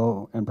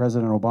Trudeau, and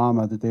President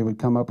Obama that they would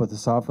come up with a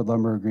softwood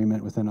lumber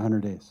agreement within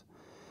 100 days.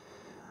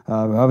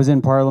 I was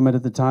in Parliament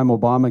at the time.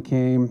 Obama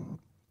came,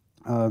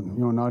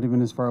 not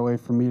even as far away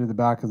from me to the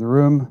back of the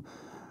room,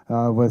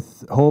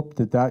 with hope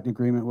that that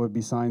agreement would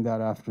be signed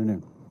that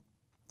afternoon.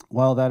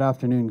 Well, that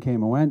afternoon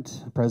came and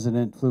went. The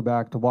President flew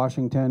back to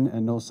Washington,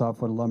 and no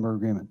softwood lumber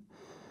agreement.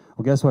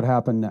 Well, guess what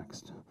happened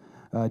next?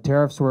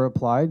 Tariffs were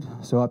applied,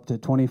 so up to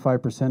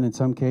 25% in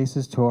some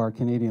cases to our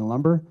Canadian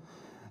lumber.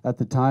 At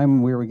the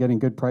time, we were getting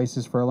good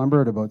prices for our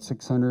lumber at about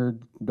 $600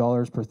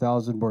 per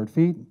 1,000 board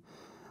feet.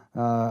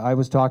 I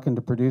was talking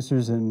to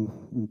producers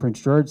in Prince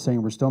George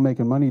saying we're still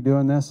making money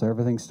doing this,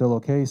 everything's still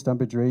okay,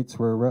 stumpage rates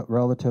were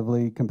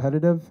relatively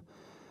competitive.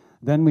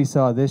 Then we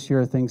saw this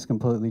year things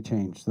completely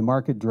changed. The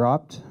market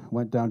dropped,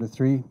 went down to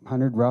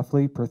 300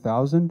 roughly per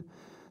 1,000.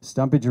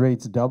 Stumpage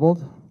rates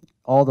doubled.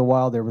 All the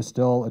while there was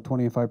still a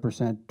 20 to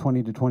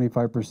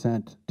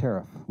 25%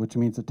 tariff, which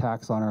means a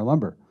tax on our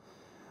lumber.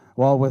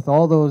 Well, with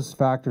all those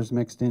factors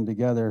mixed in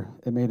together,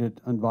 it made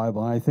it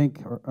unviable, and I think,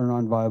 or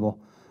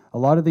non-viable. A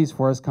lot of these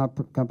forest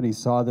companies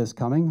saw this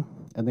coming,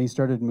 and they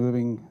started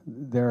moving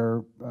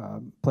their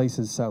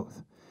places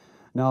south.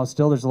 Now,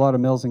 still there's a lot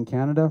of mills in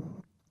Canada.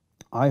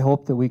 I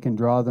hope that we can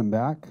draw them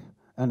back,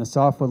 and a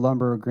softwood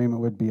lumber agreement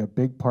would be a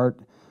big part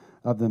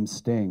of them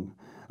staying.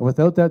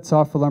 Without that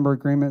softwood lumber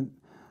agreement,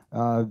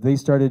 they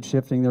started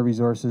shifting their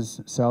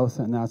resources south,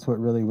 and that's what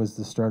really was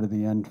the start of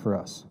the end for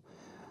us.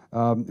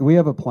 We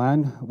have a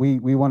plan.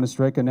 We want to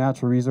strike a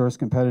natural resource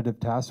competitive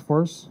task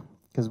force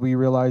because we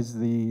realize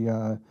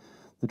the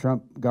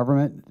Trump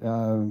government,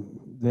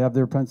 they have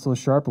their pencils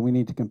sharp, and we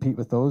need to compete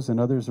with those and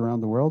others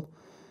around the world.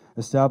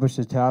 Establish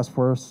a task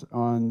force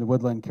on the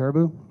woodland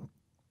caribou,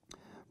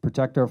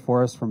 protect our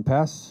forests from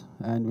pests,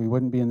 and we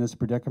wouldn't be in this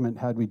predicament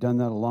had we done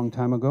that a long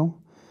time ago.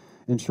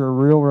 Ensure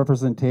real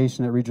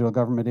representation at regional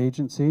government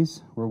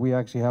agencies where we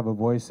actually have a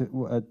voice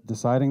at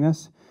deciding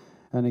this,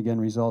 and again,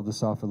 resolve the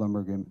softwood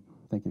lumber agreement.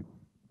 Thank you.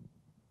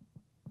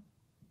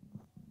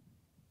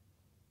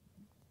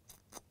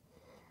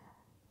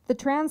 The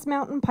Trans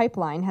Mountain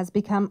Pipeline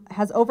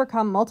has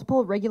overcome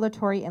multiple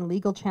regulatory and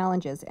legal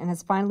challenges and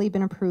has finally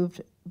been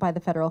approved by the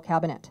federal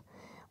cabinet.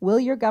 Will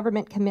your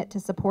government commit to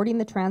supporting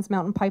the Trans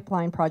Mountain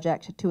Pipeline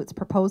project to its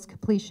proposed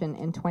completion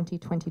in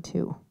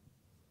 2022?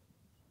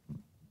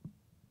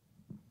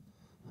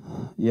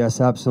 Yes,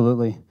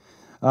 absolutely.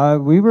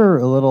 We were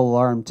a little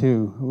alarmed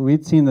too.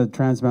 We'd seen the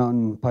Trans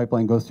Mountain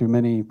Pipeline go through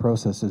many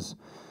processes,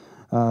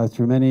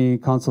 through many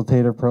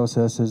consultative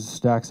processes,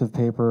 stacks of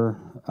paper,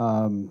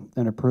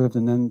 and approved.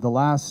 And then the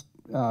last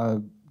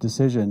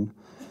decision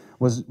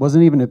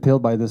wasn't even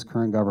appealed by this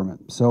current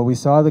government. So we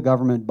saw the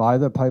government buy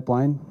the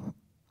pipeline.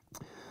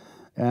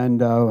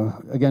 And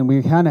again,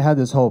 we kind of had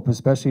this hope,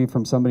 especially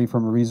from somebody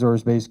from a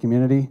resource-based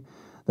community,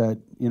 that,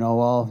 you know,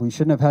 well, we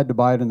shouldn't have had to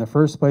buy it in the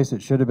first place.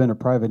 It should have been a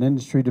private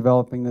industry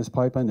developing this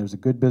pipeline. There's a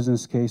good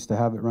business case to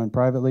have it run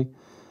privately.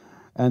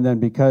 And then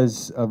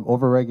because of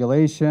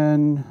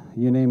overregulation,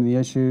 you name the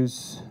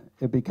issues,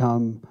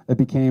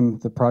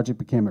 the project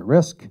became at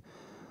risk.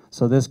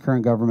 So this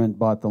current government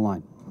bought the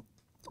line,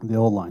 the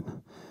old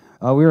line.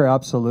 We are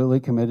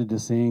absolutely committed to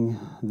seeing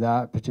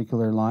that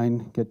particular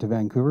line get to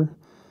Vancouver.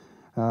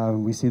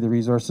 We see the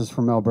resources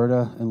from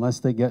Alberta, unless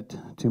they get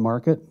to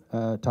market,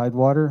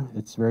 Tidewater,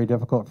 it's very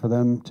difficult for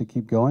them to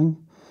keep going.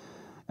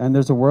 And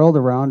there's a world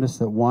around us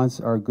that wants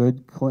our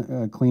good,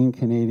 clean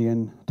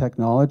Canadian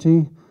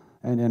technology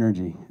and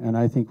energy, and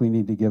I think we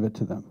need to give it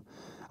to them.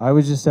 I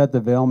was just at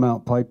the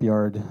Valemount Pipe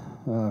Yard,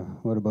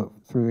 about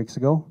 3 weeks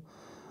ago,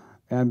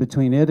 and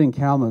between it and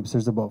Kamloops,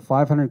 there's about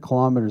 500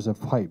 kilometers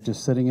of pipe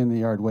just sitting in the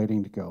yard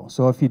waiting to go.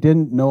 So if you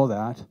didn't know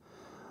that,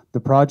 the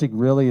project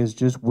really is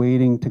just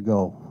waiting to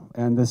go.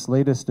 And this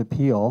latest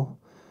appeal,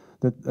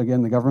 that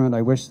again, the government,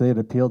 I wish they had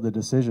appealed the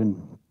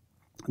decision,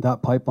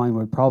 that pipeline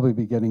would probably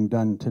be getting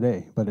done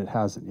today, but it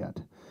hasn't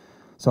yet.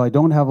 So I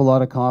don't have a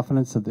lot of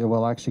confidence that they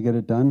will actually get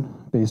it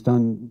done based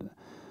on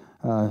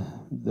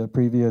the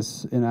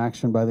previous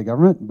inaction by the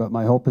government, but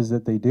my hope is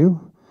that they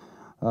do.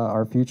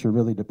 Our future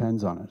really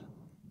depends on it.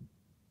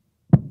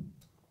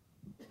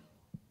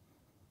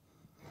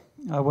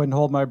 I wouldn't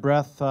hold my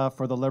breath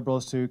for the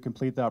Liberals to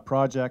complete that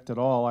project at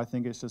all. I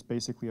think it's just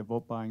basically a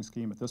vote-buying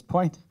scheme at this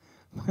point.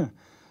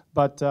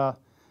 But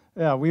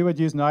yeah, we would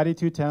use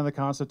 9210 of the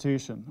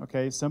Constitution,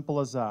 okay?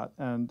 Simple as that.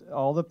 And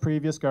all the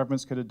previous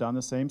governments could have done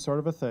the same sort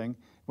of a thing.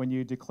 When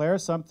you declare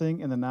something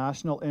in the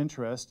national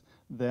interest,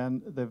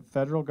 then the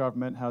federal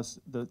government has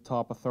the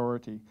top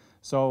authority.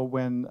 So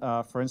when,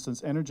 for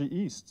instance, Energy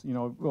East,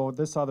 well,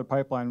 this other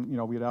pipeline,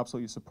 we'd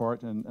absolutely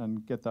support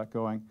and get that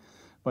going.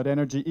 But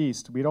Energy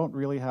East, we don't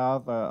really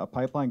have a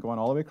pipeline going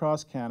all the way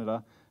across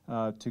Canada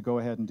to go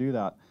ahead and do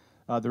that.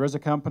 There is a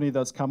company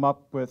that's come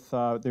up with,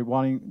 they're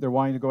wanting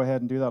to go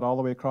ahead and do that all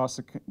the way across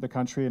the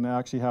country and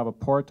actually have a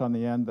port on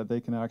the end that they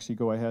can actually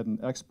go ahead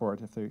and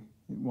export if they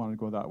want to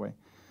go that way.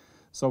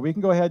 So we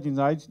can go ahead and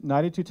use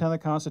 9210 of the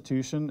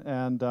Constitution,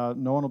 and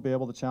no one will be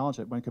able to challenge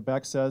it. When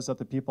Quebec says that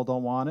the people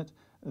don't want it,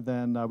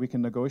 then we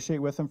can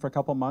negotiate with them for a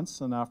couple months,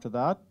 and after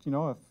that,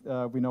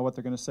 if we know what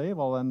they're going to say,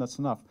 well, then that's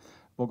enough.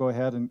 We'll go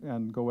ahead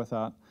and go with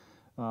that.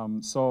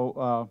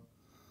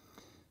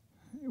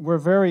 We're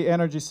very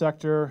energy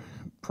sector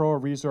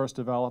pro-resource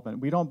development.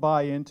 We don't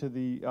buy into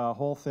the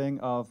whole thing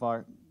of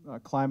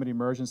climate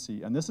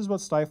emergency, and this is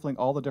what's stifling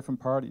all the different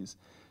parties,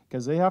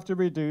 because they have to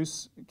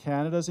reduce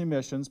Canada's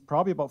emissions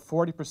probably about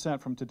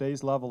 40% from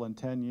today's level in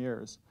 10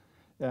 years.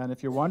 And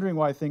if you're wondering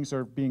why things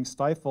are being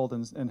stifled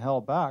and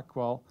held back,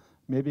 well,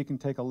 maybe you can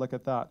take a look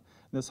at that.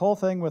 This whole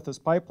thing with this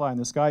pipeline,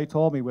 this guy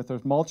told me with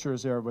those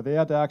mulchers there, where they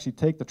had to actually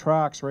take the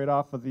tracks right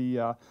off of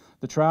the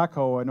track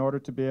hoe in order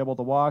to be able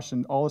to wash,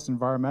 and all this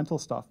environmental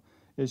stuff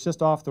is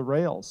just off the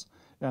rails.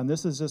 And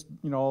this is just,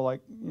 you know, like,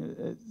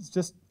 it's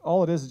just,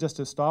 all it is just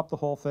to stop the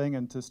whole thing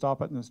and to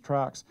stop it in its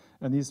tracks.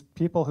 And these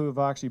people who have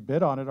actually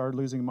bid on it are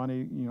losing money,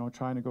 you know,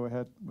 trying to go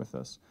ahead with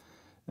this.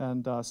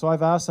 And so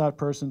I've asked that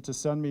person to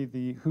send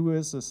me who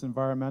is this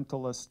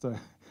environmentalist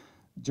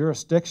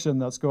jurisdiction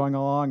that's going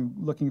along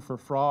looking for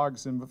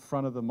frogs in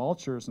front of the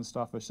mulchers and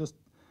stuff. It's just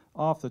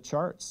off the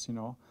charts, you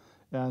know.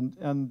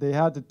 And they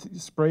had to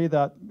spray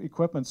that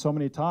equipment so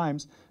many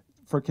times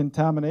for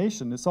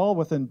contamination. It's all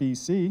within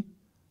BC.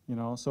 You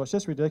know, so it's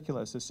just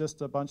ridiculous. It's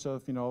just a bunch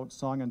of, you know,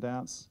 song and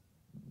dance.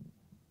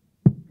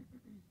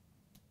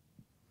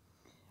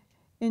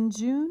 In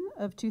June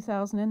of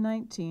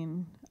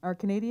 2019, our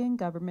Canadian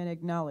government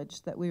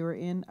acknowledged that we were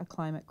in a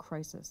climate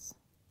crisis.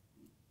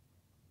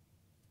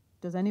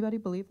 Does anybody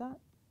believe that?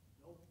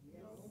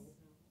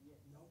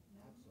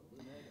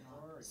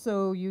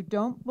 So you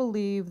don't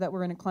believe that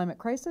we're in a climate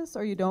crisis,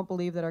 or you don't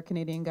believe that our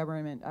Canadian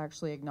government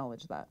actually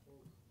acknowledged that?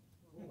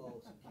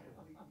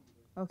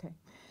 Okay.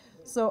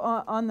 So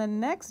on the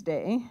next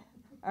day,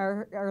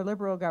 our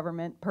Liberal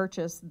government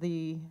purchased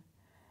the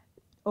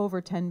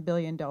over $10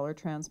 billion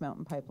Trans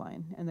Mountain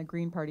Pipeline, and the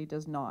Green Party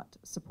does not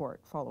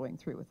support following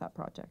through with that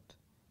project.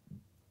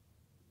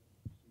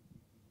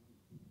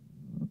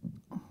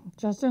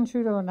 Justin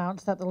Trudeau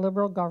announced that the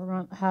Liberal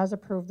government has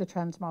approved the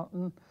Trans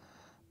Mountain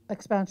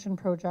expansion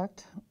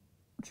project.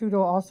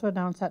 Trudeau also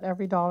announced that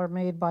every dollar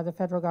made by the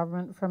federal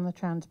government from the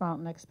Trans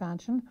Mountain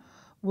expansion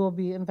will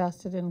be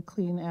invested in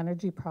clean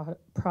energy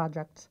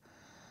projects.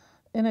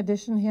 In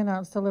addition, he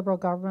announced the Liberal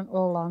government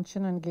will launch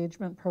an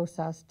engagement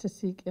process to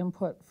seek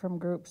input from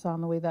groups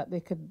on the way that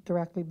they could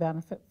directly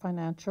benefit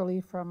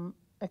financially from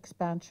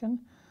expansion.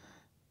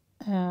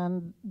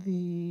 And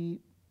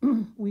we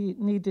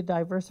need to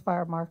diversify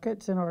our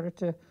markets in order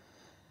to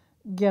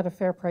get a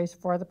fair price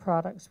for the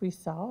products we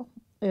sell.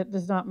 It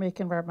does not make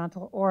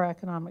environmental or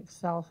economic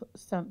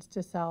sense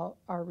to sell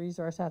our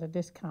resource at a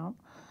discount.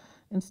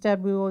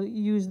 Instead, we will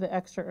use the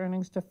extra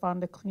earnings to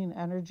fund a clean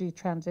energy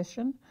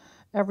transition.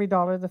 Every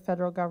dollar the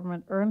federal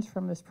government earns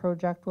from this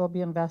project will be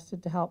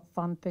invested to help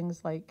fund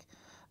things like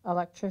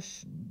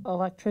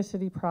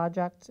electricity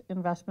projects,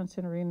 investments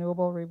in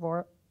renewable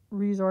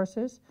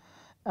resources,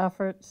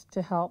 efforts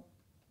to help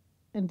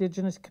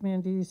Indigenous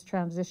communities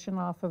transition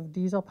off of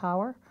diesel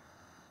power.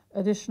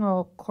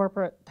 Additional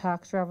corporate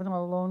tax revenue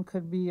alone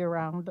could be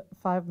around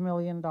 $5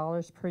 million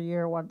per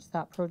year once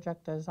that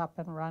project is up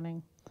and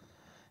running.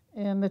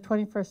 In the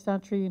 21st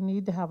century, you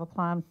need to have a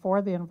plan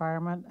for the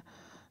environment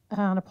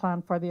and a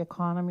plan for the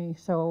economy.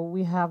 So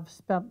we have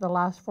spent the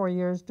last 4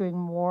 years doing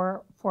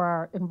more for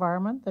our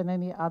environment than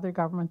any other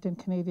government in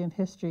Canadian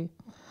history.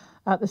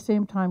 At the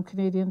same time,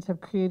 Canadians have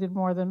created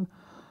more than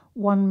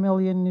 1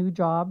 million new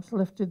jobs,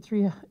 lifted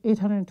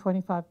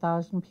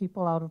 825,000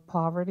 people out of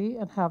poverty,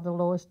 and have the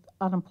lowest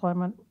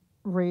unemployment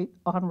rate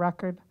on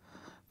record.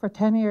 For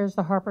 10 years,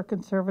 the Harper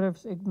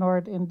Conservatives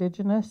ignored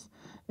Indigenous,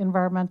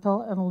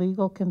 environmental, and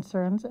legal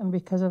concerns, and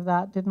because of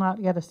that, did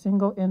not get a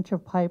single inch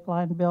of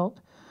pipeline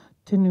built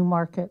to new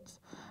markets.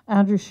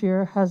 Andrew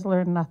Scheer has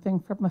learned nothing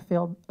from a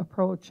failed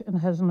approach and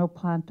has no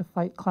plan to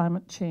fight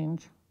climate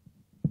change.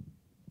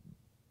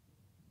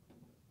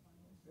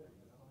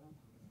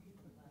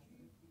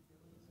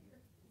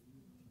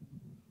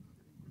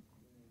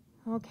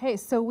 Okay,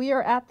 so we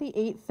are at the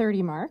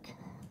 8:30 mark.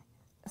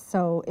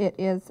 So it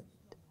is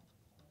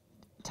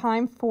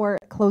time for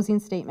closing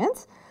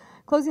statements.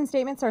 Closing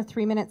statements are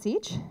 3 minutes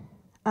each.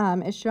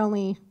 It should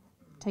only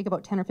take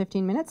about 10 or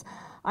 15 minutes.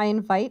 I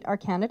invite our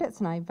candidates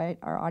and I invite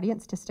our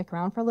audience to stick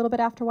around for a little bit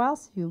after a while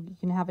so you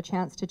can have a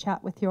chance to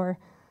chat with your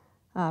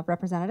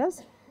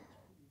representatives.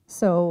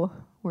 So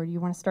where do you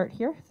want to start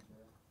here?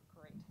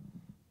 Great.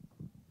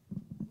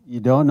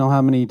 You don't know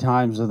how many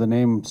times of the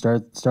name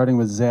starting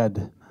with Z,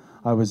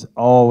 I was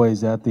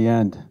always at the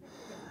end.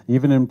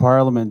 Even in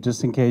Parliament,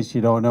 just in case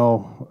you don't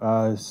know,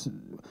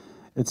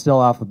 it's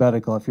still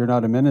alphabetical. If you're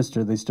not a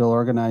minister, they still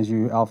organize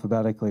you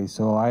alphabetically.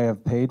 So I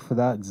have paid for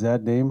that Z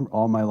name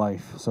all my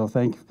life. So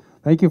thank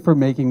you for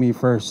making me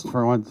first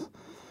for once.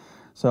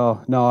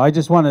 So no, I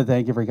just want to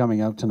thank you for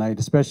coming out tonight,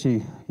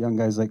 especially young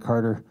guys like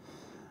Carter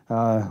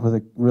with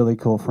a really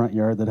cool front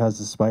yard that has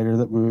a spider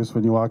that moves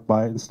when you walk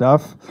by it and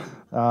stuff.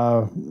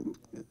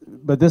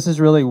 But this is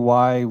really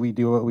why we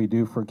do what we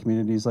do for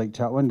communities like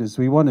Chetwynd, is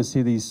we want to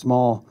see these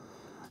small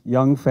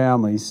young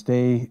families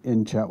stay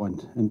in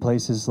Chetwynd, in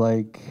places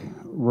like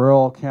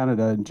rural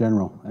Canada in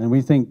general. And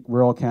we think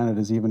rural Canada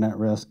is even at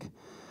risk.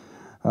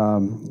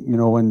 You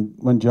know,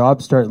 when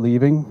jobs start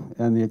leaving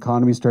and the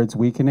economy starts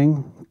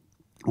weakening,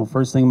 well,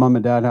 first thing mom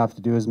and dad have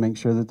to do is make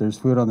sure that there's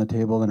food on the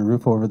table and a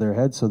roof over their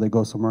head, so they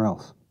go somewhere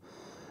else.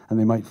 And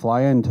they might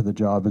fly into the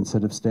job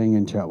instead of staying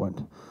in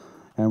Chetwynd.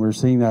 And we're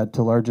seeing that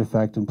to large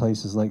effect in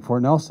places like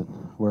Fort Nelson,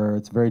 where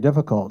it's very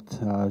difficult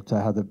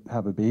to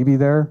have a baby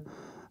there,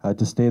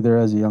 to stay there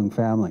as a young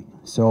family.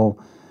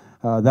 So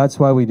That's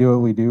why we do what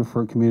we do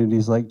for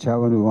communities like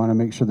Chetwynd. We want to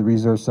make sure the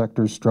resource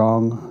sector is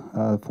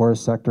strong,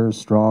 forest sector is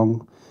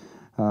strong.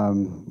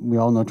 We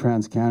all know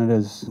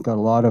TransCanada's got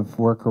a lot of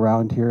work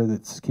around here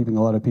that's keeping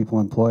a lot of people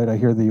employed. I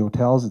hear the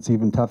hotels, it's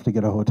even tough to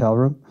get a hotel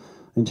room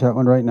in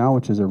Chetwynd right now,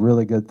 which is a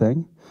really good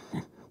thing.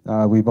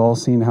 We've all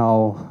seen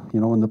how,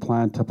 when the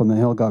plant up on the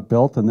hill got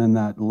built and then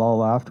that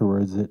lull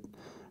afterwards, it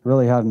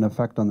really had an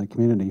effect on the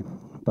community.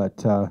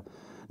 But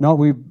no,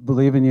 we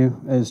believe in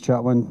you as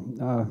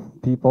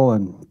Chetwynd people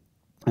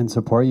and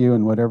support you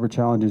in whatever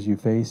challenges you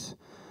face.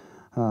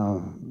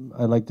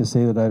 I'd like to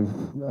say that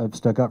I've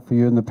stuck up for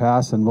you in the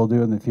past and will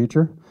do in the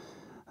future.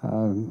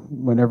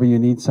 Whenever you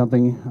need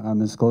something,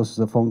 I'm as close as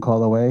a phone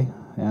call away,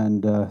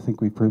 and I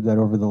think we've proved that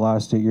over the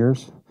last 8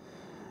 years.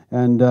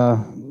 And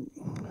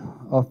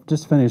I'll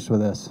just finish with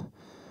this.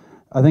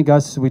 I think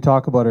we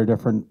talk about our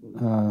different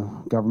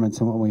governments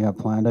and what we have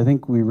planned. I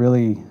think we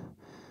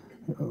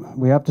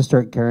have to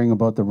start caring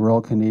about the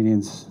rural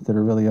Canadians that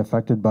are really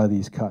affected by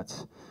these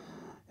cuts.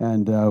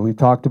 And we've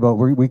talked about,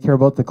 we care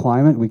about the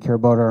climate, we care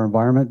about our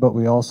environment, but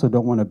we also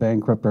don't want to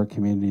bankrupt our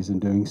communities in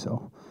doing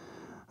so.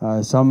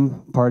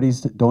 Some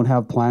parties don't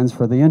have plans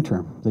for the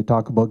interim. They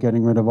talk about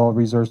getting rid of all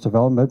resource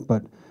development,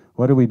 but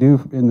what do we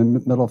do in the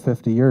middle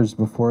 50 years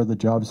before the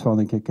jobs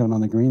finally kick in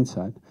on the green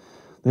side?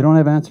 They don't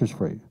have answers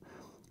for you.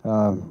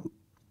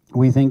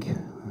 We think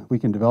we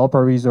can develop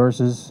our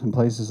resources in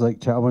places like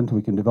Chetwynd,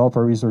 we can develop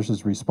our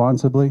resources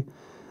responsibly,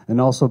 and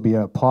also be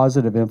a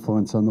positive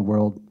influence on the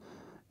world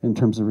in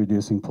terms of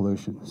reducing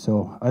pollution.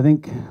 So I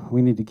think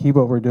we need to keep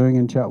what we're doing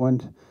in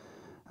Chetwynd.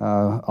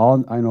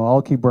 I know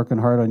I'll keep working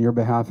hard on your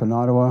behalf in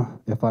Ottawa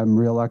if I'm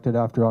re-elected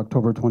after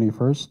October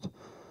 21st.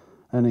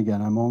 And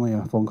again, I'm only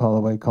a phone call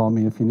away. Call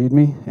me if you need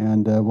me,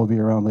 and we'll be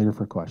around later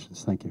for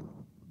questions. Thank you.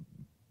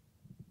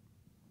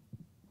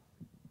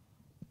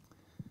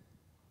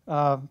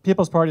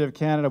 People's Party of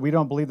Canada, we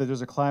don't believe that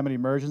there's a climate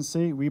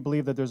emergency. We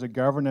believe that there's a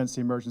governance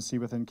emergency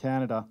within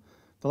Canada.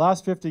 The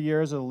last 50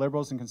 years of the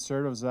Liberals and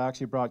Conservatives have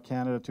actually brought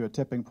Canada to a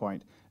tipping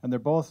point, and they're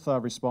both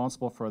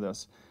responsible for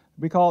this.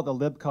 We call it the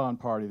LibCon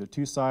party, the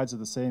two sides of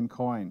the same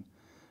coin.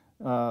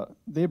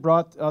 They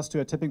brought us to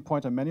a tipping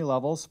point on many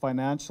levels: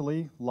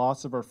 financially,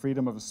 loss of our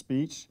freedom of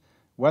speech,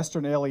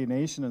 Western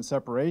alienation and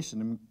separation.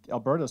 And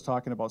Alberta's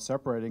talking about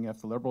separating if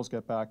the Liberals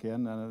get back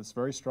in, and it's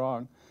very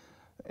strong.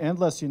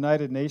 Endless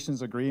United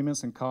Nations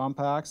agreements and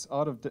compacts,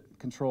 out of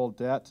control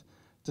debt,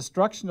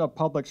 destruction of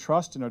public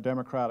trust in our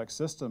democratic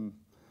system.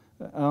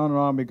 On and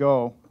on we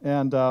go.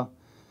 And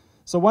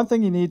so one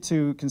thing you need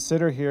to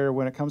consider here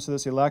when it comes to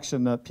this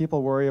election, that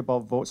people worry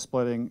about vote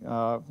splitting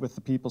with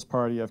the People's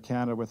Party of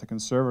Canada, with the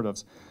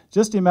Conservatives.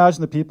 Just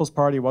imagine the People's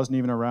Party wasn't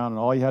even around and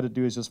all you had to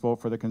do is just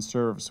vote for the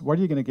Conservatives. What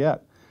are you going to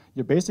get?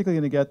 You're basically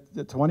going to get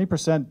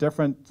 20%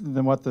 different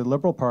than what the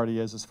Liberal Party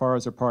is as far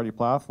as their party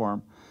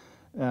platform.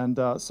 And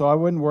so I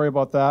wouldn't worry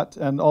about that.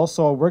 And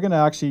also, we're going to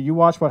actually, you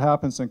watch what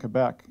happens in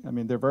Quebec. I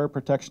mean, they're very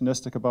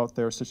protectionistic about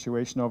their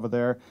situation over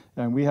there,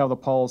 and we have the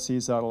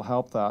policies that will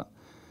help that.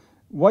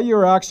 What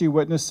you're actually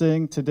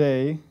witnessing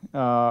today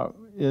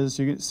is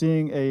you're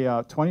seeing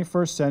a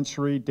 21st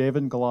century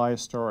David and Goliath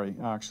story,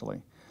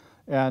 actually.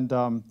 And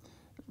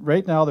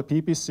right now, the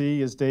PPC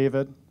is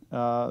David.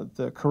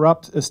 The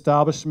corrupt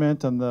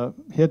establishment and the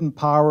hidden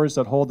powers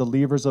that hold the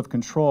levers of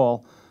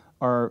control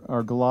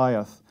are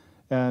Goliath.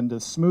 And the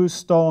smooth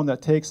stone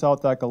that takes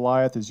out that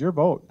Goliath is your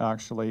vote,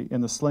 actually,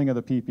 in the sling of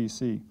the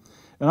PPC.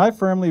 And I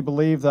firmly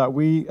believe that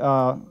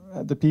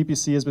the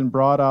PPC has been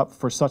brought up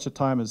for such a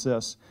time as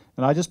this.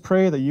 And I just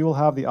pray that you will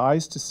have the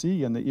eyes to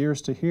see and the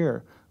ears to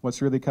hear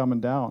what's really coming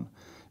down.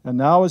 And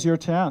now is your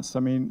chance. I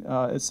mean,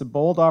 it's a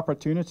bold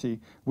opportunity.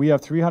 We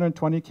have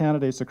 320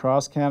 candidates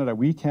across Canada.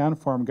 We can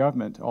form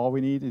government. All we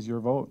need is your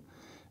vote.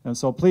 And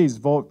so please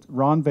vote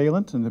Ron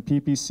Valent and the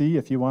PPC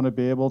if you want to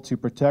be able to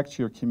protect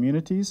your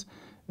communities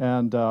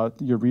and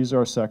your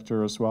resource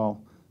sector as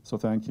well. So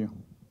thank you.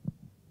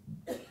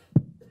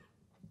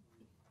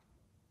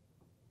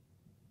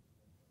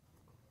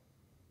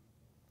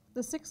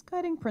 The 6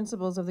 guiding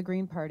principles of the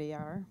Green Party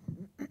are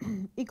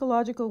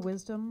ecological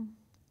wisdom,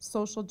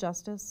 social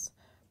justice,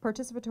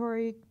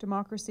 participatory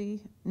democracy,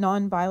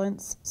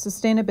 non-violence,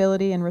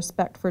 sustainability, and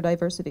respect for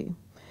diversity.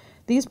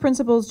 These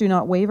principles do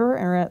not waver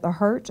and are at the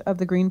heart of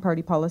the Green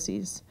Party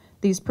policies.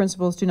 These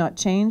principles do not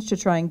change to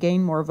try and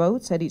gain more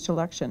votes at each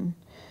election.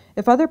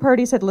 If other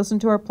parties had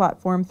listened to our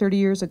platform 30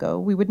 years ago,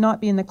 we would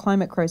not be in the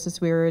climate crisis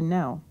we are in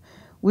now.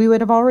 We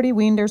would have already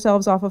weaned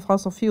ourselves off of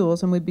fossil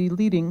fuels and would be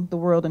leading the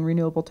world in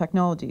renewable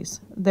technologies.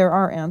 There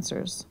are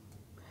answers.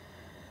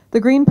 The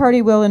Green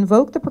Party will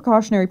invoke the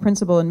precautionary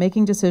principle in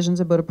making decisions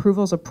about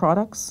approvals of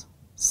products,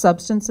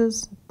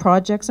 substances,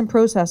 projects, and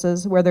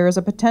processes where there is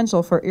a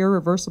potential for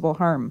irreversible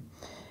harm.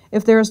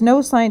 If there is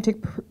no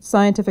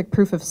scientific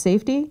proof of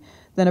safety,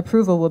 then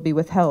approval will be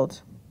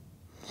withheld.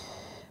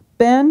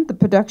 Ban the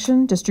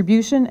production,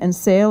 distribution, and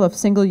sale of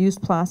single-use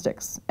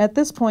plastics. At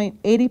this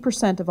point,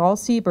 80% of all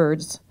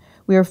seabirds,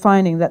 we are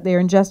finding that they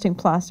are ingesting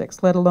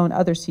plastics, let alone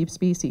other sea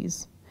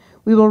species.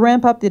 We will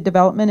ramp up the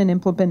development and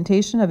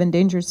implementation of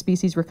endangered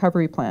species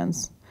recovery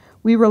plans.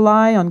 We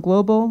rely on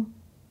global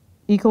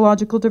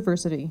ecological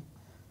diversity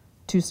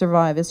to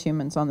survive as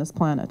humans on this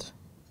planet.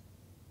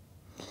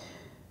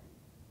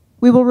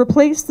 We will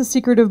replace the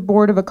secretive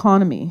Board of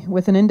Economy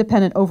with an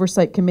independent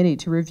oversight committee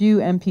to review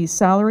MP's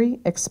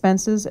salary,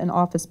 expenses, and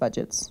office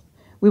budgets.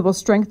 We will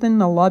strengthen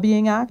the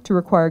Lobbying Act to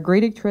require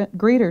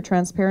greater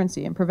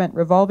transparency and prevent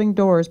revolving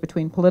doors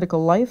between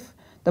political life,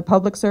 the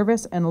public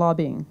service, and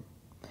lobbying.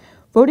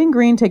 Voting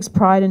Green takes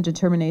pride and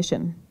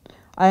determination.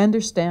 I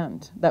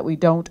understand that we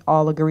don't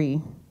all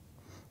agree,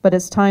 but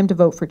it's time to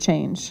vote for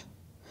change.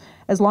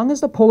 As long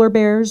as the polar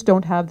bears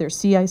don't have their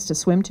sea ice to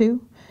swim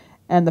to,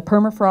 and the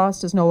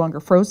permafrost is no longer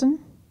frozen,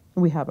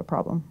 we have a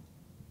problem.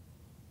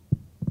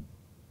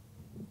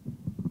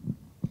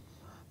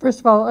 First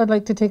of all, I'd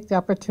like to take the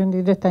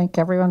opportunity to thank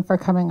everyone for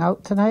coming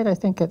out tonight. I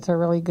think it's a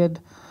really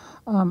good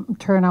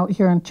turnout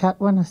here in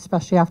Chetwynd,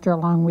 especially after a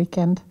long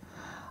weekend.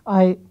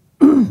 I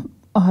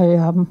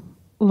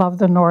love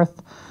the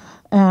North,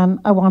 and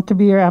I want to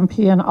be your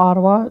MP in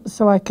Ottawa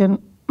so I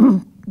can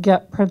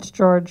get Prince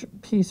George,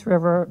 Peace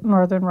River,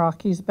 Northern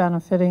Rockies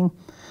benefiting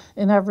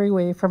in every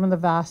way from the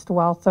vast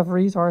wealth of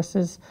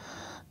resources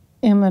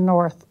in the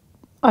North.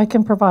 I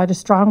can provide a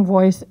strong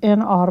voice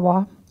in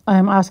Ottawa. I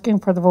am asking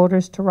for the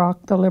voters to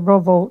rock the Liberal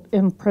vote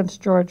in Prince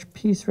George,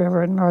 Peace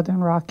River, and Northern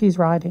Rockies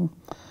riding.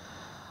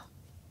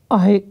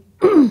 I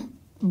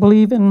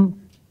believe in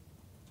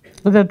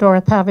the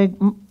North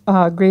having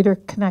greater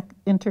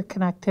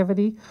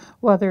interconnectivity,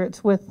 whether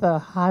it's with the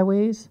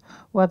highways,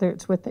 whether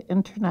it's with the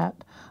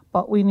internet,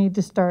 but we need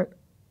to start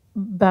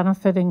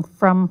benefiting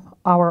from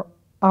our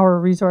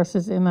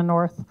resources in the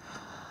North.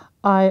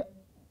 I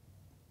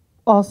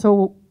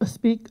also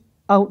speak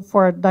out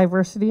for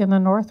diversity in the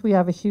North. We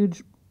have a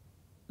huge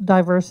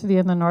diversity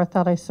in the North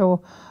that I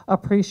so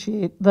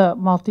appreciate, the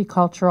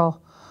multicultural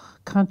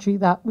country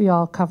that we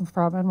all come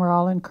from, and we're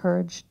all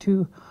encouraged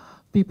to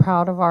be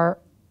proud of our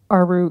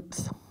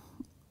roots.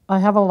 I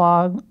have a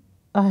loud,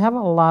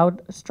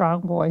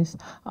 strong voice.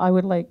 I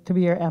would like to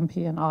be your MP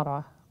in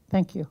Ottawa.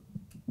 Thank you.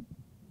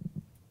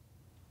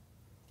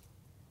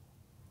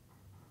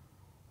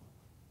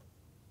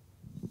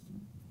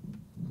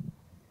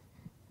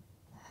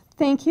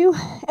 Thank you,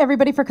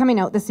 everybody, for coming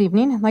out this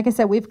evening. Like I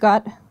said, we've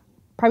got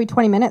probably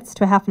 20 minutes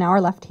to a half an hour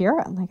left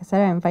here. Like I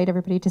said, I invite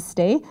everybody to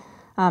stay,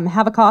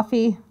 have a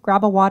coffee,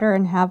 grab a water,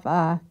 and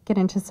get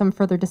into some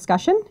further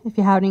discussion. If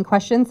you have any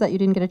questions that you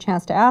didn't get a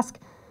chance to ask,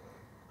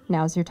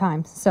 now's your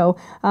time. So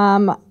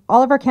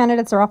all of our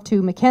candidates are off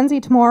to Mackenzie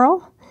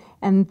tomorrow,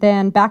 and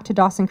then back to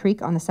Dawson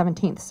Creek on the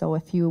 17th. So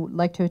if you would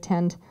like to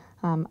attend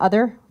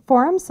other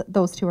forums,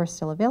 those two are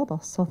still available.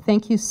 So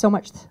thank you so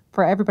much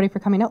for everybody for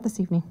coming out this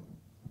evening.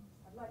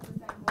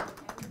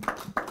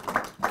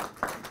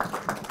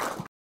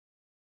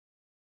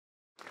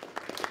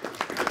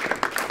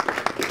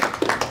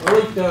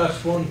 I'd like to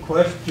ask one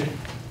question.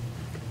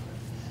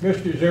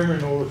 Mr. Zimmer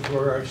knows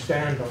where I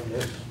stand on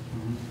this.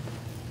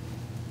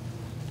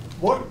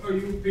 What are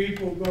you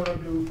people going to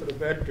do for the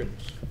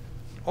veterans?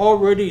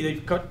 Already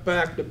they've cut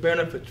back the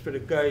benefits for the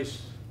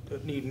guys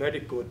that need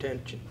medical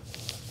attention.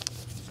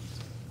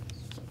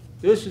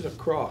 This is a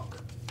crock.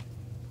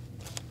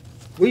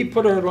 We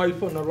put our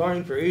life on the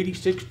line for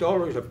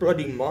 $86 a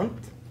bloody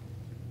month.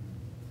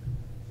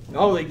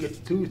 Now they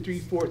get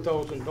 $2,000, $3,000,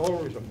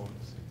 $4,000 a month.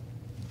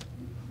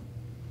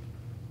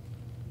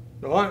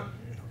 Now,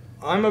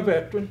 I'm a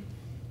veteran.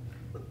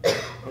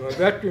 I'm a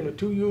veteran of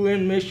 2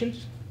 UN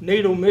missions,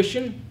 NATO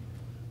mission,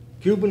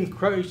 Cuban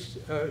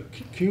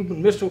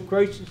Missile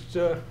Crisis,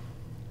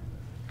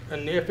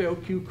 and the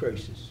FLQ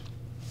crisis.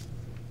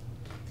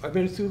 I've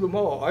been through them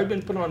all. I've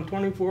been put on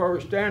 24-hour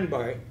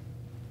standby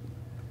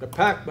to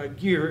pack my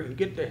gear and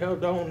get the hell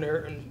down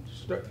there and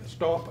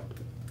stop it.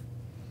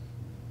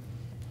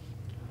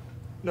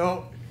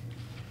 Now,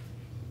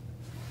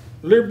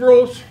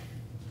 Liberals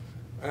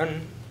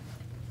and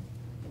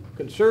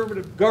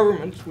conservative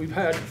governments, we've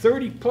had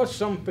 30+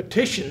 some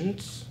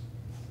petitions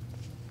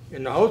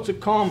in the House of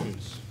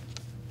Commons.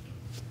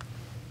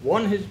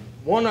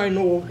 One I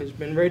know has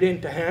been read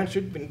into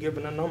Hansard, been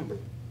given a number.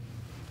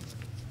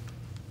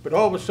 But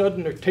all of a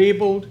sudden they're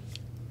tabled,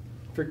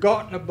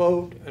 forgotten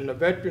about, and the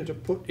veterans are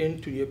put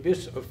into the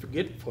abyss of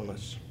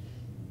forgetfulness.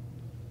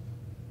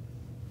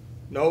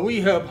 Now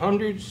we have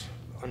hundreds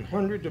and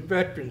hundreds of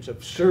veterans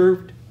have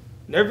served,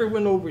 never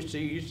went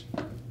overseas,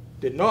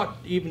 did not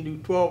even do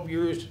 12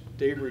 years,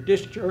 they were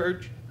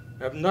discharged,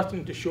 have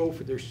nothing to show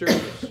for their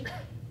service.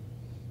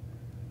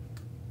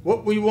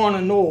 What we want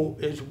to know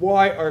is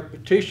why our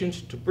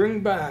petitions to bring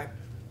back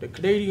the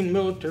Canadian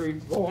Military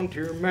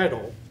Volunteer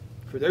Medal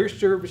for their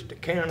service to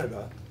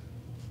Canada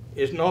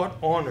is not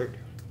honored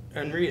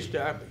and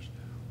reestablished.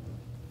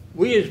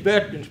 We as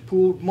veterans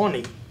pooled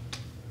money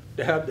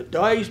to have the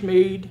dies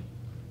made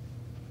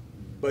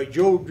by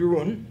Joe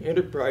Druin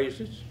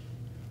Enterprises.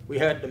 We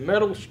had the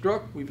medal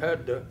struck, we've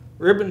had the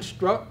ribbon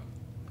struck,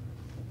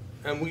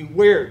 and we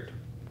wear it.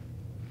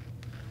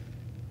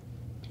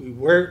 We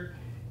wear it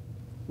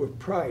with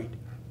pride.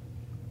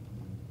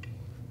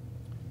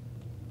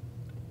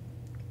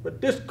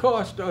 But this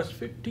cost us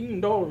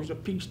 $15 a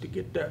piece to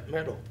get that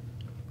medal.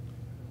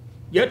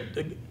 Yet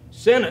the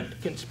Senate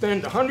can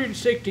spend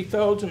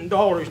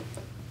 $160,000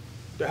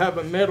 to have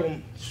a medal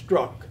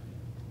struck,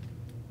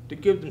 to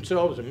give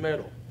themselves a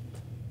medal.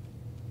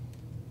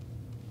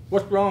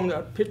 What's wrong with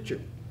that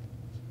picture?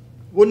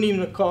 Wouldn't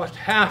even have cost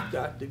half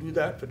that to do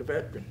that for the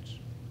veterans.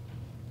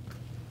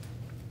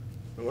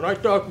 And when I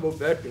talk about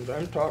veterans,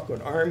 I'm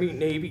talking Army,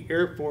 Navy,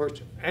 Air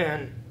Force,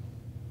 and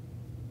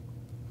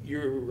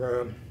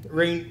your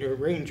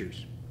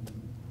Rangers.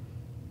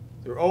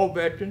 They're all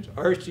veterans.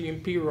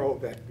 RCMP are all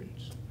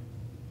veterans.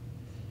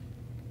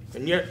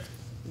 And yet,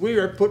 we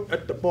are put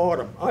at the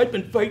bottom. I've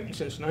been fighting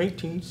since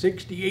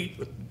 1968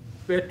 with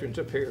Veterans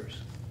Affairs.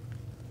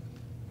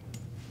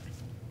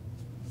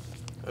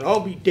 And I'll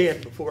be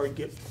dead before I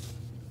get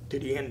to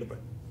the end of it,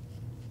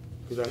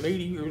 because I'm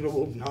 80 years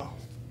old now.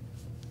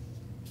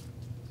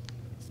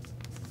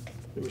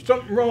 There was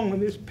something wrong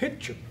with this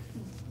picture.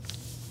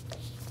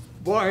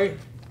 Why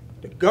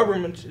the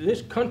governments in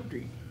this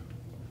country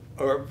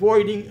are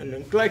avoiding and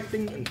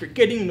neglecting and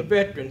forgetting the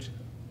veterans,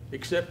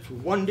 except for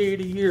one day of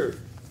the year,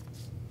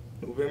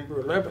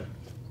 November 11th.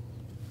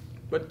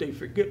 But they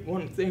forget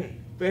one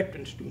thing: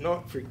 veterans do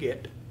not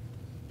forget.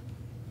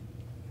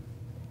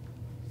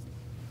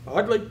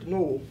 I'd like to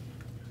know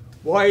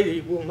why they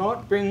will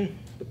not bring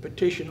the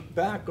petition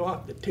back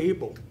off the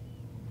table.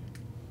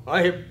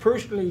 I have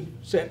personally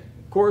sent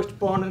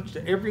correspondence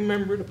to every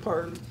member of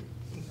the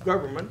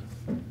government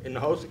in the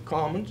House of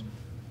Commons,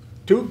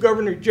 2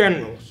 Governor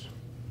Generals,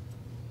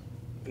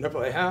 and if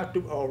I have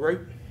to, I'll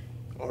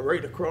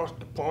write across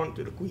the pond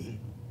to the Queen.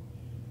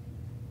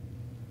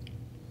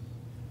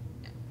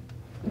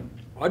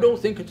 I don't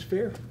think it's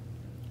fair.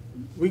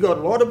 We got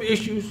a lot of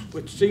issues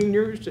with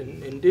seniors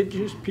and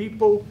Indigenous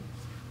people,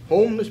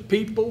 homeless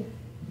people.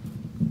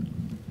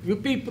 You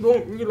people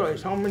don't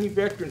realize how many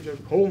veterans are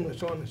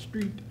homeless on the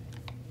street.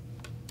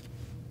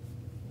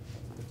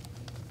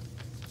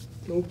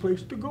 No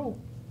place to go.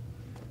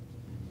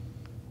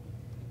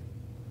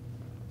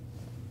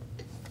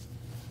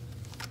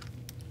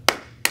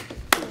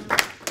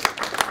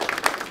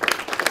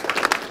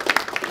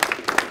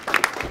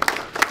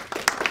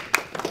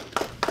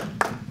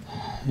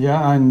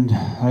 Yeah, and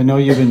I know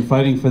you've been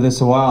fighting for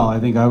this a while. I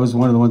think I was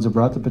one of the ones that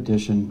brought the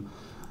petition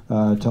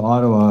to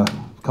Ottawa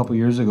a couple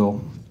years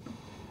ago.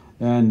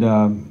 And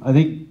I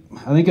think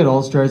it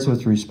all starts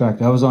with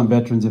respect. I was on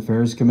Veterans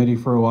Affairs Committee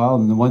for a while,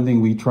 and the one thing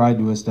we tried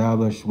to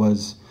establish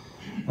was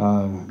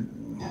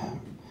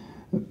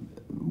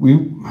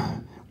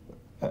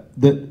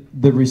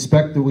the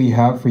respect that we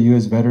have for you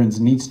as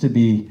veterans needs to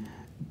be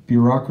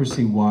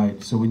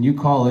bureaucracy-wide. So when you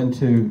call in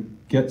to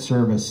get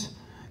service,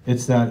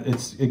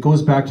 it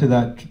goes back to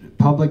that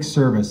public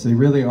service. They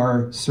really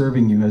are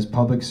serving you as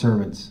public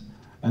servants.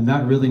 And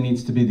that really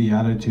needs to be the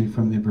attitude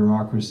from the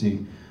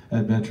bureaucracy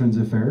at Veterans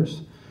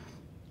Affairs.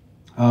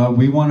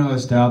 We want to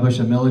establish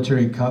a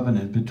military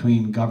covenant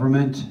between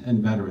government and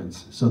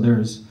veterans. So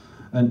there's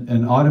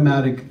an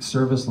automatic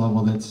service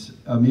level that's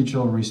a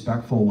mutual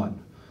respectful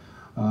one.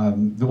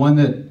 The one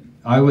that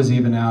I was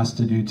even asked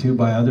to do too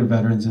by other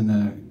veterans in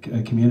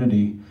the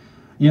community.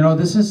 You know,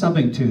 this is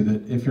something too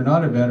that if you're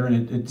not a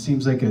veteran, it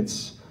seems like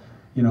it's,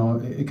 you know,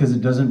 because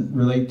it doesn't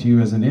relate to you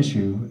as an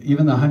issue.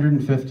 Even the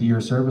 150-year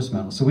service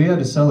medal. So we had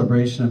a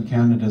celebration of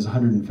Canada's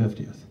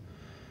 150th.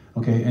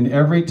 Okay, and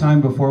every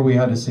time before we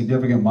had a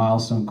significant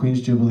milestone,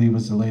 Queen's Jubilee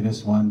was the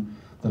latest one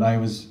that I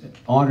was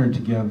honored to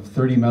give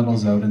 30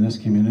 medals out in this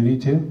community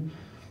to.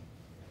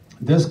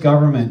 This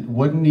government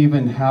wouldn't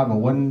even have a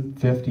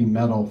 150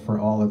 medal for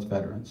all its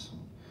veterans.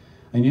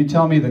 And you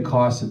tell me the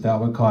cost that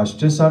would cost,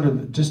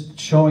 just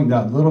showing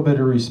that little bit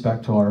of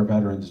respect to our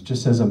veterans,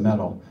 just as a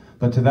medal.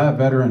 But to that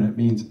veteran, it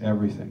means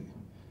everything,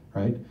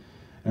 right?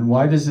 And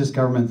why does this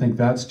government think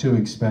that's too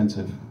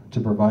expensive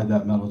to provide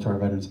that medal to our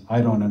veterans?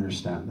 I don't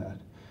understand that.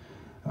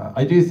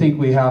 I do think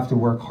we have to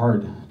work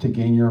hard to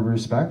gain your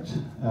respect.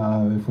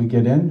 If we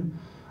get in,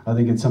 I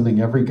think it's something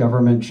every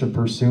government should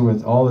pursue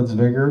with all its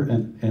vigor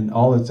and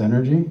all its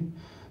energy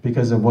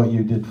because of what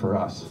you did for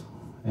us.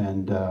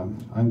 And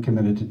I'm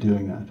committed to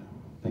doing that.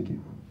 Thank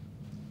you.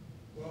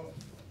 Well,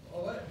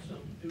 I'll let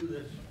something do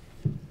this.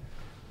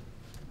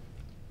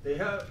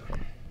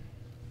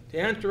 The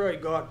answer I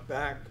got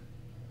back,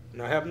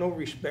 and I have no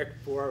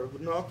respect for, I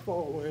would not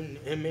follow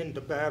him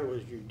into battle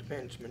as your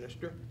defense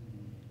minister.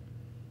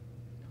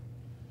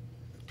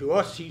 To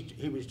us,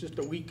 he was just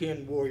a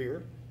weekend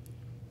warrior.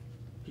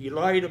 He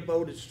lied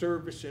about his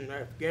service in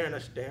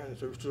Afghanistan,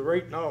 so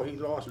right now he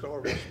lost all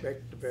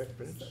respect to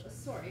veterans.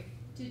 Sorry,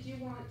 did you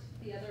want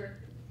the other?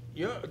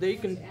 Yeah, they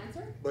can to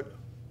answer? But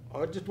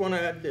I just want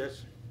to add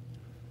this.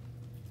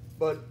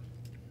 But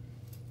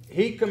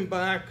he come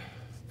back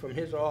from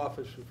his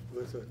office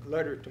with a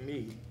letter to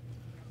me,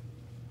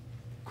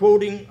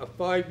 quoting a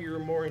 5-year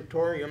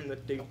moratorium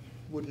that they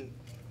wouldn't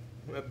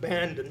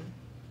abandon,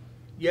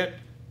 yet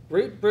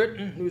Great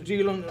Britain, New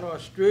Zealand, and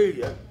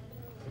Australia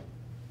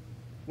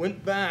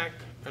went back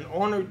and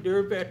honored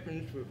their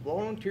veterans with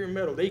volunteer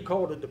medal. They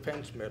called it a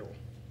defense medal.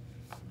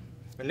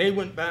 And they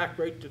went back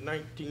right to the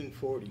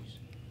 1940s.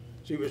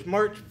 So it was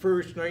March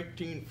 1st,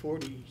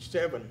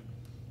 1947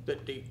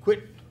 that they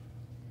quit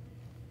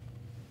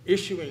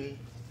issuing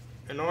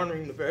and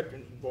honoring the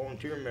Veterans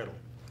Volunteer Medal.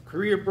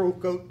 Korea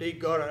broke out, they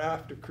got it.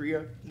 After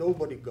Korea,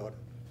 nobody got it.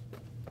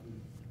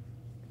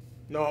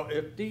 Now,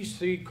 if these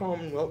 3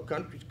 Commonwealth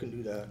countries can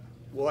do that,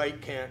 why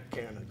can't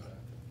Canada?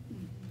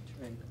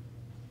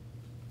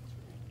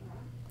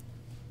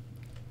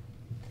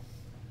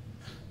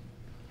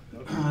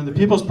 The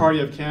People's Party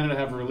of Canada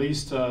have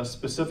released a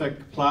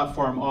specific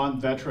platform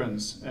on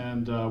veterans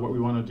and what we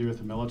want to do with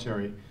the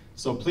military.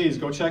 So please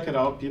go check it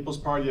out,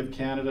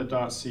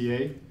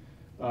 peoplespartyofcanada.ca.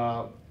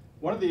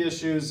 One of the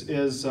issues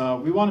is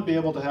we want to be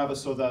able to have it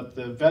so that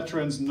the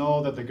veterans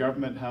know that the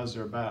government has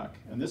their back.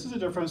 And this is the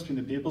difference between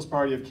the People's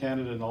Party of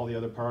Canada and all the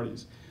other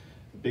parties.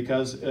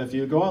 Because if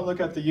you go and look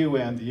at the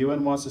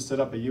UN wants to set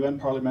up a UN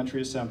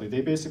Parliamentary Assembly.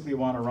 They basically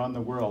want to run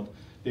the world.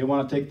 They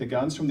want to take the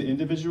guns from the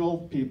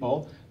individual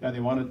people and they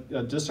want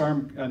to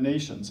disarm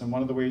nations. And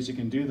one of the ways you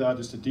can do that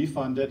is to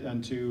defund it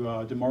and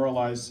to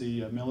demoralize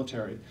the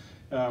military.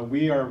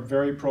 We are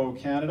very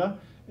pro-Canada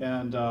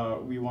and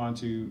we want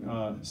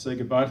to say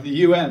goodbye to the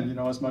UN,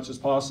 as much as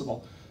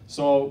possible.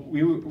 So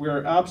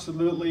we're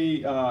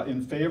absolutely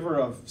in favor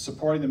of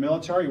supporting the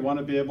military. We want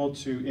to be able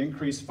to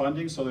increase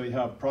funding so that we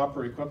have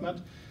proper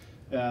equipment.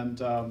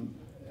 And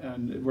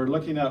we're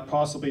looking at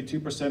possibly 2%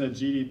 of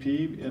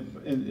GDP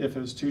if it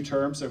was 2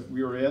 terms, if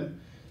we were in.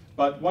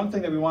 But one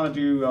thing that we want to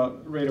do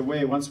right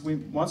away, once we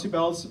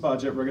balance the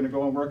budget, we're going to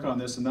go and work on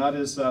this, and that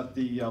is that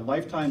the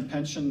lifetime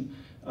pension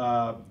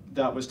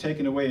that was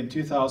taken away in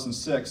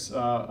 2006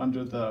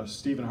 under the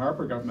Stephen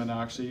Harper government,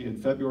 actually. In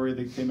February,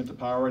 they came into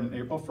power, and on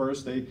April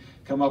 1st, they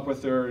come up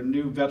with their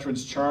new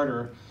Veterans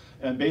Charter.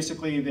 And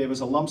basically, there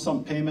was a lump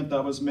sum payment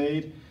that was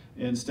made.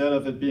 Instead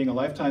of it being a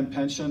lifetime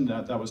pension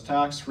that was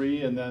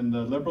tax-free, and then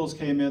the Liberals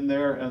came in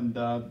there and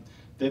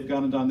they've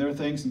gone and done their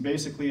things, and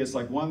basically it's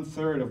like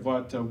 1/3 of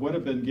what would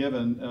have been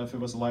given if it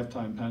was a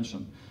lifetime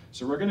pension.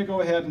 So we're going to go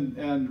ahead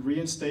and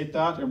reinstate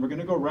that, and we're going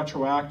to go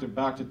retroactive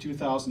back to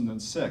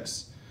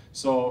 2006.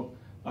 So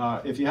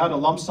if you had a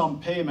lump sum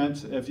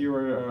payment, if you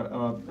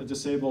were a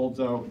disabled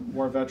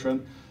war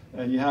veteran,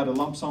 and you had a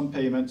lump sum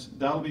payment,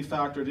 that'll be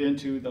factored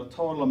into the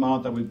total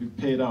amount that would be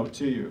paid out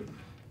to you.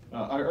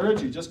 I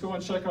urge you, just go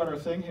and check out our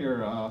thing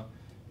here.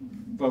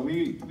 But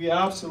we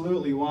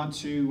absolutely want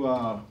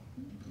to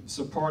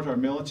support our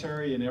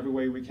military in every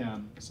way we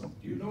can. So.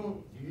 Do you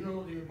know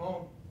the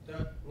amount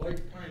that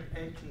lifetime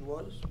pension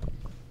was?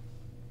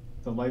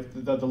 The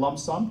lump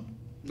sum?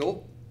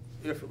 Nope.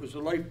 If it was a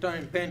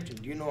lifetime pension,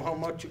 do you know how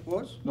much it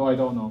was? No, I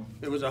don't know.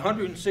 It was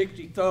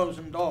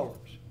 $160,000.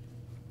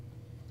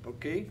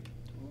 Okay?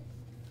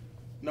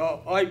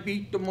 Now, I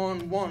beat them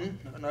on one,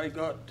 and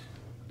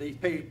they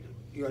paid,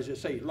 as I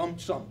say,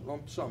 lump sum.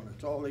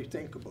 That's all they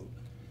think about.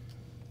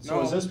 So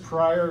is this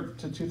prior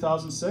to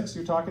 2006?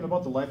 You're talking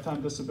about the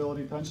lifetime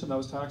disability pension that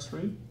was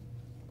tax-free?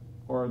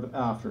 Or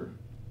after?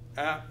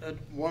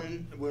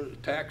 One was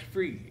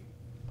tax-free.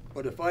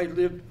 But if I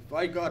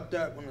got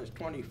that when I was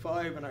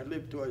 25 and I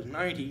lived till I was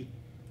 90,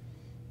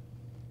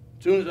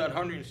 as soon as that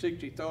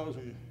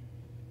 160,000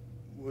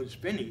 was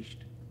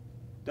finished,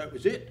 that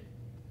was it.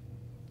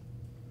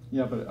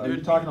 Yeah, but are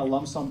you talking a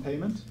lump sum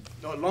payment?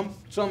 No, lump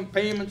sum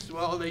payments,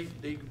 well,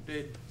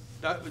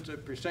 that was a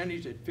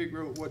percentage. They'd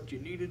figure out what you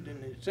needed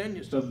and they'd send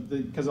you stuff.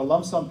 Because a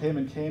lump sum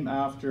payment came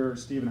after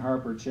Stephen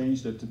Harper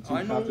changed it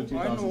after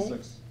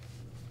 2006.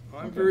 I know.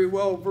 I'm okay. Very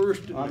well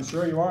versed in I'm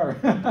sure you are.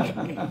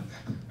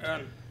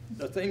 And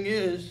the thing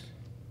is,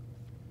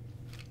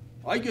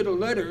 I get a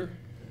letter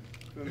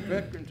from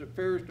Veterans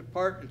Affairs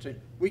Department saying,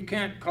 we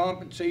can't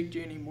compensate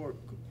you any more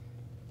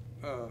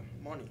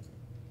money.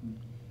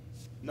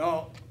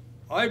 Now,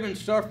 I've been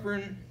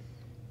suffering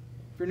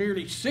for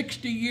nearly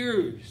 60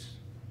 years.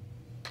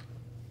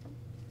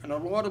 And a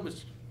lot of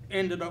us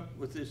ended up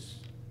with this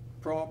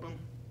problem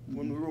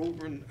when we were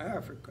over in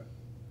Africa.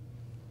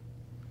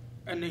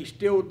 And they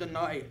still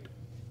deny it.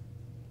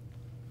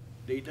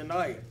 They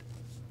deny it.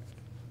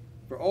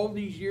 For all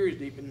these years,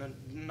 they've been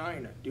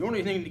denying it. The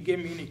only thing to give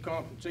me any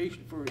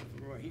compensation for is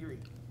for my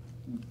hearing.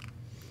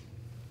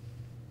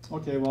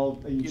 Okay, well,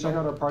 you check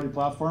out our party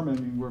platform. I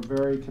mean, we're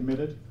very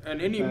committed.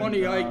 And any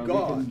money I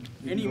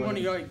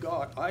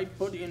got, I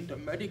put into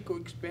medical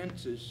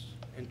expenses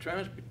and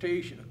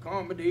transportation,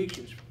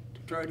 accommodations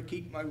to try to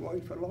keep my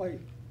wife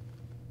alive.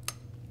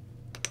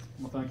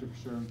 Well, thank you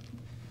for sharing.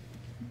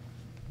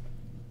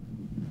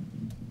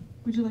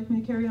 Would you like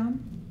me to carry on?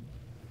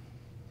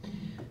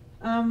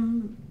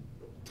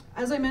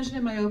 As I mentioned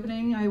in my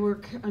opening,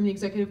 I'm the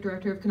executive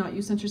director of Connaught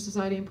Youth Centre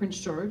Society in Prince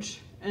George,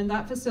 and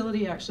that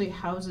facility actually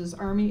houses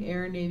Army,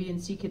 Air, Navy,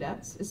 and Sea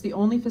cadets. It's the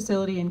only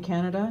facility in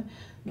Canada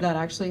that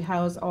actually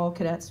houses all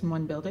cadets in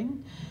one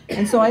building.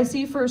 And so I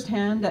see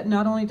firsthand that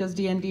not only does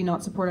DND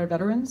not support our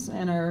veterans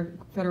and our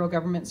federal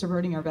government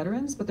supporting our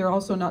veterans, but they're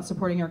also not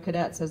supporting our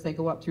cadets as they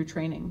go up through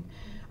training.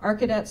 Our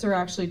cadets are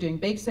actually doing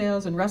bake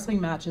sales and wrestling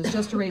matches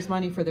just to raise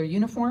money for their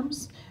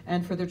uniforms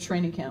and for their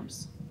training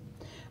camps.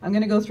 I'm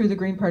going to go through the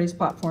Green Party's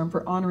platform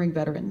for honoring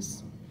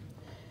veterans.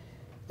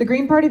 The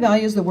Green Party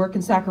values the work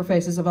and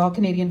sacrifices of all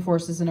Canadian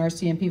Forces and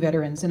RCMP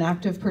veterans and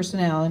active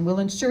personnel and will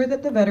ensure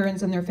that the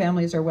veterans and their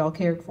families are well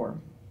cared for.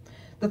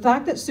 The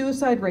fact that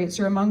suicide rates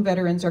among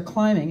veterans are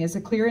climbing is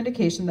a clear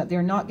indication that they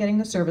are not getting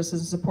the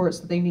services and supports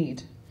that they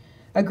need.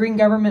 A Green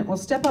government will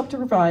step up to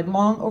provide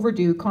long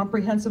overdue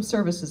comprehensive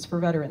services for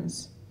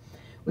veterans.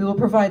 We will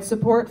provide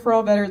support for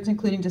all veterans,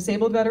 including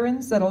disabled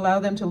veterans, that allow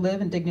them to live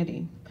in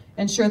dignity.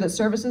 Ensure that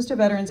services to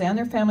veterans and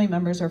their family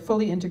members are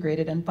fully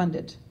integrated and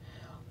funded.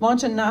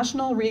 Launch a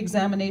national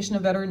re-examination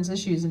of veterans'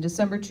 issues in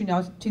December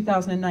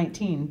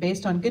 2019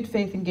 based on good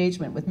faith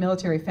engagement with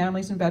military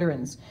families and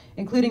veterans,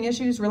 including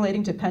issues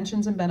relating to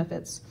pensions and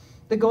benefits.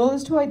 The goal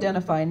is to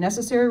identify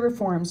necessary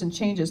reforms and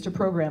changes to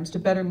programs to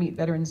better meet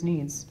veterans'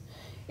 needs.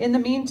 In the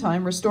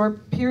meantime, restore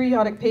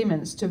periodic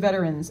payments to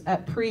veterans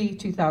at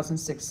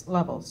pre-2006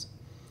 levels.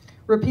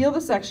 Repeal the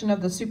section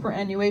of the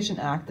Superannuation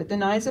Act that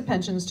denies the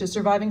pensions to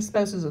surviving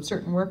spouses of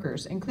certain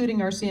workers, including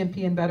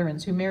RCMP and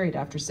veterans who married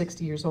after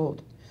 60 years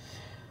old.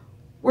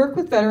 Work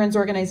with veterans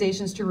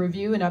organizations to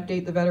review and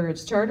update the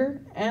Veterans Charter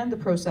and the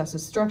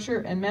processes, structure,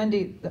 and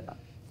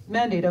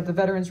mandate of the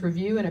Veterans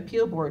Review and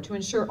Appeal Board to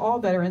ensure all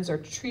veterans are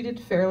treated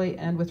fairly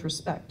and with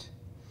respect.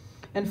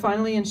 And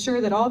finally,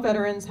 ensure that all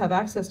veterans have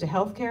access to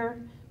health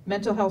care,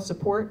 mental health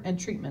support, and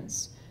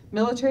treatments.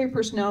 Military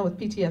personnel with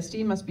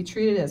PTSD must be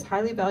treated as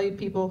highly valued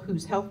people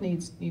whose health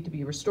needs need to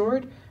be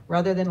restored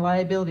rather than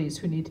liabilities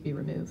who need to be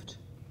removed.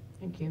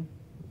 Thank you.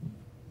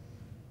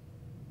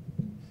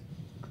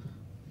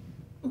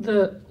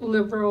 The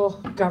Liberal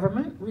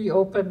government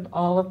reopened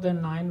all of the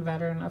 9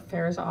 Veteran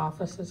Affairs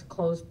offices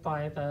closed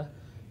by the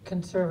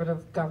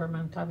Conservative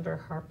government under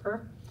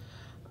Harper.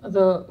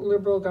 The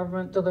Liberal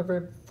government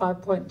delivered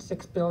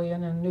 $5.6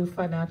 billion in new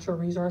financial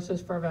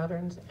resources for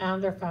veterans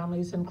and their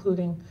families,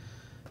 including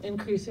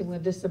increasing the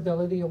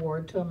disability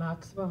award to a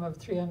maximum of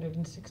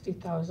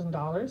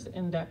 $360,000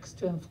 indexed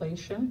to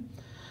inflation.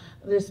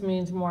 This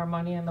means more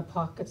money in the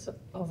pockets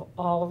of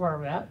all of our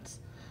vets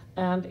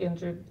and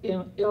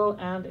ill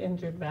and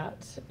injured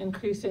vets,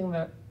 increasing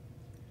the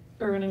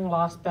earning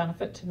loss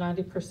benefit to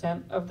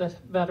 90% of the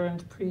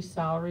veteran's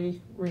pre-salary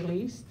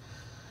release.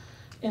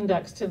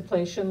 Indexed to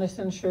inflation, this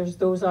ensures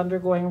those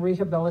undergoing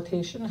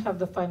rehabilitation have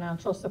the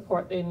financial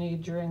support they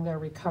need during their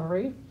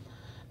recovery.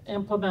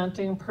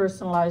 Implementing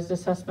personalized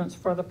assessments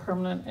for the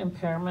permanent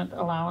impairment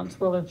allowance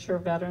will ensure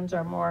veterans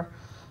are more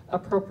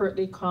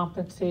appropriately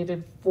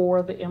compensated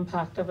for the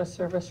impact of a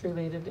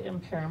service-related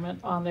impairment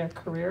on their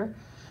career.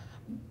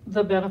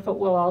 The benefit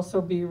will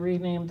also be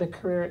renamed the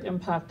Career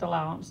Impact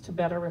Allowance to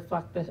better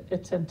reflect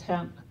its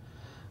intent.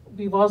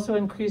 We've also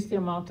increased the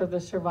amount of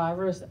the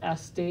survivor's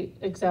estate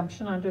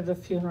exemption under the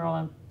funeral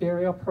and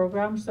burial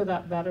program so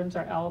that veterans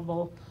are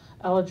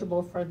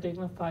eligible for a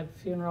dignified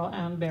funeral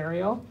and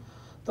burial.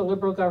 The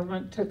Liberal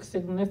government took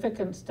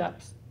significant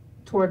steps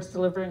towards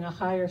delivering a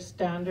higher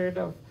standard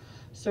of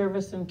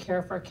service and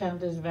care for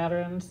Canada's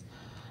veterans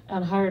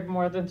and hired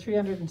more than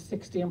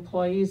 360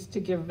 employees to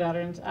give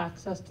veterans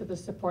access to the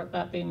support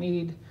that they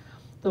need.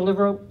 The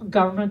Liberal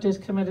government is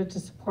committed to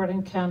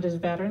supporting Canada's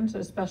veterans,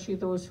 especially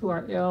those who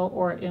are ill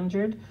or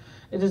injured.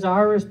 It is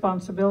our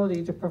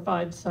responsibility to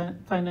provide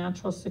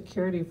financial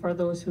security for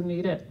those who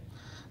need it.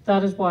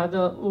 That is why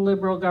the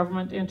Liberal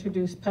government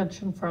introduced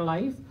Pension for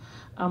Life,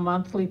 a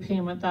monthly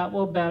payment that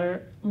will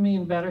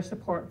mean better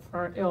support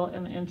for ill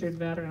and injured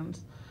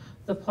veterans.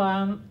 The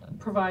plan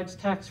provides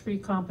tax-free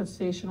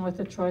compensation with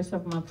a choice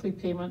of monthly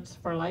payments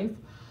for life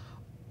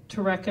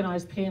to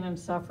recognize pain and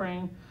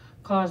suffering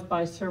caused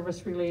by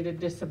service-related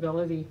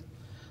disability.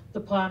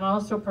 The plan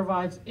also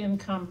provides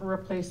income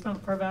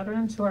replacement for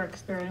veterans who are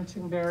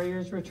experiencing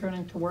barriers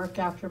returning to work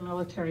after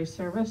military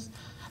service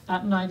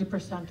at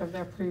 90% of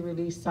their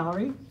pre-release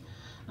salary.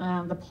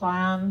 And the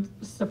plan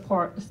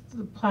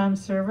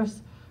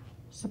service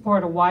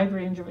support a wide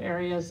range of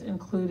areas,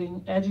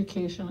 including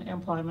education,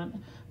 employment,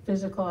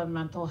 physical and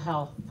mental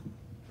health.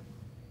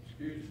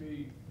 Excuse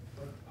me,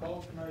 but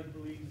how can I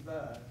believe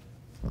that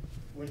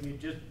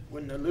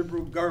when the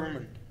Liberal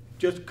government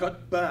just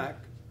cut back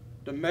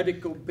the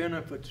medical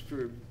benefits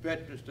for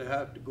veterans to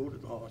have to go to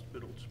the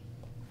hospitals?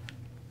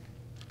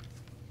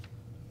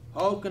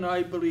 How can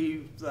I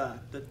believe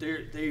that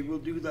they will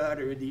do that,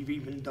 or they've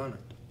even done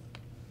it?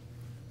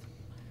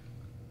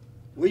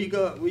 We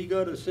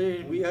had a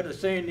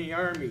saying in the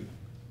Army.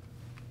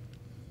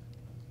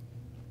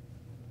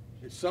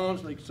 It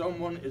sounds like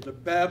someone is a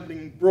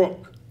babbling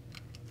brook.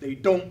 They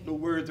don't know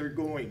where they're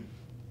going.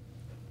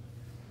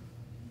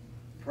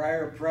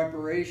 Prior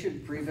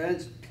preparation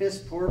prevents piss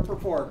poor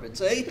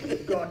performance, eh?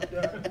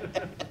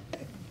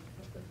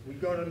 We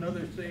got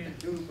another saying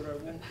too, but I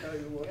won't tell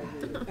you what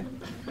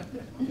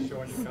it is.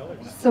 Showing your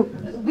colors. So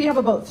we have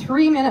about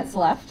 3 minutes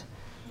left,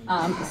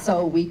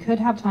 so we could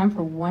have time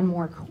for one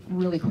more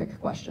really quick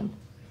question.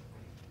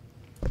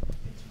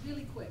 It's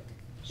really quick.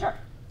 Sure.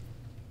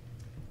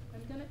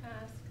 I'm going to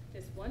ask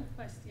this one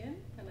question,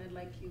 and I'd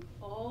like you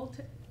all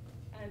to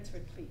answer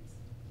it, please.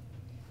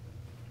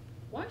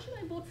 Why should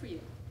I vote for you?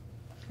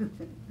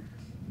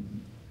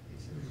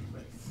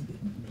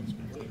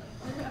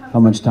 How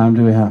much time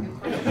do we have?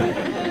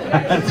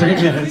 3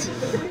 minutes.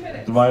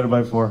 Divided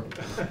by 4.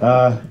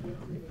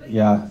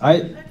 Yeah,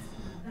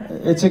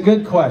 it's a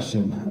good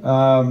question.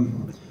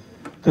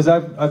 Because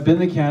I've been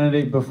the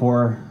candidate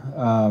before,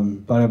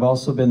 but I've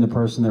also been the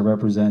person that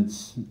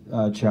represents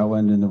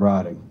Chetwynd in the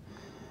riding.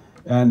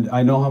 And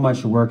I know how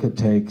much work it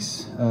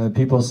takes.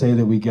 People say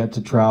that we get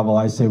to travel.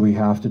 I say we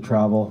have to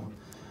travel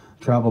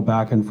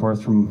back and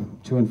forth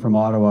to and from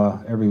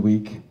Ottawa every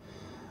week.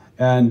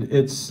 And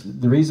it's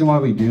the reason why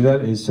we do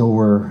that is so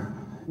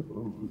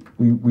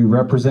we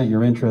represent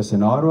your interests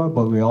in Ottawa,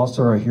 but we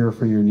also are here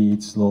for your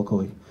needs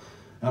locally.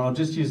 And I'll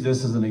just use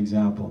this as an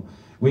example.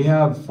 We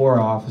have 4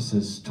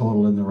 offices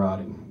total in the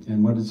riding.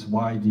 And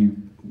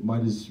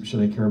should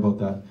I care about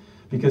that?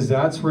 Because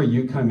that's where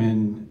you come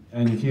in,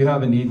 and if you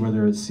have a need,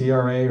 whether it's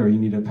CRA or you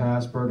need a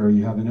passport or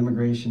you have an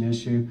immigration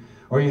issue,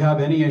 or you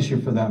have any issue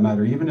for that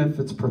matter, even if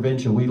it's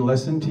provincial, we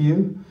listen to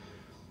you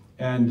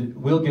and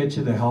we'll get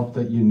you the help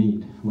that you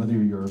need.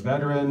 Whether you're a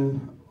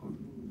veteran,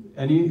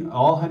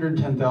 all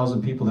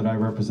 110,000 people that I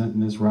represent in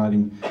this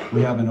riding,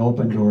 we have an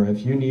open door.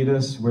 If you need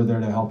us, we're there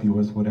to help you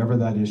with whatever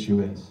that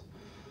issue is.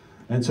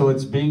 And so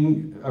it's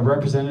being a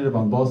representative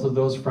on both of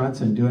those fronts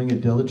and doing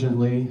it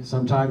diligently.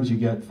 Sometimes you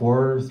get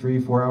 4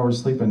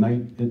 hours sleep a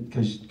night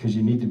because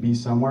you need to be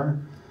somewhere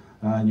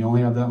and you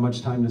only have that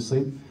much time to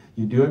sleep.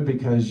 You do it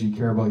because you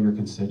care about your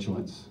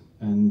constituents.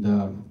 And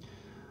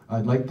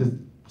I'd like to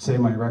say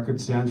my record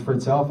stands for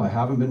itself. I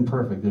haven't been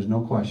perfect, there's no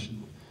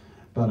question.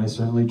 But I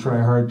certainly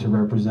try hard to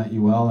represent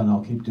you well, and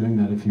I'll keep doing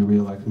that if you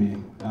re-elect me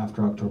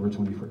after October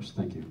 21st.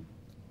 Thank you.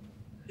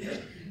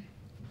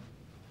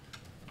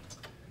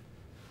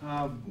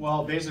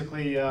 Well,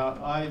 basically,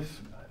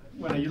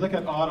 when you look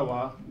at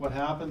Ottawa, what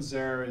happens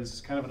there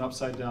is kind of an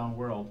upside-down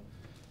world.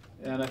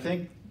 And I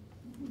think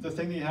the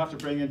thing that you have to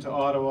bring into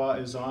Ottawa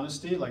is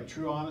honesty, like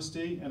true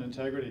honesty and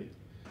integrity.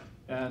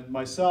 And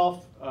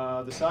myself,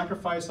 the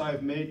sacrifice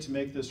I've made to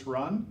make this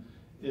run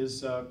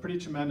is pretty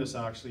tremendous,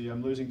 actually.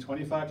 I'm losing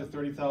 $25,000 to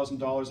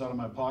 $30,000 out of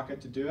my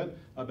pocket to do it.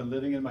 I've been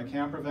living in my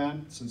camper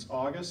van since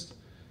August.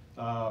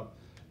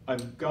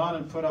 I've gone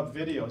and put up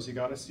videos. You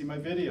got to see my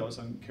videos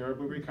on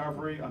caribou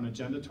recovery, on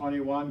Agenda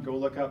 21. Go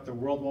look up The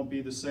World Won't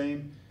Be the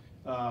Same.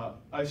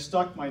 I've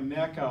stuck my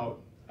neck out.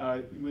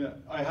 I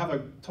have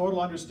a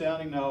total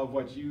understanding now of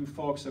what you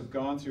folks have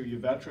gone through, you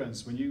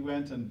veterans. When you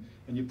went and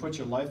you put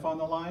your life on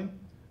the line,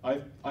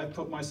 I've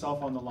put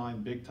myself on the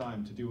line big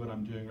time to do what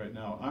I'm doing right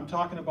now. I'm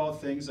talking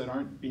about things that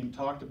aren't being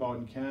talked about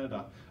in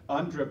Canada.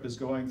 UNDRIP is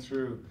going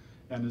through,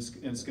 and it's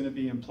going to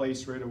be in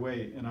place right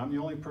away, and I'm the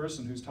only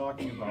person who's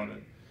talking about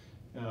it.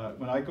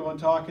 When I go and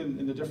talk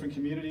in the different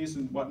communities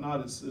and whatnot,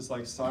 it's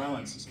like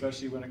silence,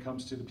 especially when it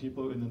comes to the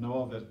people in the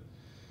know of it.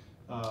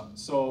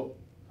 So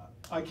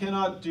I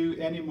cannot do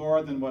any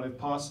more than what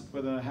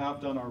I have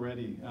done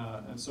already,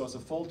 and so it's a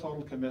full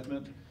total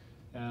commitment.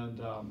 And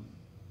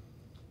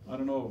I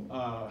don't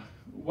know,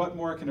 what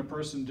more can a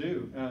person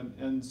do?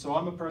 And so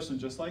I'm a person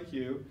just like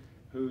you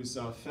who's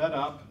fed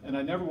up, and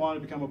I never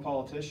wanted to become a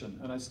politician,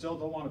 and I still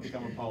don't want to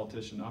become a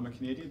politician. I'm a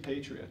Canadian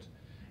patriot.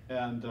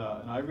 And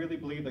I really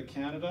believe that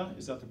Canada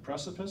is at the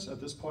precipice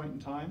at this point in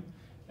time,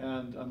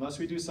 and unless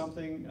we do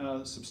something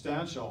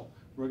substantial,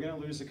 we're going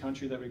to lose the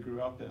country that we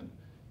grew up in.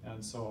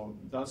 And so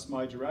that's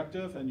my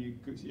directive, and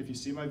if you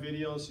see my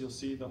videos, you'll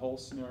see the whole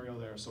scenario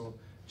there. So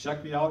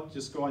check me out,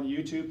 just go on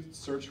YouTube,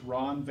 search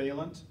Ron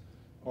Vaillant,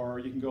 or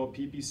you can go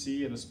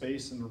PPC and a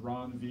space and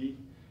Ron V,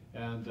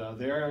 and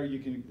there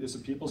it's a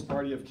People's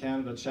Party of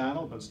Canada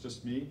channel, but it's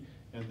just me,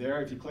 and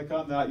there, if you click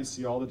on that, you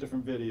see all the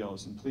different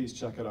videos, and please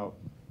check it out.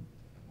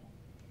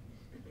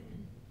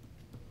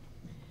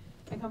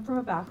 I come from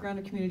a background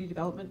of community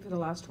development for the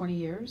last 20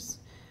 years,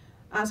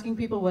 asking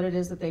people what it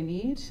is that they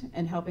need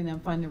and helping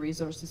them find the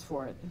resources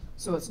for it.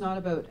 So it's not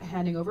about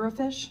handing over a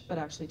fish, but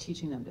actually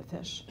teaching them to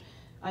fish.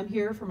 I'm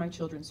here for my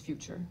children's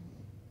future.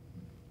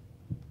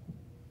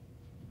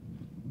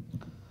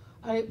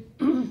 I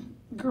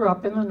grew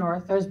up in the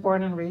North. I was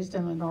born and raised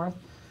in the North,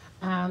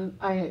 and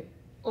I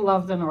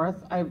love the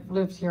North. I've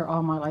lived here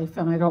all my life,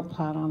 and I don't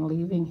plan on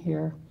leaving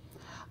here.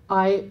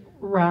 I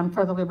ran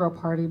for the Liberal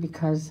Party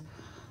because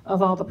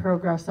of all the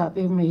progress that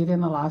they've made in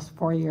the last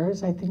 4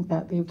 years. I think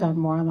that they've done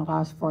more in the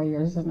last 4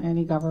 years than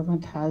any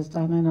government has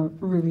done in a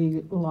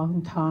really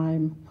long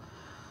time.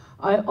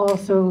 I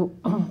also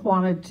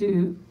wanted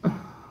to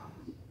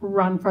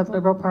run for the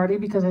Liberal Party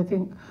because I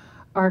think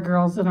our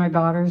girls and our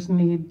daughters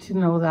need to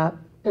know that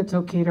it's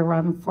okay to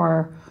run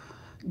for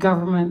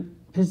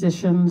government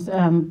positions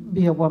and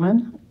be a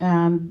woman.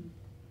 And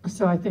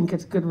so I think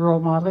it's good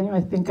role modeling.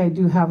 I think I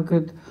do have a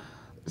good,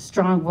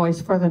 strong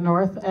voice for the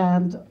North,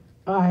 and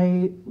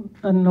I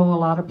know a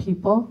lot of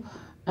people,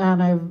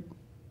 and I've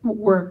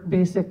worked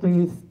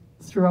basically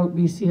throughout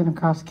BC and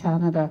across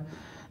Canada.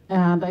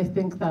 And I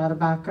think that a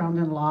background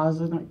in law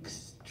is an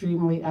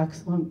extremely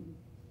excellent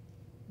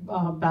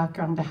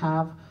background to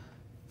have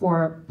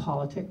for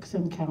politics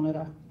in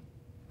Canada.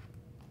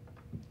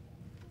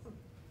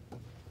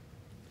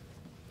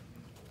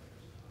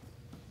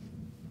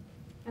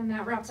 And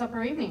that wraps up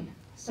our evening.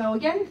 So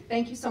again,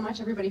 thank you so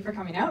much everybody for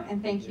coming out,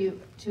 and thank you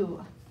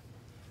to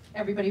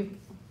everybody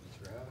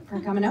for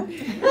coming out.